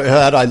also,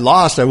 had I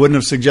lost, I wouldn't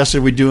have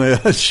suggested we do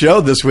a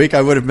show this week.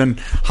 I would have been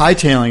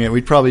hightailing it.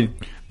 We'd probably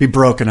be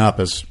broken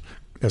up as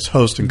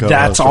host and co-host.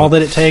 That's all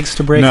that it takes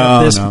to break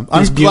up this I'm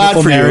beautiful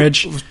glad for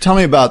marriage. You. Tell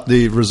me about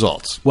the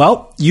results.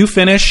 Well,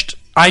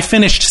 I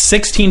finished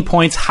 16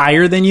 points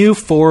higher than you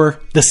for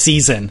the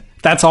season.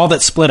 That's all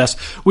that split us.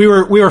 We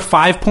were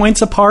 5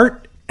 points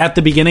apart at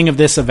the beginning of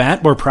this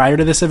event, or prior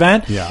to this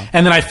event. Yeah.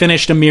 And then I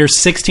finished a mere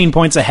 16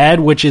 points ahead,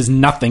 which is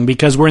nothing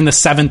because we're in the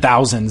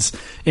 7,000s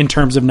in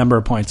terms of number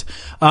of points.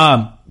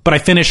 But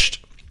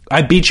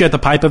I beat you at the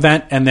pipe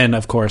event, and then,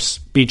 of course,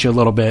 beat you a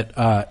little bit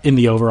in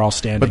the overall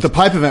standings. But the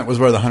pipe event was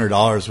where the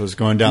 $100 was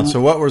going down. So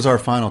what was our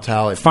final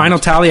tally? Final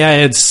tally, I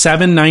had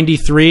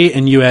 793,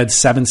 and you had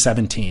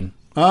 717.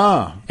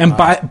 Oh. And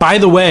by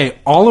the way,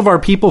 all of our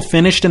people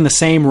finished in the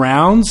same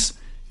rounds.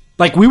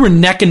 Like, we were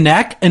neck and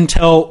neck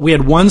until we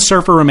had one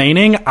surfer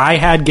remaining. I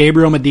had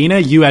Gabriel Medina.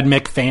 You had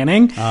Mick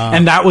Fanning.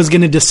 And that was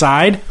going to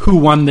decide who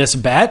won this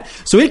bet.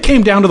 So it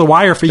came down to the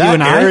wire for you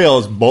and I. That Ariel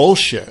is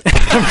bullshit.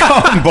 I'm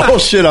calling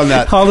bullshit on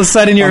that. All of a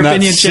sudden, your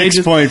opinion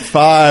changes.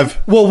 6.5.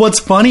 Well, what's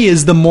funny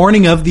is the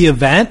morning of the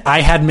event,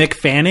 I had Mick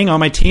Fanning on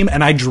my team,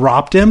 and I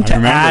dropped him to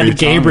add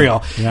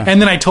Gabriel. Yeah.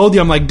 And then I told you,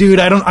 I'm like, dude,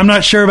 I'm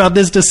not sure about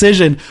this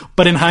decision.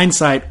 But in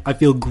hindsight, I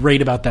feel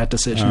great about that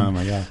decision. Oh,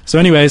 my God. So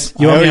anyways,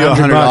 you owe me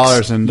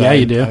 $100. And yeah,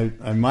 you do.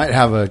 I might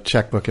have a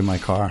checkbook in my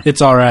car.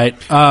 It's all right.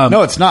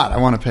 No, it's not. I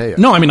want to pay you.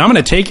 No, I mean, I'm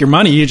going to take your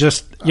money. You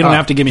don't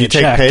have to give me a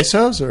check. Do you take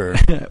pesos or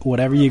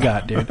whatever you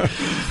got, dude?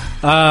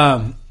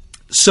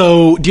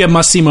 So, do you have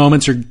must-see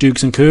moments or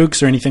Dukes and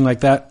Kooks or anything like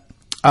that?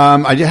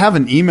 I have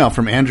an email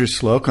from Andrew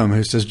Slocum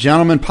who says,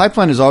 "Gentlemen,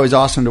 Pipeline is always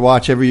awesome to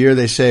watch. Every year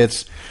they say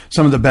it's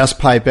some of the best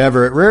pipe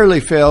ever. It rarely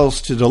fails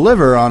to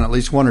deliver on at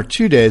least 1 or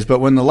 2 days.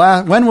 But when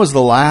was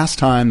the last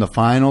time the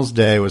finals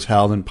day was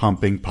held in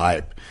pumping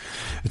pipe?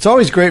 It's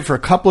always great for a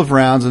couple of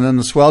rounds, and then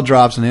the swell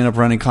drops and they end up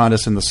running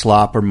contests in the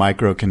slop or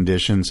micro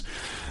conditions."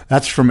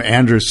 That's from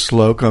Andrew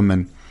Slocum,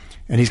 and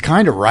he's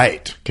kind of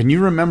right. Can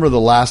you remember the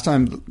last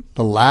time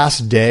the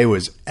last day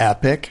was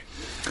epic?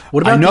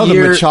 What about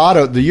the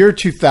Machado, the year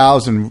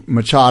 2000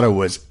 Machado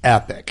was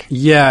epic.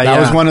 Yeah, that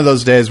was one of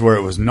those days where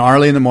it was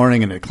gnarly in the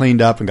morning and it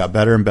cleaned up and got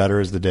better and better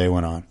as the day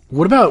went on.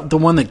 What about the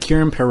one that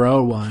Kieran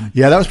Perot won?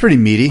 Yeah, that was pretty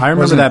meaty. I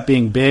remember that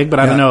being big, but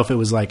I don't know if it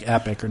was like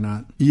epic or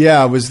not.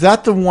 Yeah, was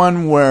that the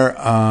one where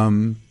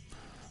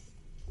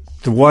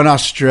the one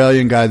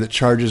Australian guy that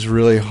charges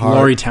really hard?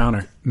 Laurie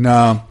Towner.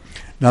 No,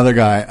 another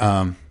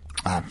guy.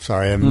 I'm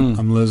sorry,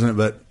 I'm losing it,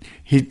 but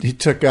he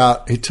took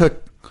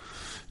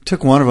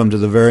one of them to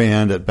the very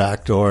end at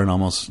backdoor and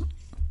almost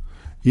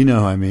You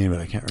know who I mean, but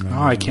I can't remember.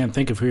 Oh, I can't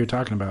think of who you're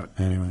talking about.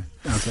 Anyway.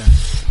 Okay.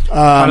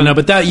 I don't know,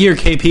 but that year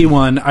KP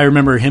won, I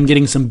remember him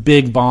getting some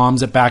big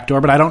bombs at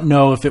backdoor, but I don't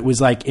know if it was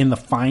like in the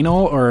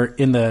final or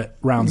in the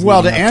rounds.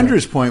 Well, to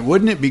Andrew's point,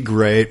 wouldn't it be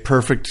great,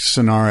 perfect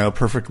scenario,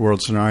 perfect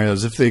world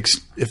scenarios,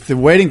 if the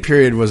waiting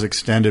period was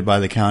extended by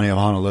the county of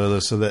Honolulu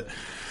so that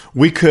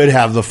we could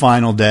have the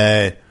final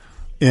day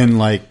in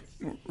like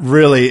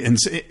really,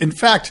 in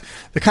fact,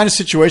 the kind of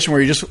situation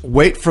where you just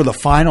wait for the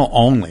final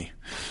only.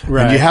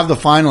 Right. And you have the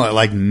final at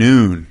like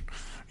noon,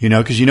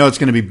 because it's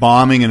going to be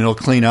bombing and it'll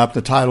clean up,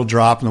 the tide will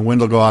drop and the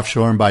wind will go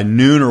offshore, and by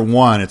noon or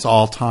 1, it's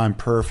all time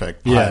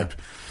perfect. Yeah.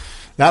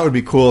 That would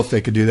be cool if they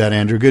could do that,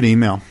 Andrew. Good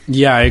email.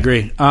 Yeah, I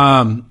agree.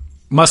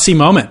 Must-see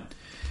moment.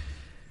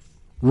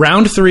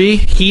 Round 3,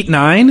 Heat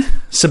 9,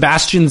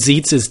 Sebastian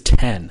Zietz is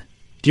 10.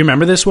 Do you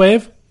remember this,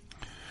 Wave?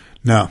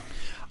 No.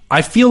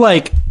 I feel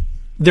like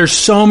there's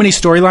so many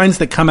storylines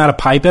that come out of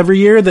Pipe every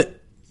year that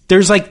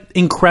there's like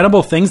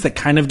incredible things that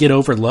kind of get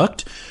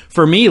overlooked.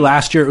 For me,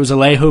 last year it was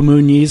Alejo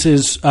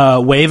Muniz's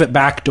wave at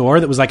backdoor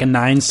that was like a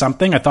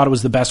 9-something. I thought it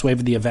was the best wave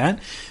of the event.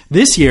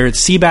 This year it's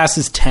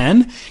Seabass's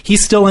 10. He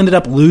still ended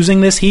up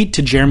losing this heat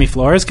to Jeremy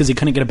Flores because he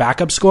couldn't get a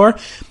backup score,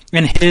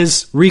 and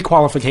his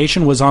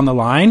requalification was on the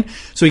line.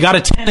 So he got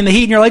a 10 in the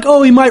heat, and you're like,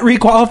 oh, he might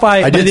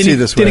requalify. I did see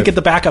this wave. Didn't get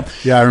the backup.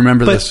 Yeah, I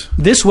remember this.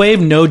 This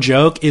wave, no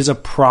joke, is a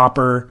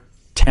proper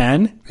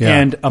 10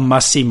 and a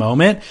must-see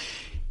moment.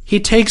 He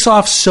takes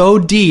off so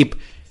deep,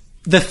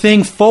 the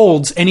thing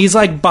folds, and he's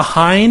like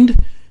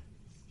behind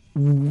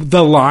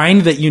the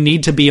line that you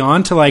need to be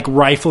on to like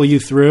rifle you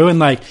through. And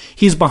like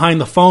he's behind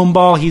the foam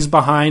ball, he's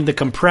behind the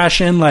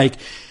compression. Like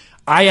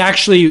I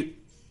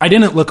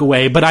didn't look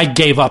away, but I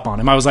gave up on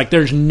him. I was like,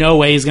 there's no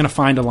way he's going to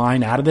find a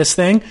line out of this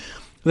thing.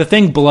 The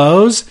thing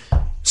blows,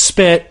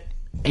 spit.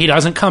 He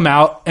doesn't come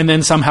out, and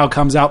then somehow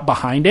comes out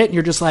behind it. And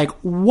you're just like,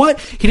 what?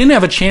 He didn't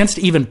have a chance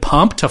to even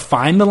pump to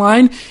find the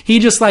line. He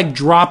just like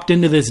dropped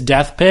into this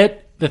death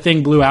pit. The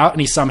thing blew out,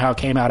 and he somehow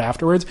came out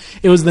afterwards.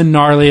 It was the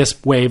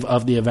gnarliest wave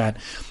of the event.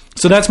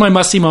 So that's my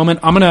must-see moment.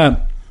 I'm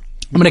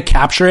gonna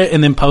capture it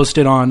and then post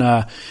it on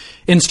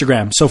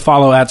Instagram. So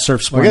follow at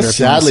Surf Splendor. I guess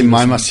sadly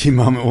my must-see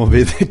moment will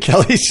be the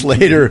Kelly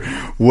Slater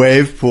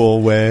wave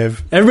pool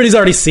wave. Everybody's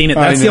already seen it.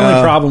 That's the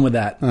only problem with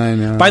that. I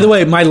know. By the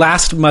way, my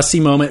last must-see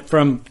moment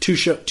from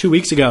 2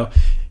 weeks ago,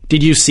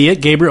 did you see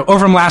it, Gabriel? Or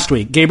from last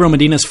week, Gabriel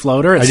Medina's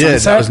floater at Sunset? I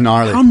did. That was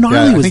gnarly. How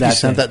gnarly was that? I think you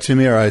sent that to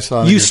me, or I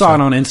saw it. You saw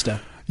it on Insta.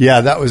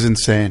 Yeah, that was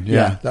insane.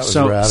 Yeah, that was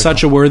radical.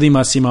 Such a worthy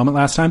must-see moment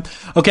last time.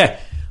 Okay,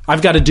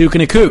 I've got a Duke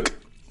and a Kook.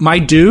 My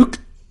Duke,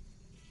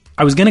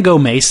 I was going to go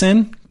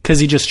Mason because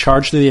he just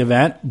charged through the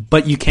event,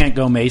 but you can't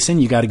go Mason.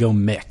 You got to go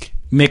Mick.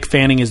 Mick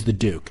Fanning is the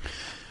Duke.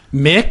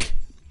 Mick,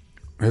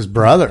 his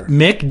brother.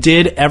 Mick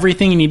did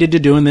everything he needed to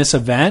do in this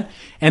event,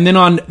 and then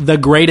on the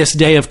greatest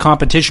day of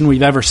competition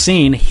we've ever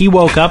seen, he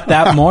woke up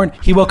that morning.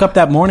 He woke up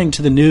that morning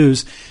to the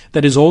news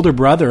that his older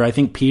brother, I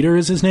think Peter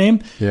is his name,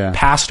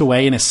 passed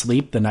away in his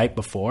sleep the night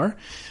before.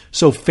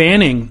 So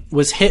Fanning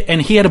was hit,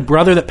 and he had a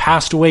brother that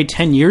passed away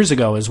 10 years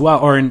ago as well,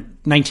 or in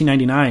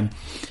 1999,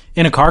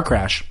 in a car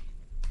crash.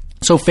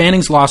 So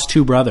Fanning's lost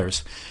 2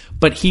 brothers,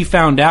 but he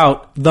found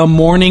out the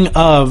morning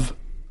of,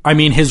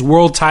 his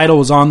world title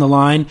was on the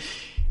line,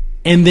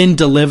 and then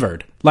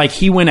delivered. Like,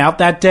 he went out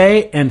that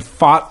day and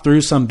fought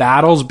through some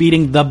battles,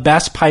 beating the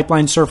best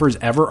pipeline surfers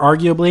ever,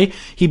 arguably.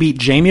 He beat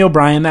Jamie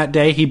O'Brien that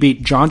day. He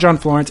beat John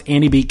Florence,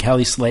 and he beat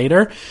Kelly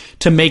Slater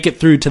to make it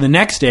through to the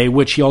next day,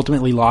 which he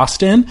ultimately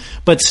lost in.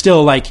 But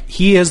still, like,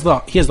 he has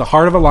the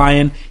heart of a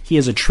lion. He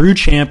is a true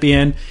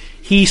champion.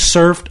 He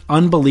surfed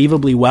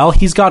unbelievably well.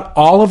 He's got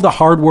all of the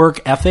hard work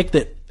ethic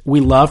that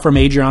we love from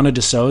Adriano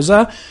de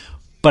Souza,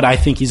 but I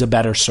think he's a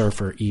better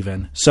surfer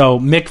even. So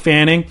Mick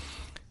Fanning,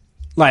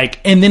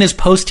 and then his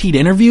post-heat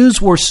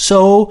interviews were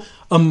so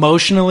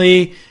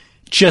emotionally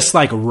just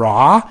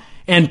raw.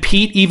 And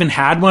Pete even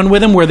had one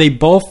with him where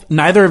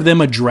neither of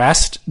them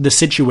addressed the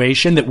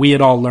situation that we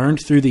had all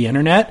learned through the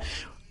internet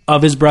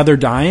of his brother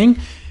dying.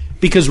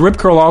 Because Rip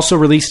Curl also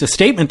released a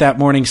statement that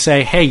morning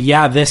saying, hey,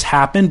 yeah, this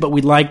happened, but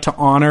we'd like to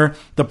honor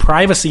the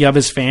privacy of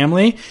his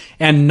family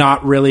and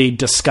not really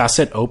discuss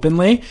it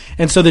openly.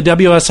 And so the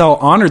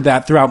WSL honored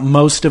that throughout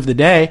most of the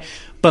day.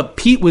 But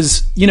Pete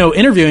was,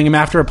 interviewing him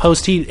after a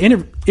post-heat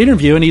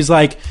interview, and he's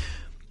like,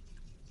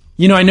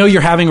 I know you're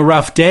having a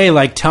rough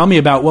day. Tell me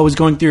about what was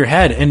going through your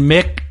head. And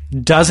Mick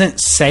doesn't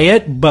say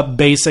it, but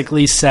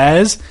basically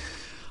says,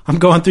 I'm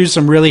going through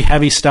some really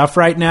heavy stuff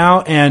right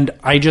now, and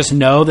I just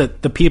know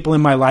that the people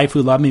in my life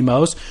who love me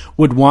most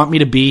would want me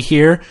to be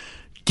here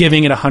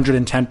giving it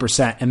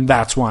 110%, and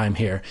that's why I'm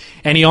here.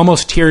 And he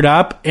almost teared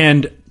up,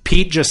 and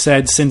Pete just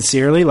said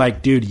sincerely,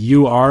 dude,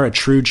 you are a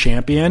true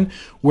champion.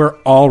 We're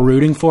all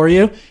rooting for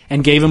you,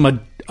 and gave him a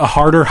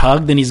harder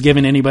hug than he's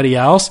given anybody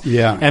else.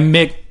 Yeah. And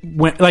Mick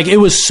went, it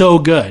was so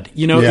good.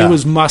 It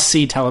was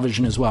must-see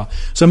television as well.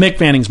 So Mick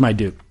Fanning's my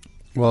Duke.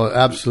 Well,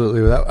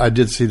 absolutely. I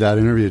did see that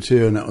interview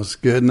too, and that was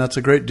good, and that's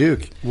a great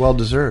Duke. Well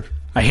deserved.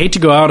 I hate to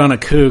go out on a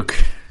kook.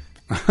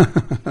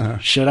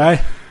 Should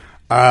I?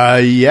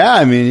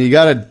 Yeah, you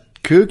got a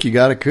kook, you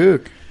got a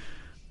kook.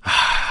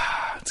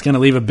 It's It's going to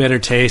leave a bitter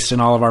taste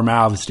in all of our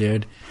mouths,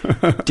 dude.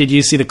 Did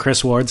you see the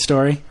Chris Ward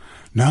story?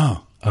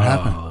 No. What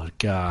happened? Oh,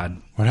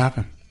 God. What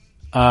happened?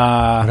 What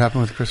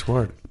happened with Chris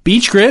Ward?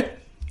 Beach Grit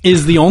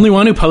is the only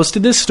one who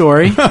posted this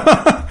story.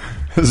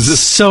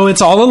 So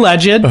it's all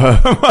alleged.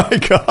 Oh, my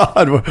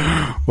God.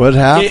 What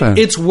happened?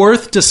 It's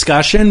worth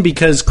discussion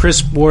because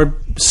Chris Ward,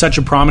 such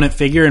a prominent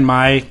figure in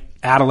my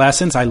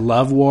adolescence. I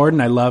love Ward,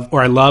 and I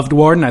loved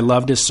Ward, and I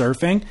loved his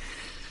surfing.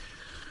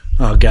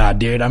 Oh, God,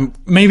 dude.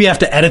 Maybe I have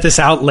to edit this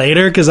out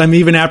later because I'm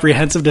even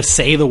apprehensive to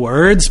say the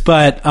words.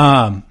 But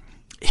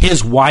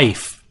his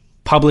wife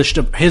published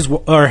his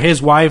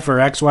wife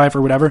or ex-wife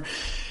or whatever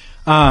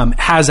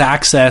has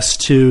access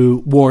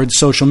to Ward's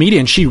social media,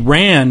 and she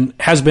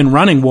has been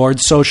running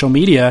Ward's social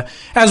media.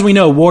 As we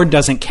know, Ward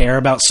doesn't care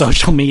about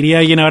social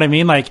media. You know what I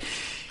mean?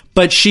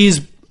 But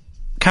she's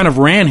kind of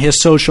ran his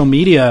social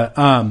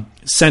media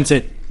since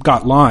it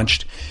got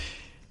launched.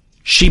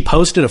 She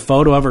posted a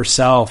photo of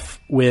herself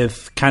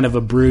with kind of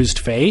a bruised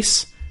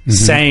face,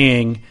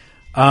 saying,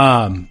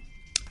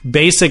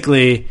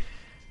 basically,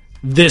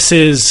 this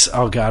is,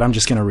 oh God, I'm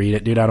just going to read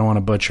it, dude. I don't want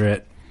to butcher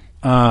it.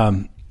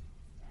 Let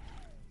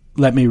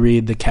me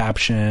read the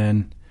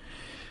caption.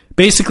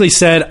 Basically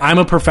said, I'm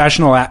a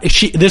professional.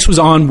 This was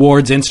on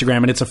Ward's Instagram,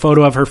 and it's a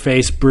photo of her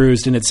face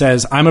bruised, and it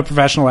says, I'm a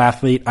professional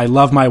athlete. I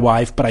love my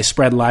wife, but I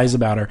spread lies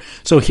about her.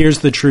 So here's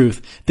the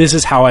truth. This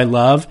is how I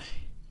love.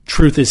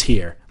 Truth is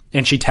here.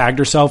 And she tagged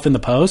herself in the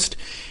post,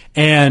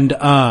 and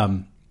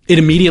it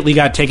immediately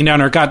got taken down,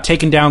 or it got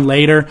taken down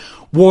later.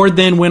 Ward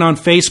then went on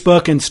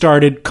Facebook and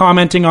started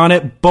commenting on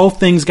it. Both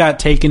things got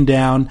taken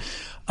down.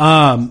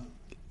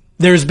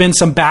 There's been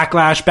some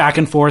backlash back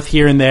and forth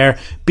here and there.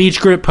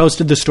 Beach Grit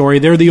posted the story.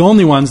 They're the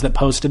only ones that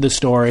posted the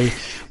story.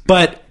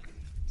 But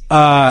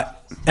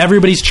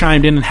everybody's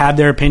chimed in and had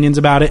their opinions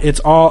about it.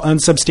 It's all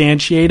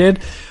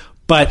unsubstantiated,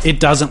 but it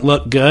doesn't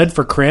look good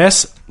for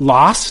Chris.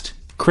 Lost,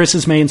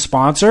 Chris's main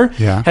sponsor,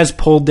 has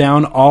pulled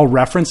down all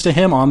reference to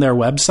him on their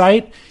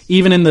website.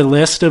 Even in the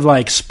list of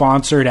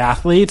sponsored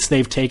athletes,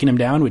 they've taken him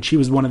down, which he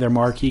was one of their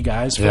marquee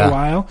guys for a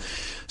while.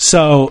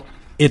 So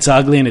it's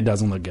ugly and it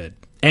doesn't look good.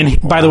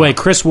 And by the way,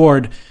 Chris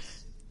Ward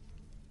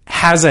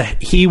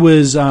he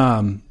was,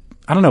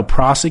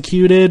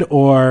 prosecuted,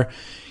 or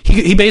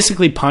he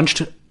basically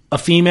punched a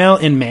female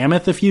in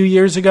Mammoth a few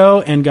years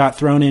ago and got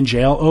thrown in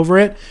jail over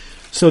it.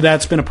 So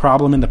that's been a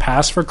problem in the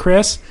past for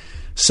Chris.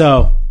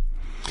 So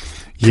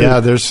yeah,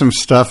 there's some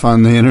stuff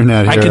on the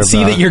internet here. I can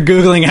see that you're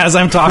Googling as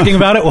I'm talking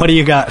about it. What do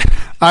you got?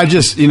 I'm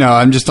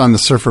just on the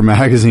Surfer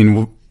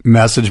Magazine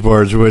message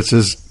boards, which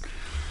is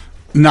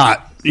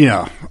not,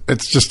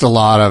 it's just a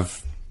lot of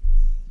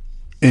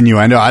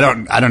innuendo.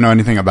 I don't know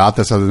anything about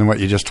this other than what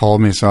you just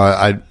told me.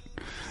 So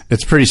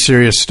it's pretty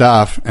serious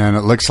stuff, and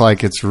it looks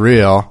like it's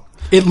real.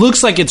 It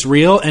looks like it's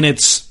real, and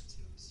it's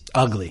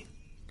ugly.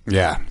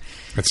 Yeah,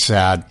 it's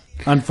sad.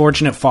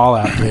 Unfortunate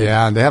fallout, dude.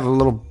 Yeah, they have a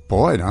little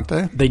boy, don't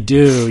they? They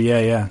do,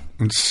 yeah.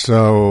 And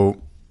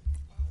so,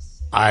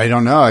 I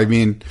don't know. I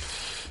mean,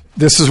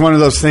 this is one of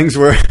those things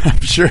where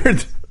I'm sure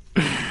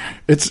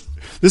this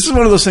is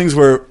one of those things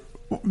where,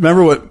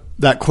 remember what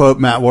that quote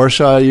Matt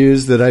Warshaw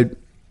used that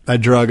I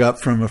drug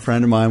up from a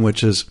friend of mine,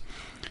 which is,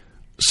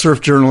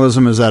 surf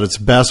journalism is at its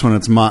best when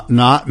it's not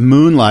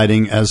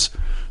moonlighting as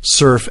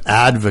surf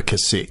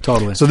advocacy.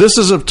 Totally. So this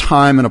is a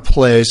time and a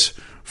place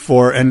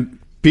for, and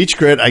Beach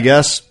Grit, I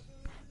guess,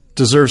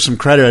 deserves some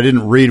credit. I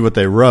didn't read what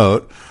they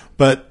wrote,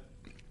 but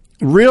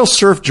real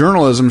surf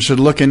journalism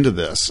should look into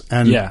this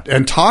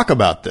and talk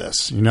about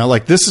this.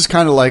 This is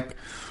kind of like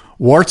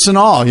warts and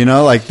all,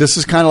 this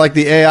is kind of like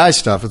the AI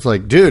stuff. It's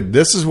like, dude,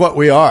 this is what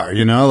we are,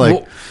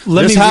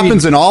 this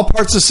happens in all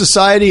parts of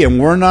society and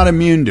we're not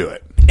immune to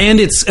it. And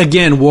it's,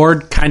 again,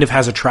 Ward kind of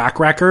has a track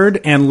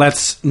record, and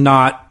let's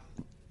not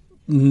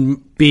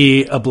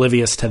be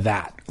oblivious to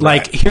that.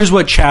 Right. Here's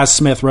what Chaz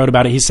Smith wrote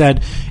about it. He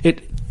said,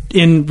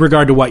 in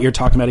regard to what you're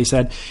talking about, he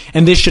said,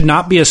 and this should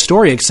not be a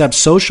story, except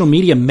social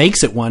media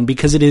makes it one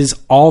because it is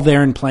all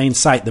there in plain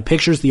sight. The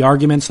pictures, the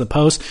arguments, the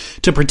posts.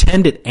 To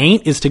pretend it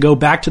ain't is to go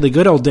back to the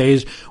good old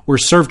days where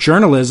surf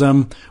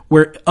journalism,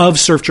 where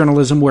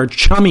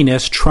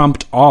chumminess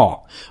trumped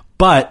all.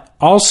 But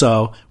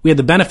also, we had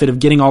the benefit of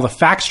getting all the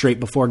facts straight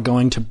before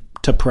going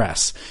to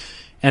press.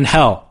 And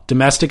hell,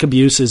 domestic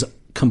abuse is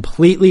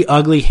completely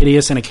ugly,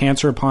 hideous, and a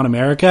cancer upon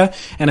America,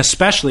 and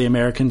especially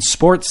American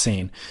sports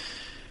scene.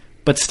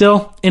 But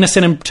still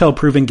innocent until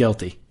proven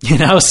guilty,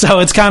 So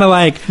it's kind of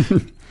like,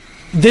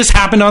 this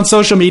happened on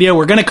social media.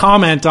 We're going to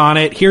comment on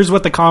it. Here's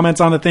what the comments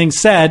on the thing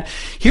said.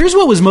 Here's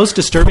what was most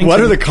disturbing.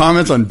 What are the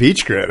comments on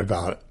Beach Grit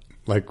about it?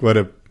 What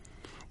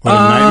a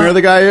nightmare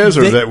the guy is,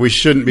 or that we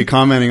shouldn't be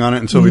commenting on it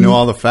until we know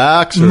all the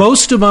facts? Or?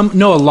 Most of them,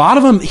 no, a lot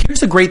of them. Here's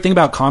the great thing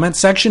about comment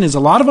section is a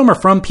lot of them are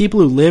from people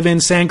who live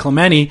in San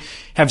Clemente,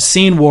 have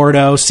seen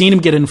Wardo, seen him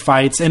get in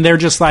fights, and they're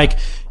just like,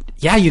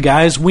 yeah, you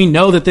guys, we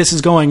know that this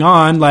is going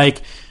on.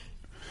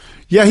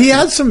 Yeah, he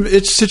had some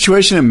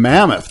situation in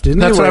Mammoth, didn't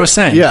he? That's what I was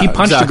saying. Yeah, he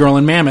punched a girl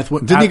in Mammoth.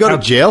 Didn't he go to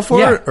jail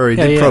for it? Or he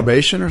did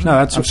probation or something? No,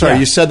 I'm sorry,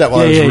 you said that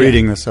while I was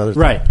reading this other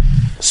thing. Right.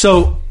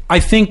 So I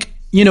think,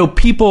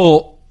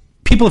 people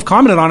people have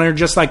commented on it are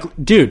just like,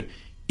 dude,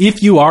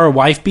 if you are a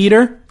wife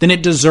beater, then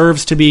it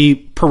deserves to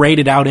be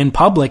paraded out in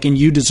public and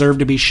you deserve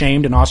to be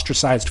shamed and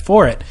ostracized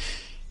for it.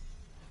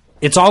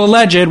 It's all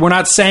alleged. We're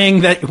not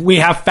saying that we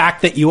have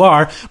fact that you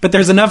are, but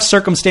there's enough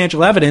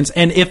circumstantial evidence.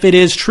 And if it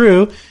is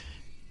true,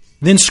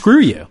 then screw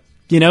you.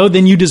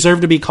 Then you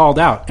deserve to be called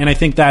out. And I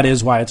think that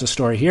is why it's a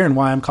story here and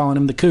why I'm calling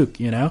him the kook,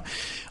 It's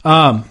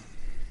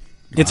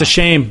a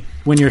shame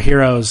when your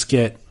heroes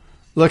get...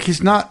 Look,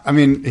 he's not... I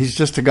mean, he's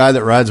just a guy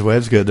that rides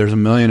waves good. There's a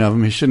million of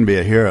them. He shouldn't be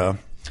a hero.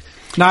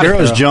 Not hero a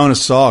hero. is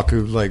Jonas Salk,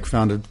 who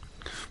found a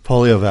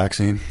polio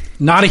vaccine.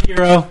 Not a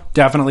hero.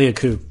 Definitely a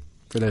kook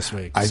for this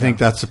week. I think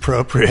that's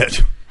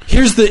appropriate.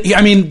 Here's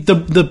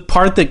the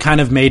part that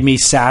kind of made me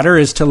sadder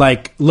is to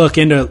look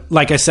into,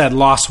 like I said,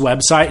 Lost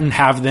website and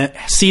have them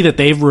see that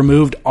they've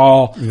removed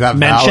all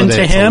mention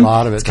to him. A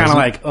lot of it, it's kind of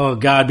like, oh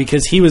God,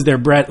 because he was their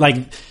bread.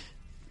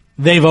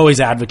 They've always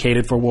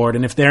advocated for Ward,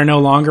 and if they're no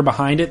longer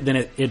behind it, then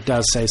it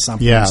does say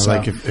something. Yeah,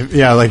 so. If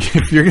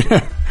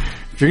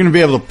you're gonna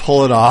be able to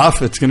pull it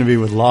off, it's gonna be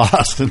with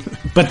Lost.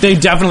 But they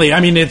definitely,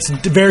 it's a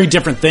very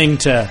different thing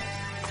to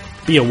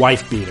be a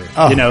wife beater,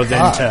 than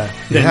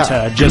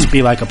to just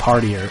be like a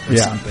partier or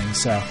something.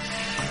 So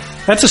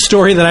that's a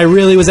story that I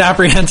really was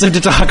apprehensive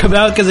to talk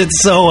about because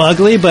it's so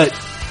ugly, but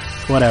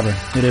whatever.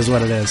 It is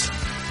what it is.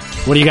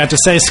 What do you got to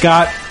say,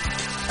 Scott?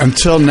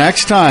 Until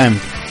next time,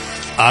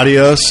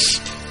 adios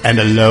and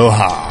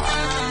aloha.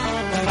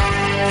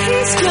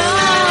 He's gone,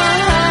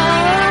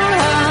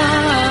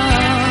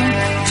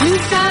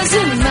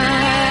 2,000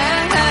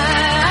 miles.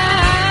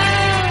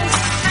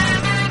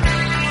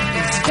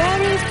 It's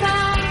very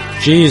far.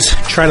 Jeez,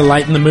 try to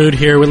lighten the mood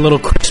here with a little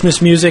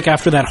Christmas music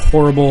after that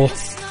horrible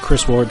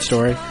Chris Ward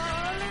story.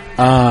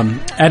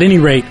 At any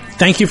rate,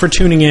 thank you for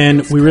tuning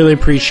in. We really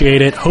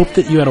appreciate it. Hope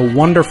that you had a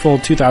wonderful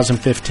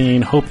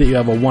 2015. Hope that you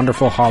have a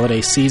wonderful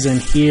holiday season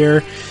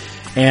here.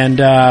 And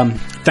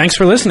thanks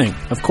for listening,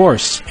 of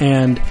course.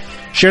 And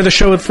share the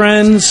show with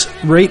friends.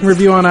 Rate and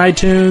review on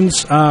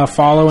iTunes.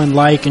 Follow and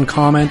like and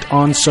comment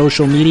on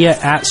social media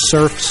at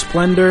Surf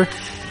Splendor.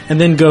 And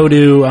then go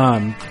to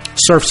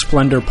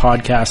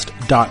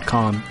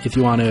surfsplendorpodcast.com if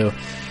you want to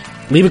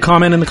leave a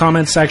comment in the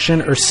comments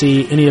section or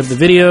see any of the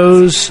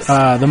videos,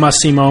 the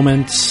must-see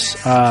moments,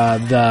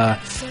 the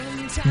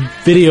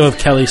video of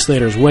Kelly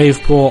Slater's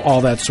wave pool,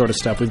 all that sort of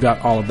stuff. We've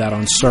got all of that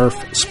on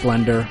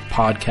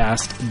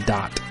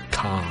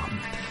surfsplendorpodcast.com.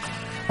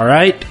 All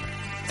right.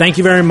 Thank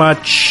you very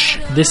much.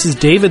 This is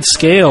David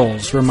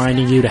Scales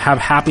reminding you to have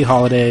happy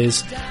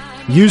holidays,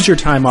 use your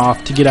time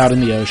off to get out in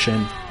the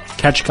ocean,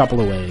 catch a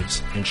couple of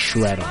waves, and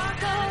shred on.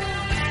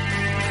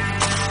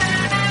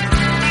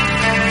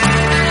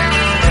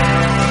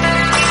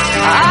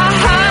 Our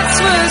hearts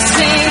were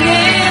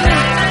singing.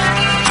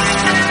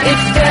 It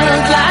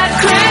felt like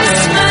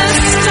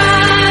Christmas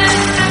time.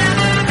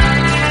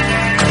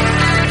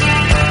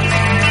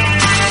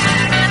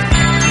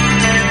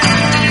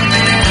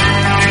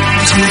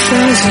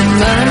 2,000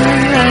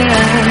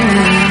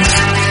 miles.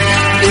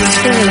 It's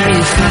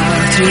very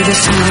far through the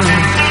snow.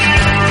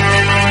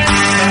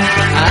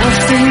 I'll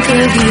think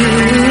of you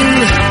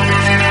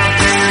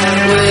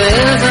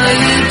wherever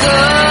you go.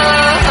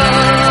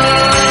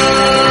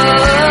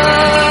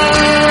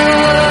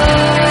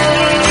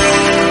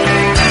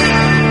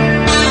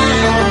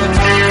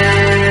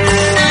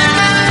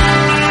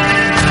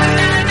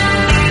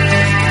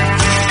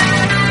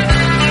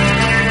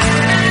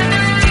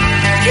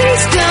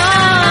 He's gone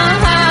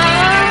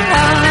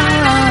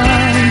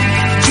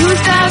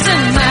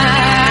 2,000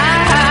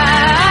 miles.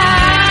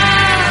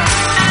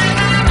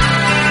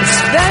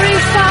 It's very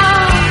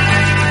far.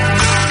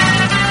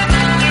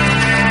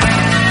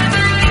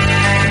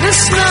 The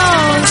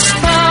snow's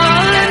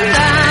falling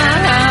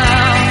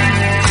down.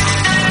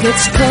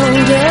 It's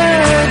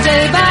colder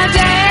day by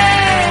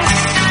day.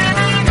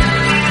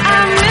 I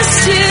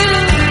miss you.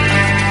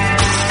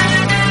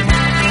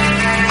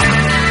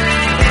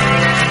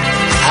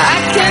 I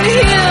can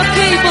hear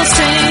people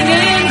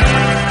singing.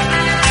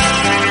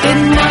 It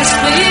must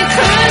be